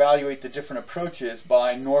to evaluate the different approaches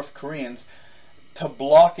by North Koreans to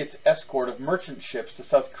block its escort of merchant ships to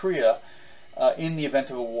South Korea in the event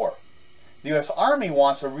of a war. The US Army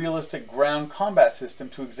wants a realistic ground combat system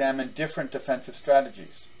to examine different defensive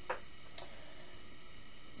strategies.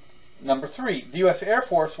 Number three, the US Air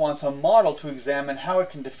Force wants a model to examine how it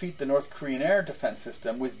can defeat the North Korean air defense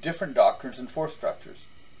system with different doctrines and force structures.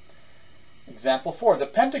 Example 4, the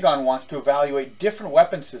Pentagon wants to evaluate different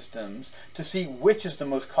weapon systems to see which is the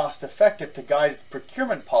most cost-effective to guide its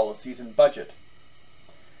procurement policies and budget.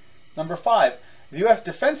 Number 5, the U.S.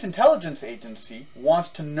 Defense Intelligence Agency wants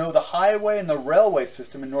to know the highway and the railway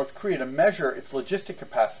system in North Korea to measure its logistic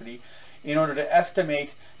capacity in order to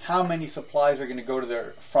estimate how many supplies are going to go to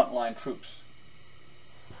their frontline troops.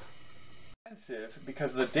 Expensive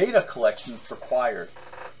because of the data collection is required.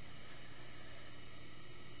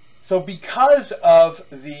 So because of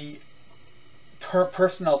the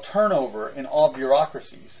personnel turnover in all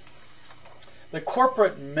bureaucracies, the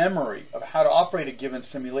corporate memory of how to operate a given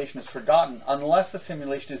simulation is forgotten unless the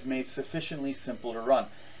simulation is made sufficiently simple to run.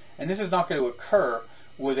 And this is not going to occur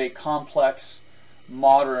with a complex,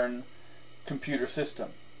 modern computer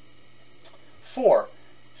system. 4.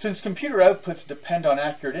 Since computer outputs depend on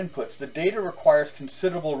accurate inputs, the data requires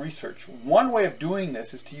considerable research. One way of doing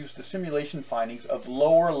this is to use the simulation findings of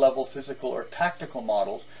lower level physical or tactical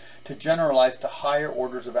models to generalize to higher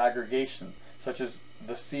orders of aggregation, such as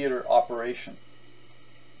the theater operation.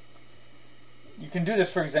 You can do this,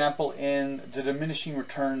 for example, in the diminishing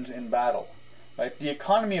returns in battle. Right? The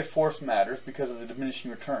economy of force matters because of the diminishing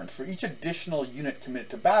returns. For each additional unit committed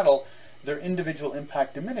to battle, their individual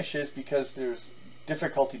impact diminishes because there's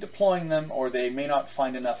difficulty deploying them, or they may not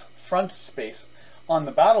find enough front space on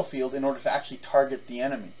the battlefield in order to actually target the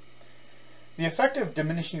enemy. The effect of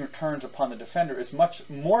diminishing returns upon the defender is much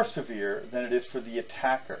more severe than it is for the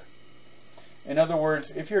attacker. In other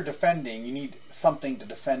words, if you're defending, you need something to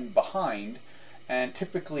defend behind, and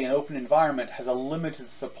typically an open environment has a limited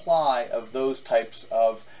supply of those types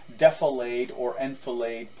of defilade or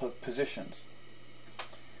enfilade positions.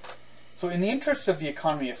 So in the interests of the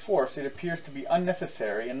economy of force, it appears to be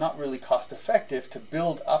unnecessary and not really cost effective to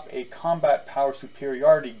build up a combat power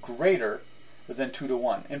superiority greater than 2 to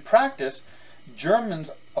 1. In practice,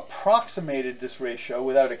 Germans approximated this ratio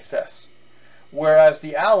without excess, whereas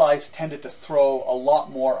the Allies tended to throw a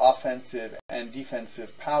lot more offensive and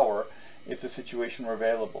defensive power if the situation were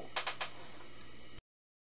available.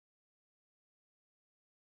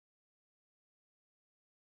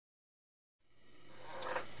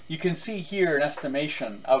 You can see here an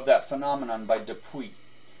estimation of that phenomenon by Dupuy,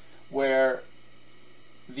 where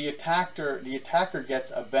the attacker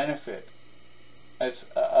gets a benefit as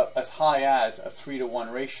high as a 3 to 1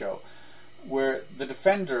 ratio, where the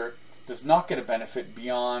defender does not get a benefit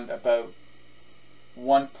beyond about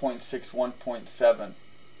 1.6, 1.7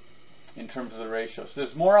 in terms of the ratio. So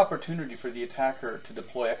there's more opportunity for the attacker to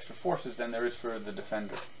deploy extra forces than there is for the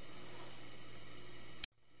defender.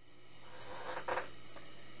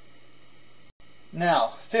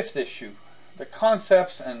 Now, fifth issue, the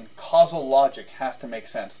concepts and causal logic has to make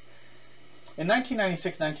sense. In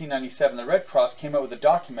 1996-1997, the Red Cross came out with a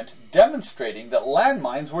document demonstrating that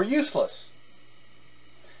landmines were useless.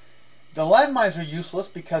 The landmines were useless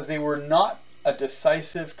because they were not a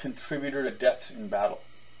decisive contributor to deaths in battle.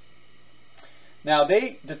 Now,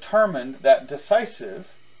 they determined that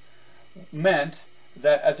decisive meant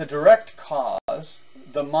that as a direct cause,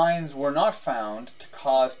 the mines were not found to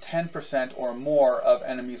cause 10% or more of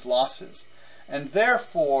enemies' losses. And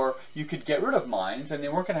therefore, you could get rid of mines and they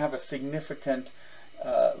weren't going to have a significant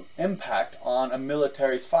impact on a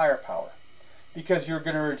military's firepower, because you're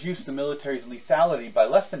going to reduce the military's lethality by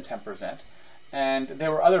less than 10%. And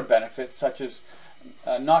there were other benefits, such as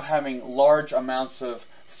not having large amounts of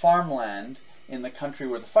farmland in the country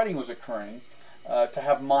where the fighting was occurring to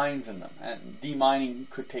have mines in them. And demining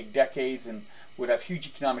could take decades and would have huge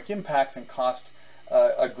economic impacts and cost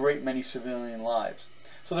a great many civilian lives.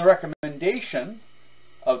 So the recommendation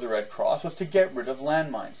of the Red Cross was to get rid of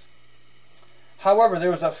landmines. However, there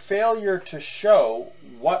was a failure to show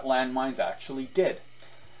what landmines actually did.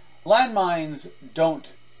 Landmines don't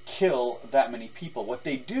kill that many people. What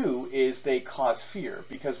they do is they cause fear,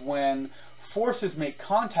 because when forces make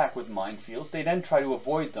contact with minefields, they then try to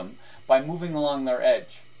avoid them by moving along their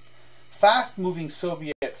edge. Fast-moving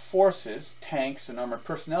Soviet forces, tanks and armored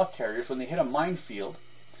personnel carriers, when they hit a minefield,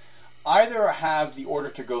 either have the order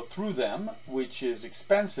to go through them, which is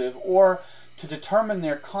expensive, or to determine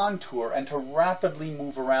their contour and to rapidly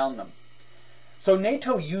move around them. So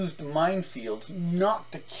NATO used minefields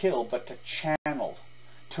not to kill, but to channel,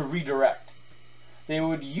 to redirect. They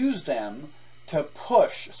would use them to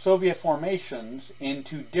push Soviet formations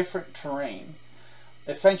into different terrain,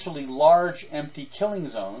 essentially large empty killing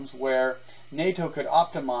zones where NATO could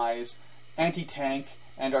optimize anti-tank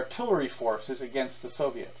and artillery forces against the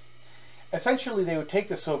Soviets. Essentially, they would take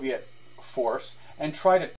the Soviet force and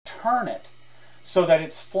try to turn it so that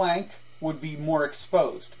its flank would be more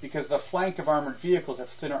exposed, because the flank of armored vehicles have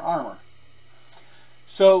thinner armor.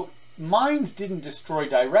 So mines didn't destroy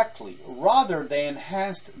directly, rather they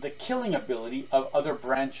enhanced the killing ability of other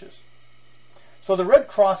branches. So the Red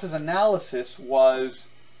Cross's analysis was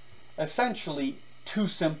essentially too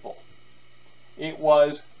simple. It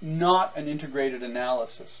was not an integrated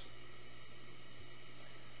analysis.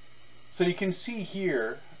 So you can see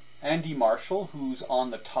here Andy Marshall, who's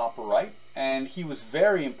on the top right, and he was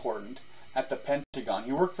very important at the Pentagon.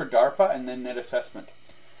 He worked for DARPA and then Net Assessment.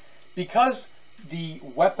 Because the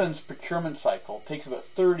weapons procurement cycle takes about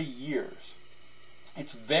 30 years,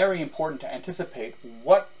 it's very important to anticipate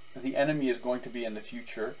what the enemy is going to be in the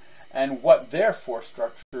future and what their force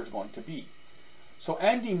structure is going to be. So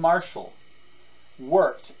Andy Marshall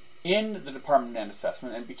worked in the Department of Net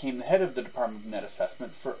Assessment and became the head of the Department of Net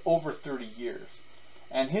Assessment for over 30 years.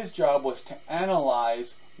 And his job was to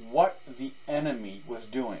analyze what the enemy was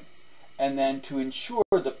doing, and then to ensure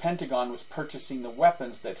the Pentagon was purchasing the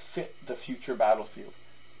weapons that fit the future battlefield.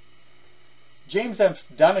 James F.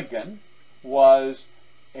 Dunnigan was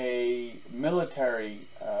a military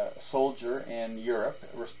soldier in Europe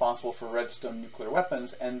responsible for Redstone nuclear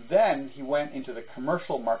weapons, and then he went into the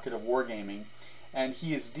commercial market of wargaming, and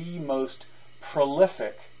he is the most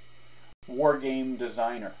prolific wargame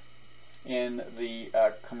designer. in the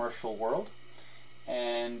commercial world.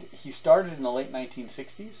 And he started in the late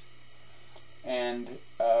 1960s and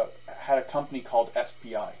had a company called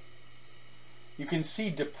SPI. You can see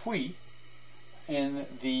Dupuy in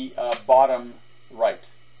the bottom right,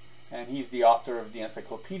 and he's the author of the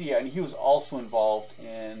encyclopedia, and he was also involved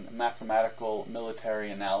in mathematical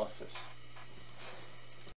military analysis.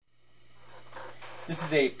 This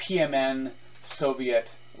is a PMN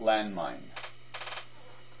Soviet landmine.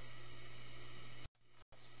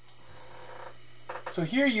 So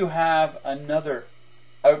here you have another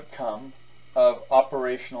outcome of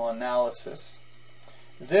operational analysis.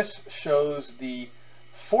 This shows the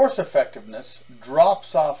force effectiveness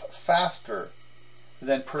drops off faster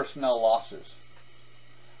than personnel losses.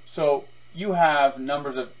 So you have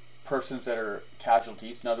numbers of persons that are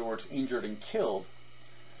casualties, in other words, injured and killed,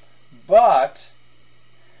 but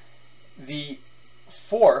the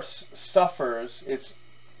force suffers its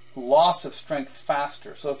loss of strength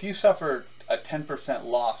faster. So if you suffer a 10%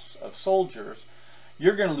 loss of soldiers,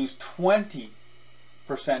 you're going to lose 20%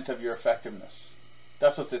 of your effectiveness.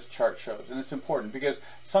 That's what this chart shows, and it's important because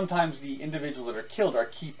sometimes the individuals that are killed are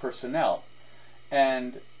key personnel,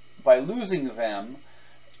 and by losing them,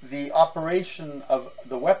 the operation of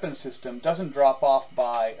the weapon system doesn't drop off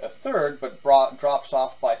by a third, but drops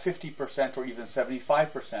off by 50% or even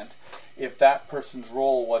 75% if that person's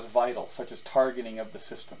role was vital, such as targeting of the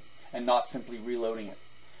system and not simply reloading it.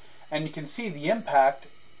 And you can see the impact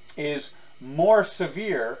is more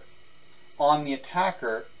severe on the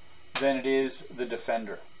attacker than it is the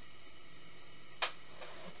defender.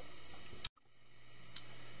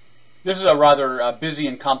 This is a rather busy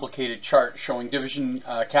and complicated chart showing division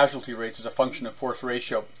casualty rates as a function of force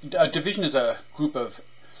ratio. A division is a group of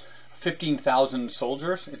 15,000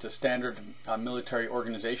 soldiers. It's a standard military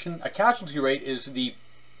organization. A casualty rate is the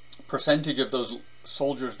percentage of those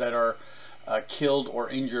soldiers that are killed or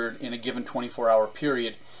injured in a given 24-hour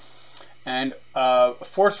period. And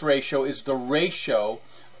force ratio is the ratio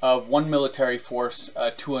of one military force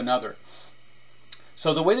to another.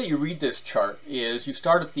 So the way that you read this chart is you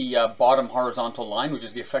start at the bottom horizontal line, which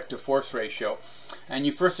is the effective force ratio, and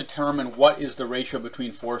you first determine what is the ratio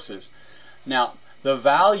between forces. Now, the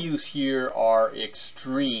values here are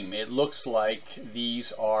extreme. It looks like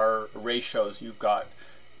these are ratios. You've got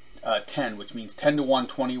 10, which means 10 to 1,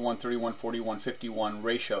 21, 31, 41, 51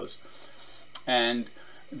 ratios. And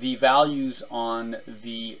the values on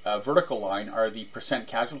the vertical line are the percent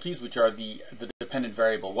casualties, which are the dependent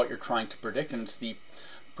variable, what you're trying to predict, and it's the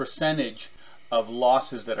percentage of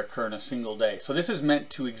losses that occur in a single day. So this is meant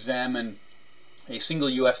to examine a single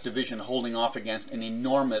US division holding off against an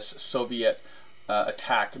enormous Soviet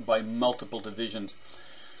attack by multiple divisions.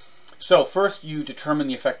 So first you determine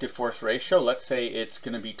the effective force ratio. Let's say it's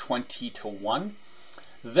going to be 20 to 1.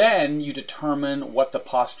 Then you determine what the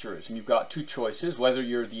posture is, and you've got two choices, whether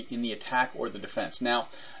you're in the attack or the defense. Now,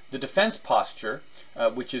 the defense posture,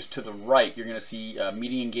 which is to the right, you're going to see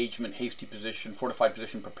meeting engagement, hasty position, fortified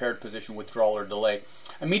position, prepared position, withdrawal or delay.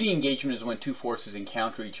 A meeting engagement is when two forces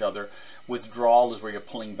encounter each other. Withdrawal is where you're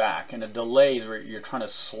pulling back, and a delay is where you're trying to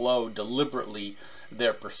slow deliberately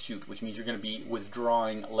their pursuit, which means you're going to be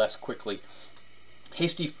withdrawing less quickly.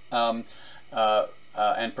 Hasty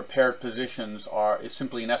and prepared positions is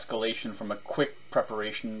simply an escalation from a quick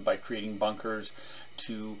preparation by creating bunkers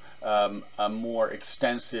to a more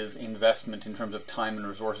extensive investment in terms of time and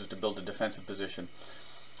resources to build a defensive position.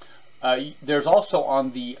 There's also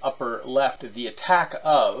on the upper left the attack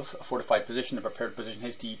of a fortified position, a prepared position,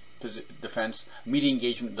 hasty defense, meeting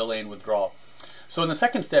engagement, delay, and withdrawal. So in the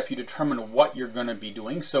second step, you determine what you're going to be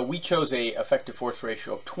doing. So we chose a effective force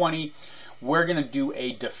ratio of 20. We're going to do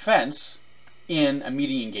a defense in a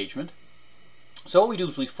meeting engagement. So what we do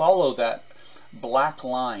is we follow that black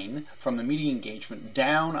line from the meeting engagement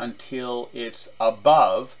down until it's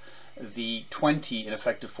above the 20 in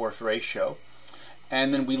effective force ratio,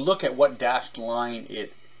 and then we look at what dashed line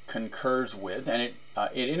it concurs with, and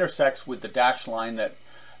it intersects with the dashed line that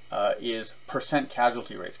is percent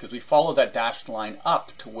casualty rates, because we follow that dashed line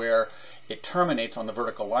up to where it terminates on the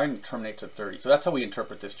vertical line. It terminates at 30. So that's how we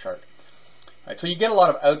interpret this chart. Right, so you get a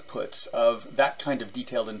lot of outputs of that kind of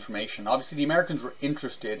detailed information. Obviously, the Americans were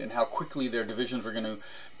interested in how quickly their divisions were going to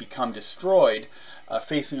become destroyed,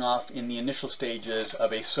 facing off in the initial stages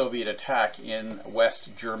of a Soviet attack in West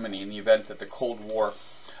Germany in the event that the Cold War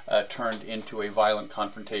turned into a violent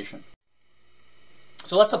confrontation.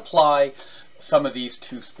 So let's apply some of these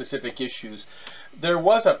to specific issues. There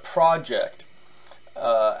was a project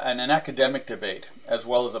and an academic debate, as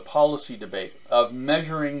well as a policy debate, of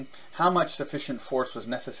measuring how much sufficient force was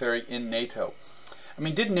necessary in NATO. I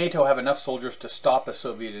mean, did NATO have enough soldiers to stop a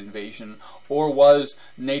Soviet invasion, or was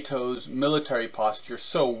NATO's military posture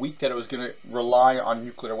so weak that it was going to rely on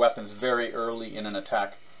nuclear weapons very early in an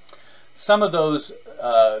attack? Some of those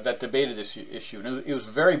that debated this issue, and it was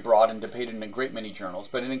very broad and debated in a great many journals,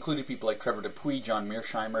 but it included people like Trevor Dupuy, John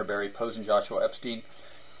Mearsheimer, Barry Posen, Joshua Epstein.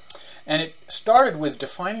 And it started with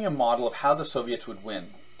defining a model of how the Soviets would win.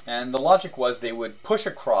 And the logic was they would push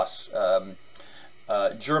across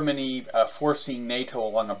Germany, forcing NATO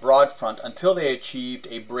along a broad front until they achieved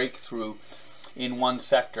a breakthrough in one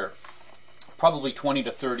sector, probably 20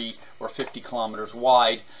 to 30 or 50 kilometers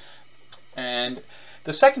wide. And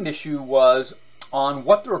the second issue was on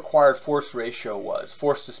what the required force ratio was,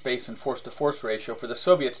 force to space and force to force ratio, for the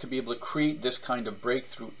Soviets to be able to create this kind of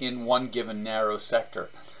breakthrough in one given narrow sector.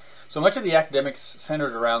 So much of the academics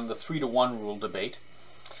centered around the 3-to-1 rule debate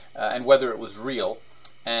and whether it was real,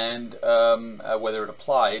 and whether it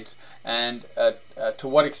applied, and to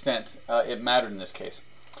what extent it mattered in this case.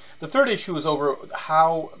 The third issue was over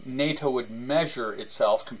how NATO would measure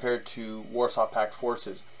itself compared to Warsaw Pact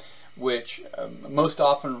forces, which most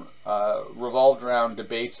often revolved around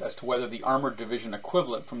debates as to whether the armored division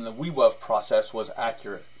equivalent from the WEWAV process was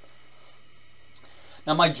accurate.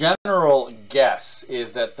 Now, my general guess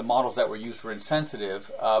is that the models that were used were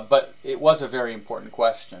insensitive, but it was a very important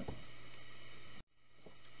question.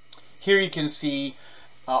 Here you can see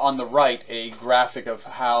on the right a graphic of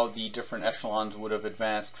how the different echelons would have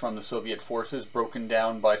advanced from the Soviet forces, broken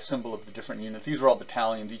down by symbol of the different units. These are all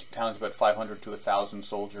battalions. Each battalion is about 500 to 1,000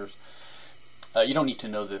 soldiers. You don't need to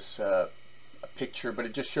know this picture, but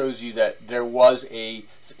it just shows you that there was a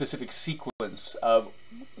specific sequence of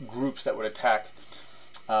groups that would attack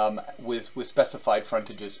with specified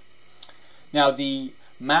frontages. Now, the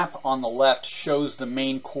map on the left shows the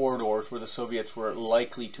main corridors where the Soviets were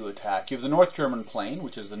likely to attack. You have the North German Plain,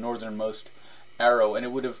 which is the northernmost arrow, and it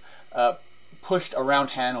would have pushed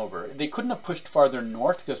around Hanover. They couldn't have pushed farther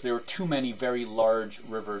north because there were too many very large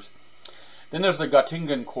rivers. Then there's the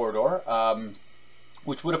Göttingen corridor,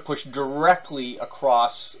 which would have pushed directly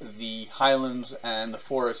across the highlands and the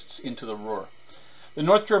forests into the Ruhr. The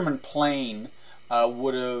North German Plain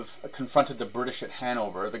would have confronted the British at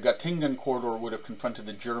Hanover. The Göttingen corridor would have confronted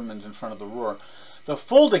the Germans in front of the Ruhr. The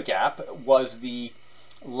Fulda Gap was the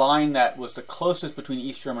line that was the closest between the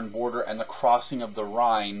East German border and the crossing of the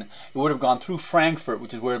Rhine. It would have gone through Frankfurt,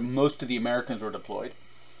 which is where most of the Americans were deployed.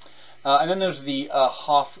 And then there's the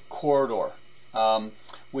Hof corridor,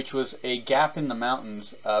 which was a gap in the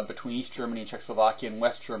mountains between East Germany and Czechoslovakia and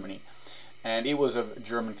West Germany. And it was of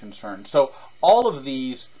German concern. So all of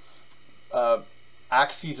these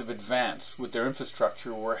axes of advance with their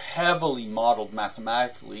infrastructure were heavily modeled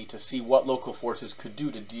mathematically to see what local forces could do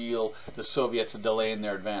to deal the Soviets a delay in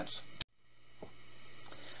their advance.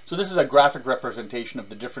 So this is a graphic representation of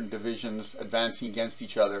the different divisions advancing against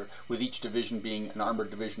each other, with each division being an armored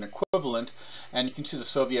division equivalent. And you can see the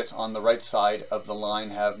Soviets on the right side of the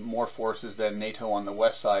line have more forces than NATO on the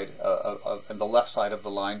west side and the left side of the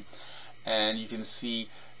line. And you can see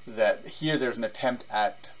that here there's an attempt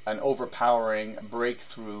at an overpowering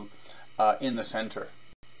breakthrough in the center.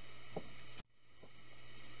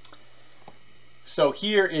 So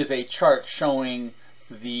here is a chart showing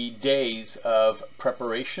the days of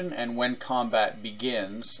preparation and when combat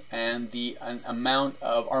begins, and the amount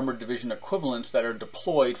of armored division equivalents that are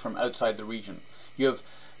deployed from outside the region. You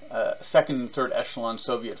have second and third echelon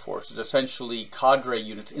Soviet forces, essentially cadre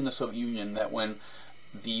units in the Soviet Union that when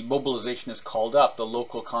the mobilization is called up, the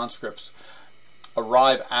local conscripts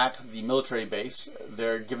arrive at the military base,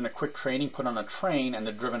 they're given a quick training, put on a train, and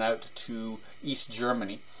they're driven out to East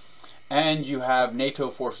Germany. And you have NATO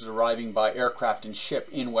forces arriving by aircraft and ship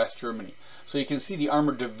in West Germany. So you can see the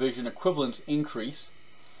armored division equivalents increase,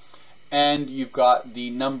 and you've got the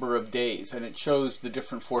number of days, and it shows the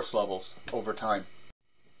different force levels over time.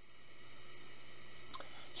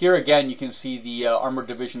 Here again you can see the armored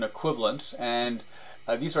division equivalents, and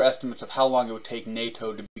these are estimates of how long it would take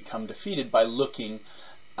NATO to become defeated by looking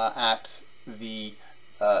at the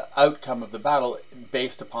outcome of the battle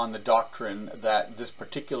based upon the doctrine that this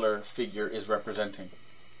particular figure is representing.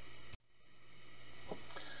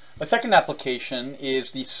 A second application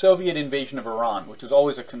is the Soviet invasion of Iran, which is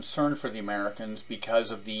always a concern for the Americans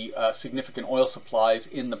because of the significant oil supplies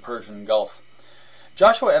in the Persian Gulf.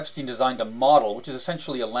 Joshua Epstein designed a model, which is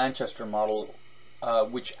essentially a Lanchester model,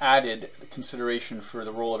 which added consideration for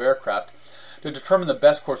the role of aircraft, to determine the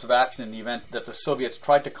best course of action in the event that the Soviets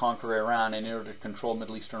tried to conquer Iran in order to control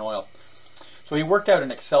Middle Eastern oil. So he worked out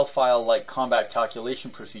an Excel file-like combat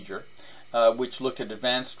calculation procedure, which looked at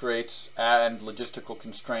advanced rates and logistical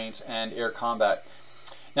constraints and air combat.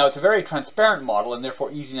 Now, it's a very transparent model and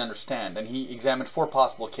therefore easy to understand, and he examined 4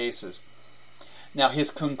 possible cases. Now, his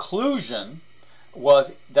conclusion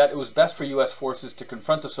was that it was best for U.S. forces to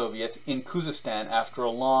confront the Soviets in Khuzestan after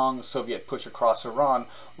a long Soviet push across Iran,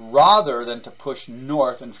 rather than to push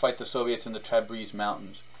north and fight the Soviets in the Tabriz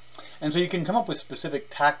Mountains. And so you can come up with specific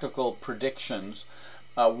tactical predictions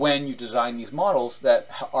when you design these models that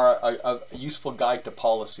are a useful guide to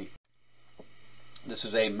policy. This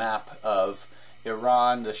is a map of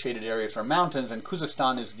Iran. The shaded areas are mountains, and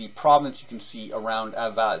Khuzestan is the province you can see around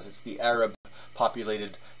Avaz. It's the Arab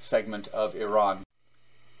populated segment of Iran.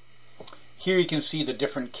 Here you can see the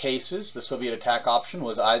different cases. The Soviet attack option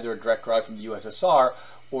was either a direct drive from the USSR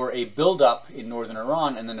or a build-up in northern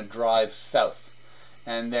Iran and then a drive south.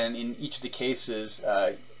 And then in each of the cases,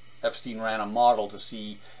 Epstein ran a model to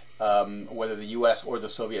see whether the US or the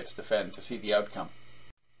Soviets defend, to see the outcome.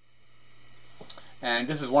 And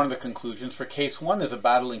this is one of the conclusions. For case 1, there's a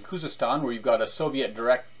battle in Khuzestan where you've got a Soviet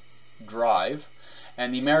direct drive,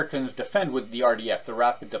 and the Americans defend with the RDF, the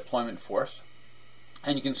Rapid Deployment Force.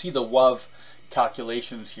 And you can see the WOV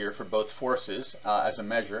calculations here for both forces as a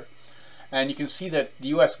measure. And you can see that the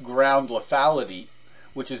US ground lethality,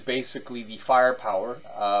 which is basically the firepower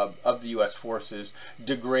of the US forces,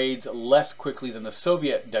 degrades less quickly than the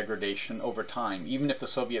Soviet degradation over time, even if the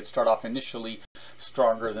Soviets start off initially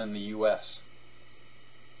stronger than the US.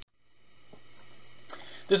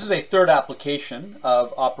 This is a third application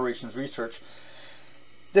of operations research.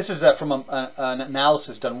 This is from an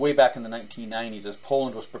analysis done way back in the 1990s as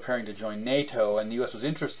Poland was preparing to join NATO, and the US was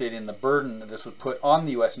interested in the burden that this would put on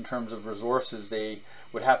the US in terms of resources they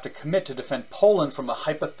would have to commit to defend Poland from a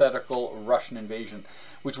hypothetical Russian invasion,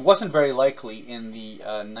 which wasn't very likely in the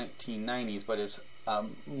 1990s, but is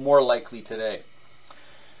more likely today.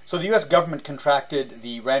 So the US government contracted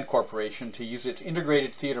the RAND Corporation to use its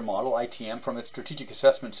Integrated Theater Model, ITM, from its Strategic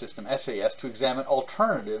Assessment System, SAS, to examine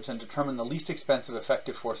alternatives and determine the least expensive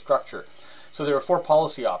effective force structure. So there were 4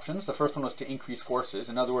 policy options. The first one was to increase forces,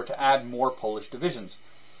 in other words, to add more Polish divisions.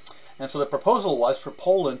 And so the proposal was for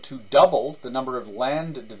Poland to double the number of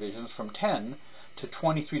land divisions from 10 to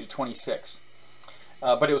 23 to 26.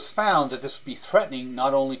 But it was found that this would be threatening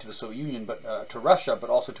not only to the Soviet Union, but to Russia, but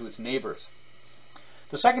also to its neighbors.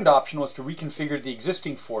 The second option was to reconfigure the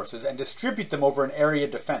existing forces and distribute them over an area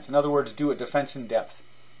defense. In other words, do a defense in depth.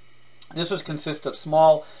 This would consist of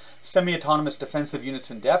small, semi-autonomous defensive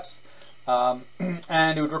units in depth,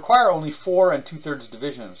 and it would require only 4 2/3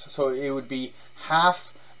 divisions. So it would be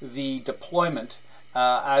half the deployment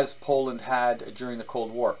as Poland had during the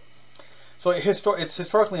Cold War. So it's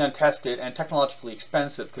historically untested and technologically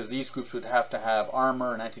expensive, because these groups would have to have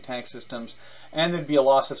armor and anti-tank systems, and there'd be a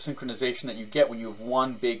loss of synchronization that you get when you have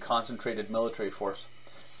one big concentrated military force.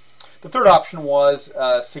 The third option was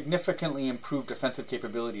significantly improved defensive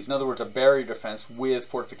capabilities. In other words, a barrier defense with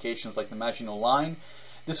fortifications like the Maginot Line.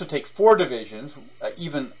 This would take 4 divisions,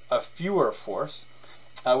 even a fewer force,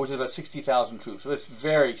 which is about 60,000 troops. So it's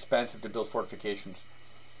very expensive to build fortifications.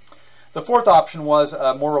 The fourth option was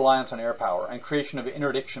more reliance on air power and creation of an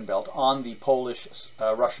interdiction belt on the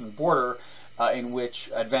Polish-Russian border, in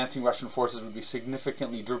which advancing Russian forces would be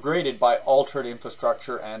significantly degraded by altered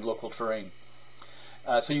infrastructure and local terrain.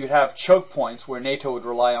 So you'd have choke points where NATO would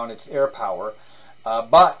rely on its air power,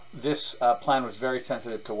 but this plan was very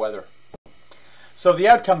sensitive to weather. So the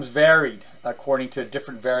outcomes varied according to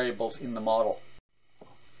different variables in the model.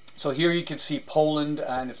 So here you can see Poland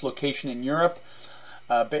and its location in Europe,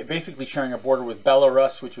 basically sharing a border with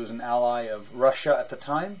Belarus, which was an ally of Russia at the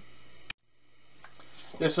time.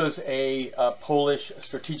 This was a Polish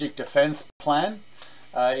strategic defense plan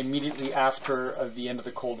immediately after the end of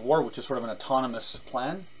the Cold War, which is sort of an autonomous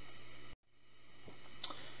plan.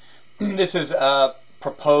 This is a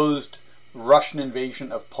proposed Russian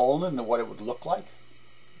invasion of Poland and what it would look like.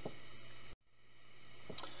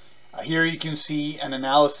 Here you can see an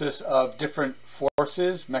analysis of different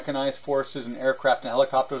forces, mechanized forces and aircraft and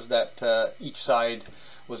helicopters that each side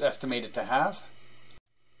was estimated to have.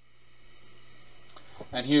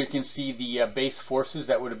 And here you can see the base forces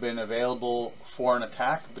that would have been available for an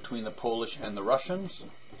attack between the Polish and the Russians.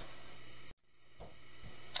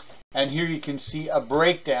 And here you can see a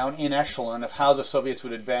breakdown in echelon of how the Soviets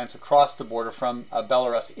would advance across the border from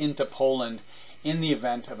Belarus into Poland in the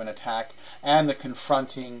event of an attack, and the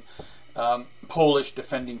confronting Polish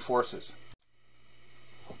defending forces.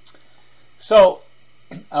 So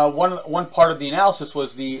one part of the analysis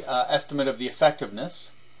was the estimate of the effectiveness,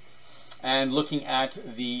 and looking at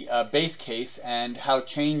the base case and how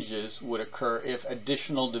changes would occur if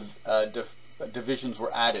additional divisions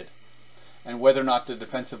were added, and whether or not the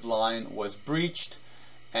defensive line was breached,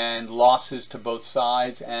 and losses to both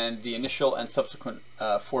sides, and the initial and subsequent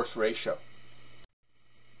force ratio.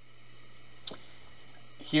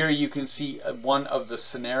 Here you can see one of the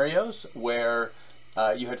scenarios where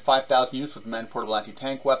you had 5,000 units with man-portable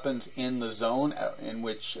anti-tank weapons in the zone in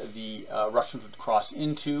which the Russians would cross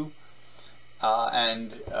into,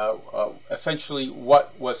 and essentially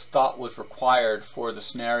what was thought was required for the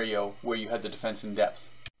scenario where you had the defense in depth.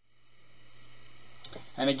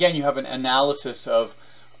 And again, you have an analysis of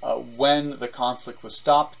when the conflict was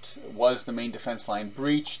stopped, was the main defense line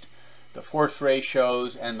breached, the force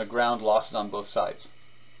ratios, and the ground losses on both sides.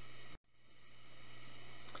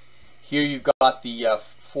 Here you've got the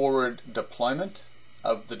forward deployment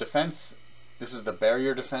of the defense. This is the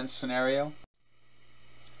barrier defense scenario.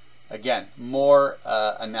 Again, more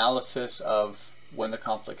analysis of when the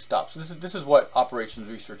conflict stops. So this is what operations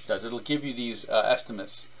research does. It'll give you these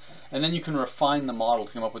estimates, and then you can refine the model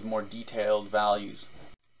to come up with more detailed values.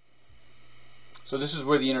 So this is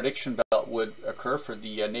where the interdiction belt would occur for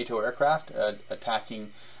the NATO aircraft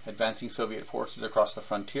attacking advancing Soviet forces across the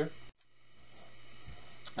frontier.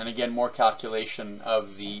 And again, more calculation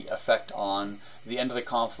of the effect on the end of the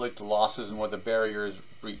conflict, losses, and where the barrier is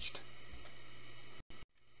breached.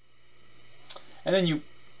 And then you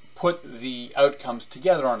put the outcomes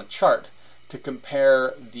together on a chart to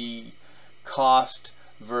compare the cost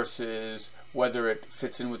versus whether it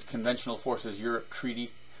fits in with conventional forces Europe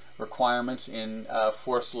treaty requirements in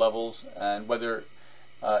force levels, and whether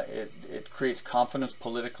it creates confidence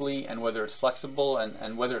politically, and whether it's flexible,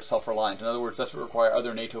 and whether it's self-reliant. In other words, does it require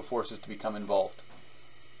other NATO forces to become involved?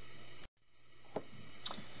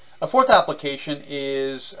 A fourth application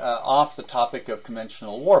is off the topic of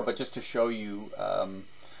conventional war, but just to show you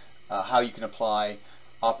how you can apply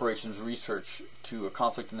operations research to a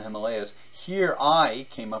conflict in the Himalayas. Here I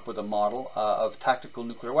came up with a model of tactical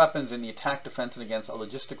nuclear weapons in the attack, defense, and against a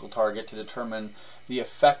logistical target to determine the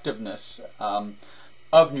effectiveness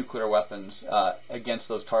of nuclear weapons against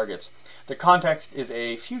those targets. The context is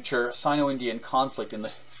a future Sino-Indian conflict in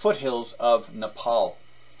the foothills of Nepal.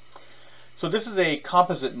 So this is a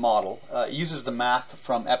composite model. It uses the math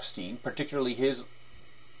from Epstein, particularly his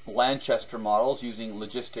Lanchester models using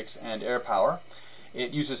logistics and air power.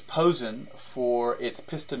 It uses Posen for its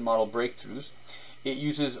piston model breakthroughs. It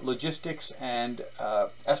uses logistics and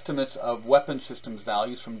estimates of weapon systems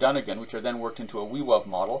values from Dunnigan, which are then worked into a WEWAV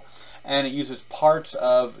model. And it uses parts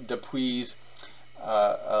of Dupuy's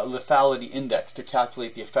lethality index to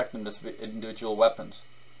calculate the effectiveness of individual weapons.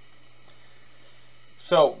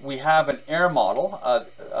 So we have an air model,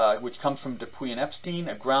 which comes from Dupuy and Epstein,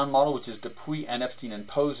 a ground model, which is Dupuy and Epstein and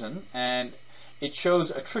Posen, and it shows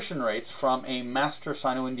attrition rates from a master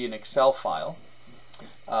Sino-Indian Excel file.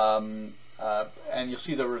 And you'll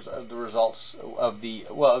see the results of the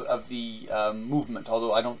movement,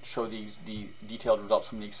 although I don't show the detailed results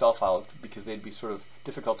from the Excel file because they'd be sort of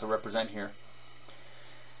difficult to represent here.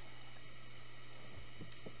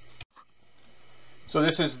 So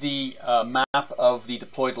this is the map of the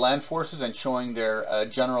deployed land forces and showing their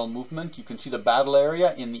general movement. You can see the battle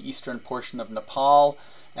area in the eastern portion of Nepal,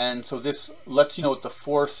 and so this lets you know what the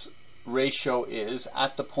force ratio is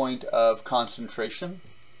at the point of concentration.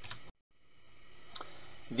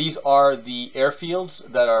 These are the airfields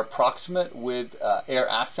that are proximate with air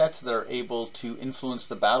assets that are able to influence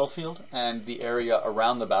the battlefield and the area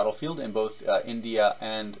around the battlefield in both India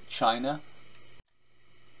and China.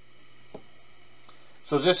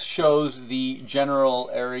 So this shows the general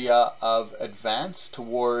area of advance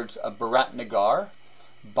towards Bharatnagar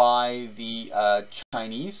by the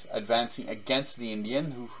Chinese, advancing against the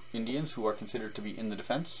Indians who are considered to be in the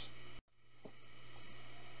defense.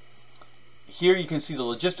 Here you can see the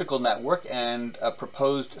logistical network and a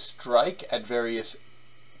proposed strike at various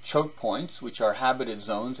choke points, which are habited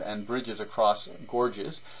zones and bridges across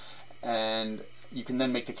gorges. And you can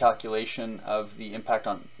then make the calculation of the impact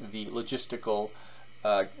on the logistical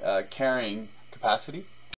carrying capacity.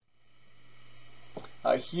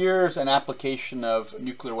 Here's an application of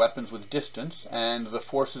nuclear weapons with distance and the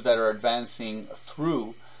forces that are advancing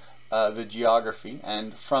through the geography,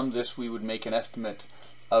 and from this we would make an estimate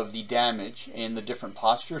of the damage in the different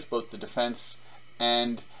postures, both the defense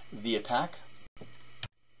and the attack.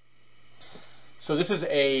 So this is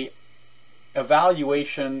a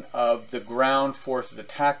evaluation of the ground forces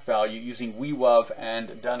attack value using WEWAV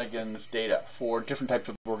and Dunnigan's data for different types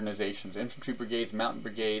of organizations, infantry brigades, mountain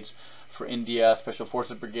brigades for India, special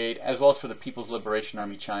forces brigade, as well as for the People's Liberation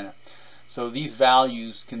Army China. So these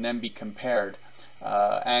values can then be compared,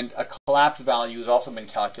 and a collapse value has also been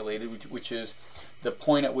calculated, which is the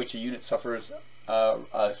point at which a unit suffers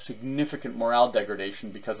a significant morale degradation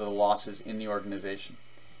because of the losses in the organization.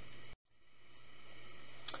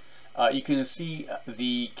 You can see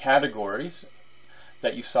the categories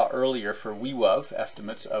that you saw earlier for WEWOV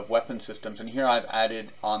estimates of weapon systems, and here I've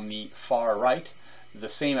added on the far right the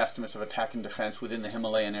same estimates of attack and defense within the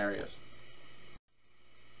Himalayan areas.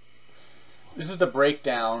 This is the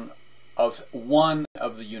breakdown of one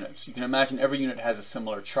of the units. You can imagine every unit has a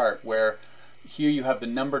similar chart where here you have the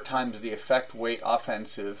number times the effect weight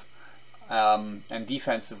offensive and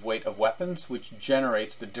defensive weight of weapons, which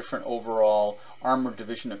generates the different overall armored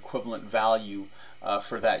division equivalent value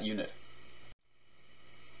for that unit.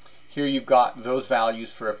 Here you've got those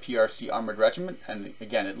values for a PRC armored regiment, and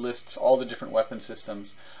again it lists all the different weapon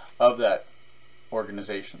systems of that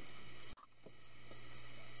organization.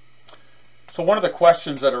 So one of the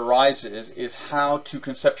questions that arises is how to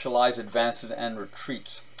conceptualize advances and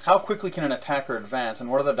retreats. How quickly can an attacker advance, and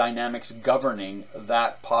what are the dynamics governing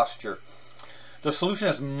that posture? The solution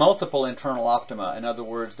has multiple internal optima. In other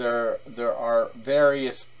words, there are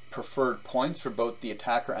various preferred points for both the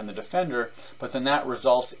attacker and the defender, but then that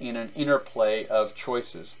results in an interplay of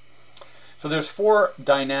choices. So there's four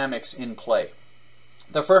dynamics in play.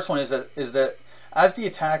 The first one is that as the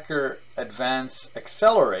attacker advance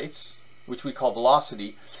accelerates, which we call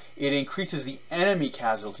velocity, it increases the enemy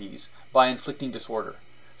casualties by inflicting disorder.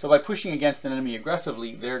 So by pushing against an enemy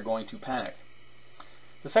aggressively, they're going to panic.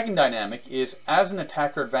 The second dynamic is as an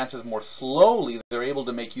attacker advances more slowly, they're able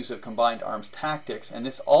to make use of combined arms tactics, and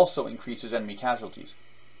this also increases enemy casualties.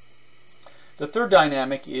 The third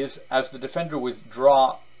dynamic is as the defender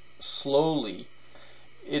withdraw slowly,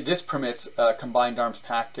 this permits combined arms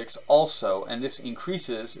tactics also, and this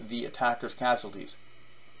increases the attacker's casualties.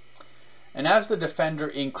 And as the defender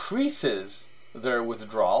increases their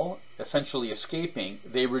withdrawal, essentially escaping,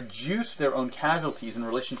 they reduce their own casualties in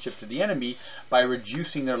relationship to the enemy by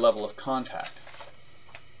reducing their level of contact.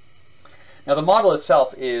 Now the model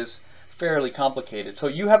itself is fairly complicated. So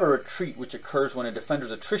you have a retreat which occurs when a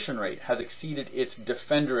defender's attrition rate has exceeded its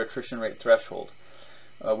defender attrition rate threshold,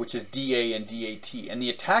 which is DA and DAT, and the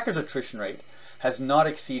attacker's attrition rate has not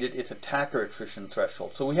exceeded its attacker attrition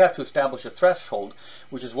threshold. So we have to establish a threshold,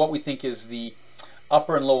 which is what we think is the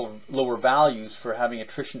upper and lower values for having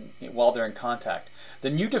attrition while they're in contact. The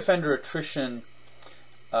new defender attrition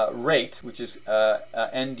rate, which is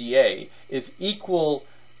NDA, is equal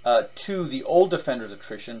to the old defender's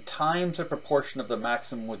attrition times the proportion of the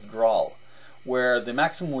maximum withdrawal, where the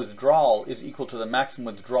maximum withdrawal is equal to the maximum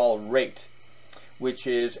withdrawal rate, which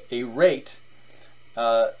is a rate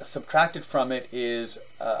subtracted from it is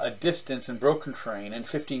a distance in broken terrain and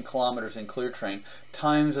 15 kilometers in clear terrain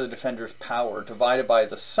times the defender's power divided by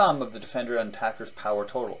the sum of the defender and attacker's power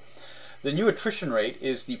total. The new attrition rate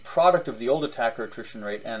is the product of the old attacker attrition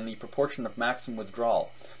rate and the proportion of maximum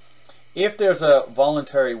withdrawal. If there's a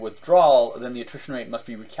voluntary withdrawal, then the attrition rate must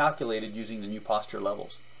be recalculated using the new posture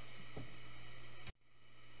levels.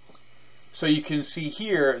 So you can see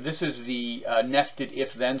here, this is the nested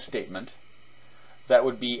if-then statement that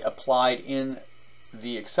would be applied in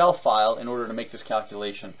the Excel file in order to make this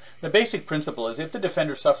calculation. The basic principle is if the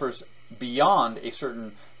defender suffers beyond a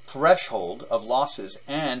certain threshold of losses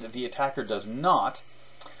and the attacker does not,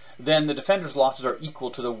 then the defender's losses are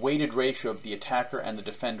equal to the weighted ratio of the attacker and the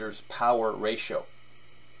defender's power ratio.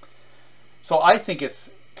 So I think it's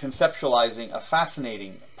conceptualizing a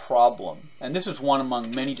fascinating problem, and this is one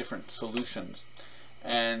among many different solutions.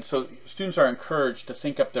 And so students are encouraged to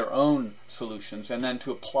think up their own solutions and then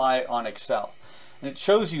to apply it on Excel. And it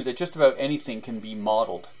shows you that just about anything can be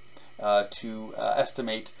modeled to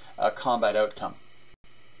estimate a combat outcome.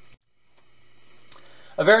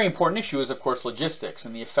 A very important issue is, of course, logistics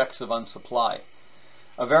and the effects of unsupply.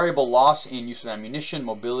 A variable loss in use of ammunition,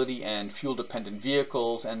 mobility, and fuel-dependent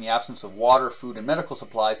vehicles, and the absence of water, food, and medical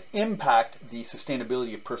supplies impact the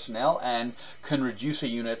sustainability of personnel and can reduce a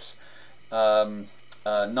unit's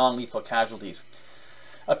non-lethal casualties.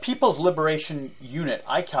 A People's Liberation Unit,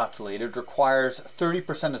 I calculated, requires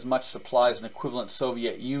 30% as much supply as an equivalent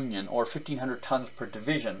Soviet Union, or 1,500 tons per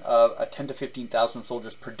division of 10 to 15,000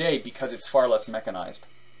 soldiers per day, because it's far less mechanized.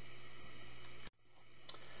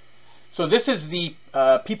 So this is the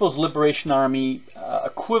People's Liberation Army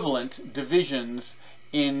equivalent divisions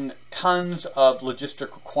in tons of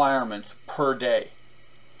logistic requirements per day.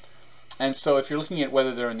 And so if you're looking at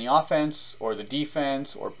whether they're in the offense or the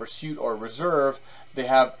defense or pursuit or reserve, they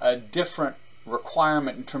have a different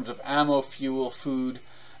requirement in terms of ammo, fuel, food,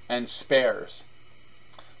 and spares.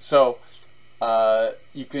 So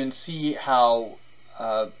you can see how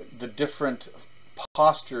the different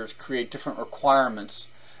postures create different requirements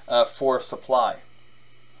for supply.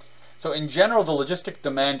 So in general, the logistic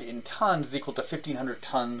demand in tons is equal to 1,500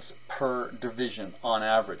 tons per division on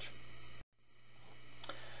average.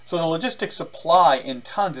 So the logistics supply in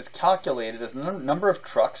tons is calculated as the number of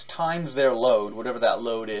trucks times their load, whatever that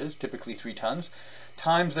load is, typically 3 tons,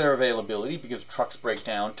 times their availability, because trucks break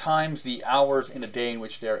down, times the hours in a day in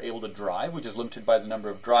which they're able to drive, which is limited by the number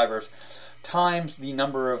of drivers, times the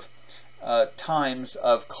number of times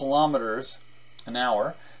of kilometers an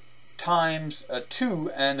hour, times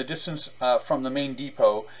 2 and the distance from the main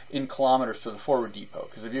depot in kilometers to the forward depot,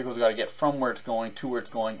 because the vehicle's got to get from where it's going to where it's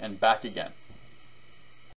going and back again.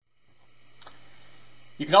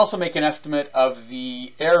 You can also make an estimate of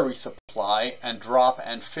the air resupply and drop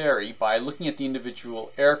and ferry by looking at the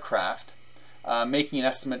individual aircraft, making an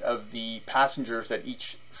estimate of the passengers that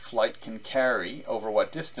each flight can carry over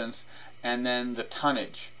what distance, and then the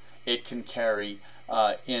tonnage it can carry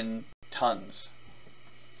in tons.